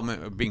this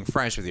album being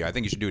fresh with you, I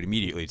think you should do it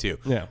immediately too.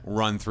 Yeah.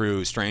 Run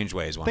through Strange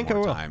Ways one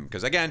more time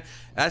because again,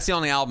 that's the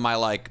only album I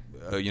like.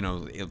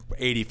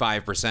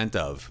 85%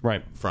 of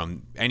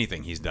from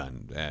anything he's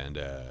done, and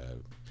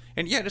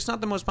yeah, it's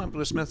not the most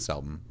popular Smiths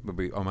album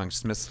among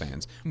Smiths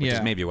fans, which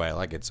is maybe why I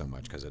like it so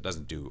much because it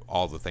doesn't do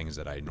all the things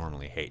that I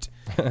normally hate.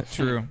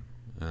 True.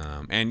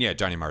 And yeah,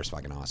 Johnny Marr's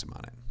fucking awesome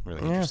on it.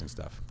 Really interesting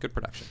stuff. Good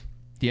production.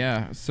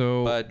 Yeah,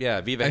 so... But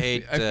yeah, Viva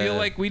Hate... I feel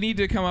like we need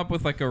to come up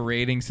with like a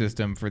rating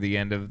system for the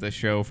end of the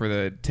show for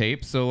the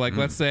tape. So like,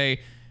 let's say,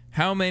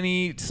 how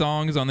many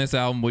songs on this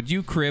album would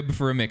you crib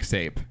for a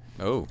mixtape?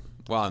 Oh,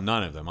 well,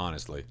 none of them,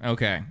 honestly.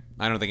 Okay.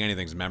 I don't think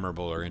anything's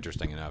memorable or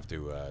interesting enough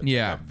to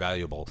have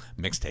valuable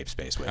mixtape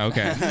space with.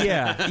 Okay.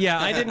 yeah.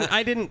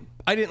 I didn't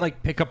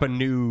like pick up a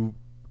new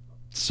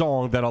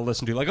song that I'll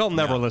listen to. Like, I'll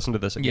never listen to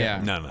this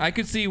again. Yeah. No. I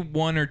could see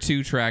 1 or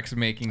 2 tracks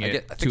making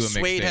it I to think a mixtape.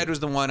 Suede Head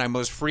was the one I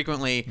most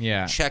frequently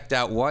checked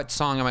out. What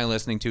song am I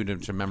listening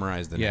to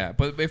memorize the name? Yeah,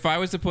 but if I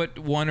was to put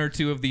 1 or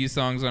 2 of these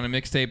songs on a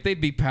mixtape, they'd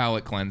be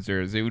palate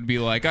cleansers. It would be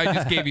like, I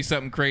just gave you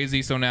something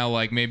crazy, so now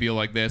like maybe you'll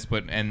like this,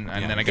 but and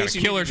then I got a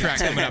killer track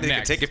coming up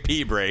next. Take a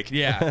pee break.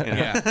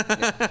 Yeah.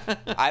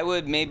 I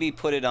would maybe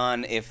put it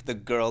on if the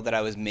girl that I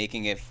was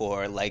making it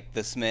for liked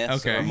the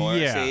Smiths or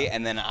Morrissey,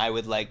 and then I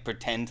would like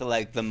pretend to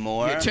like them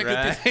more. Yeah, check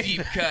out this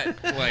deep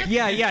cut. Like,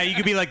 you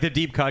could be like the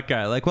deep cut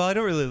guy. Like, well, I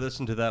don't really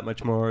listen to that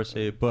much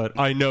Morrissey, but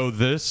I know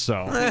this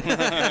song.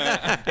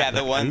 Yeah,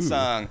 the one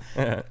song.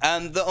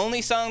 The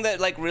only song that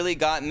like really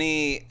got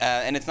me,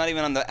 and it's not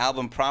even on the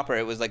album proper.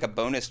 It was like a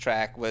bonus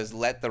track. Was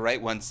 "Let the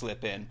Right One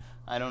Slip In."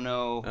 I don't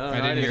know.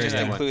 I didn't hear just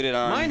that included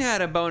on. Mine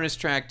had a bonus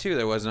track too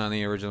that wasn't on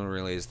the original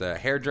release. The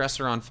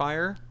Hairdresser on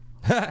Fire.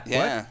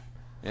 Yeah.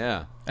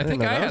 Yeah. I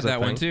think I had that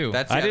one too.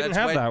 I didn't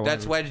have that one.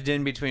 That's wedged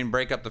in between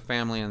Break Up the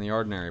Family and The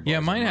Ordinary Boys. Yeah,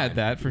 mine had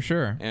that for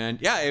sure. And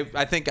yeah,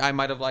 I think I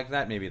might have liked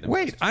that maybe the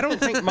Wait, most. I don't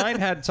think mine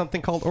had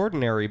something called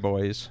Ordinary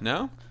Boys.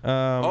 No?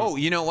 Oh,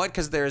 you know what?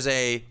 Because there's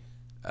the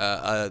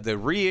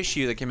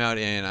reissue that came out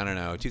in, I don't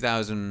know,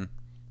 2000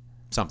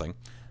 something.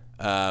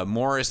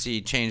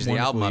 Morrissey changed the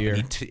album up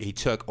and he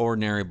took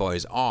Ordinary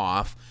Boys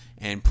off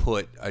and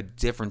put a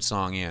different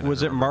song in.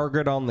 Was it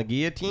Margaret on the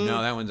Guillotine?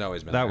 No, that one's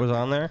always been that there. was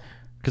on there?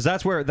 Because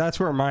that's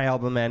where my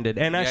album ended.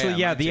 And actually,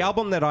 the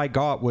album that I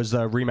got was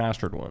the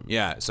remastered one.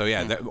 Yeah, so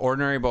the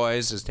Ordinary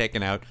Boys is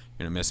taken out.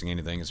 You're not missing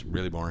anything. It's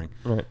really boring.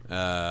 Right.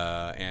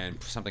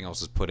 And something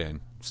else is put in.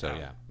 So,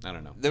 I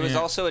don't know. There was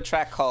also a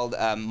track called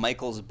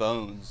Michael's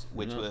Bones,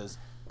 which was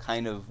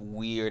kind of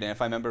weird. And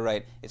if I remember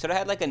right, it sort of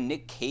had like a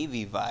Nick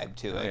Cavey vibe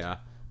to it. Yeah.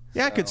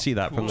 Yeah, I could see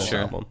that from this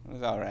album. It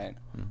was all right.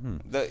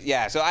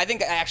 So I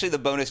think actually the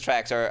bonus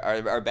tracks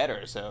are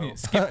better. So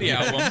skip the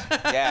album.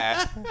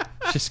 Yeah.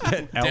 Just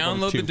get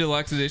album Download 2. the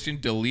deluxe edition.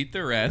 Delete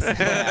the rest.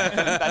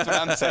 That's what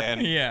I'm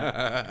saying.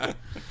 Yeah.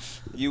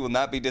 You will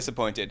not be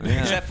disappointed,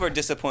 except for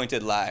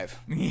Disappointed Live.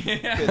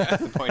 Yeah.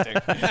 Disappointing.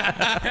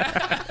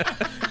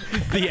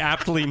 The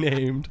aptly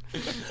named.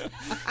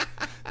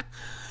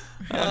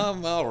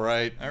 All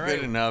right. All right.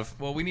 Good enough.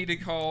 Well, we need to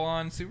call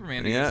on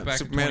Superman to get us Yeah, back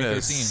Superman to to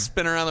 2013.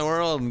 spin around the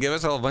world and give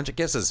us all a bunch of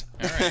kisses.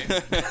 All right.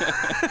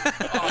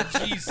 Oh,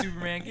 jeez,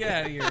 Superman, get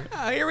out of here.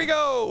 Here we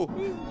go.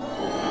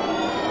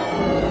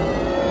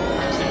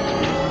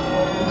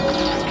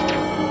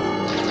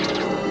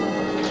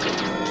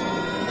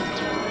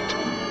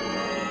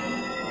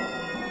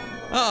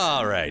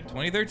 All right.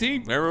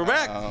 2013. There we're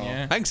back.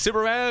 Yeah. Thanks,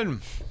 Superman.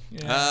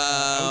 Yeah.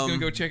 I was gonna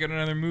go check out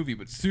another movie,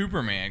 but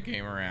Superman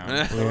came around.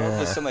 The world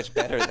was so much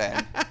better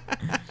then.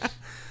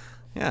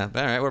 Yeah,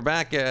 all right, we're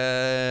back.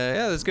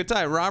 Yeah, it was a good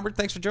time. Robert,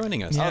 thanks for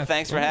joining us. Yeah. Oh,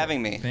 thanks for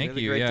having me. Thank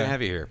Really you. great yeah. to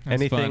have you here.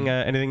 That's Anything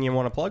fun. anything you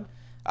want to plug?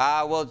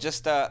 Well,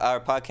 just our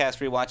podcast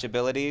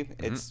Rewatchability.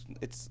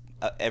 It's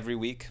every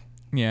week.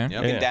 Yeah. Yep. You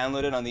can Yeah.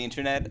 download it on the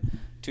internet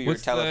to your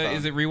What's telephone.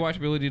 is it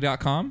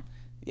rewatchability.com?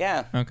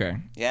 Yeah. Okay.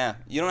 Yeah.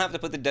 You don't have to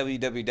put the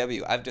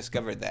www. I've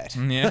discovered that.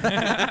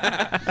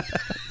 Yeah.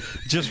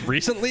 Just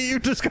recently you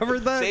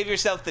discovered that? Save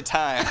yourself the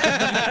time.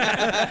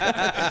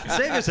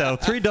 Save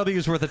yourself 3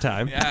 W's worth of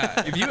time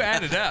Yeah. If you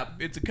add it up,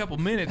 it's a couple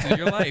minutes of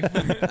your life.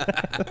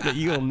 that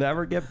you'll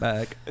never get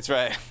back. That's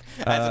right.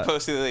 As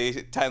opposed to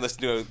the time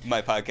listening to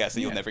my podcast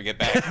that you'll never get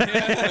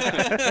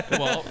back.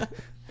 Well,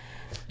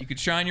 you could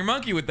shine your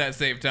monkey with that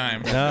save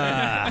time.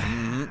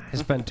 I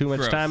spend too much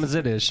Gross. time as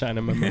it is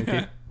shining my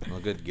monkey. Well,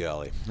 good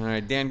golly. All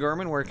right, Dan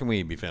Gorman, where can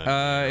we be found?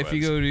 If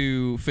you go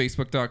to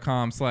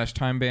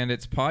facebook.com/Time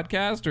Bandits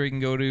Podcast, or you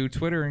can go to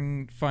Twitter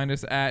and find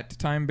us at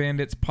Time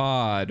Bandits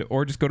Pod,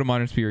 or just go to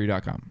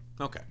modernspiri.com.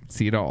 Okay.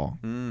 See it all.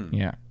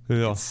 Yeah.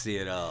 Yeah. See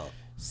it all.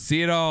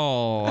 See it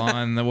all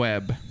on the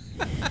web.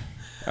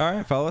 All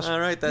right, fellas.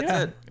 All right, that's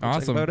Yeah. it.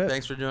 Awesome. about it.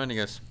 Thanks for joining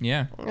us.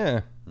 Yeah.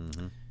 Yeah.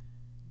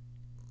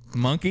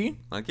 Monkey,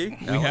 Monkey?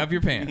 we have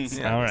your pants.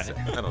 Yeah, All right.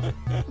 that'll do.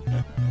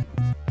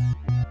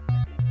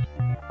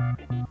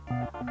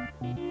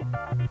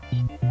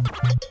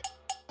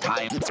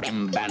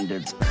 Time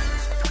Bandits.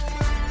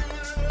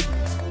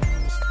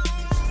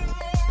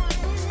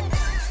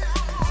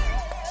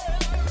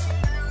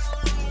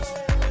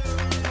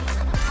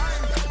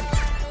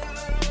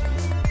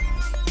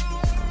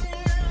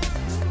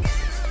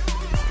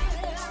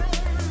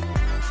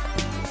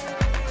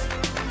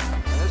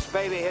 This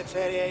baby hits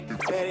 88.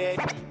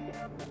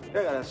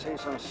 You're gonna see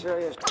some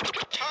serious.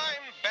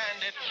 Time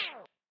Bandit.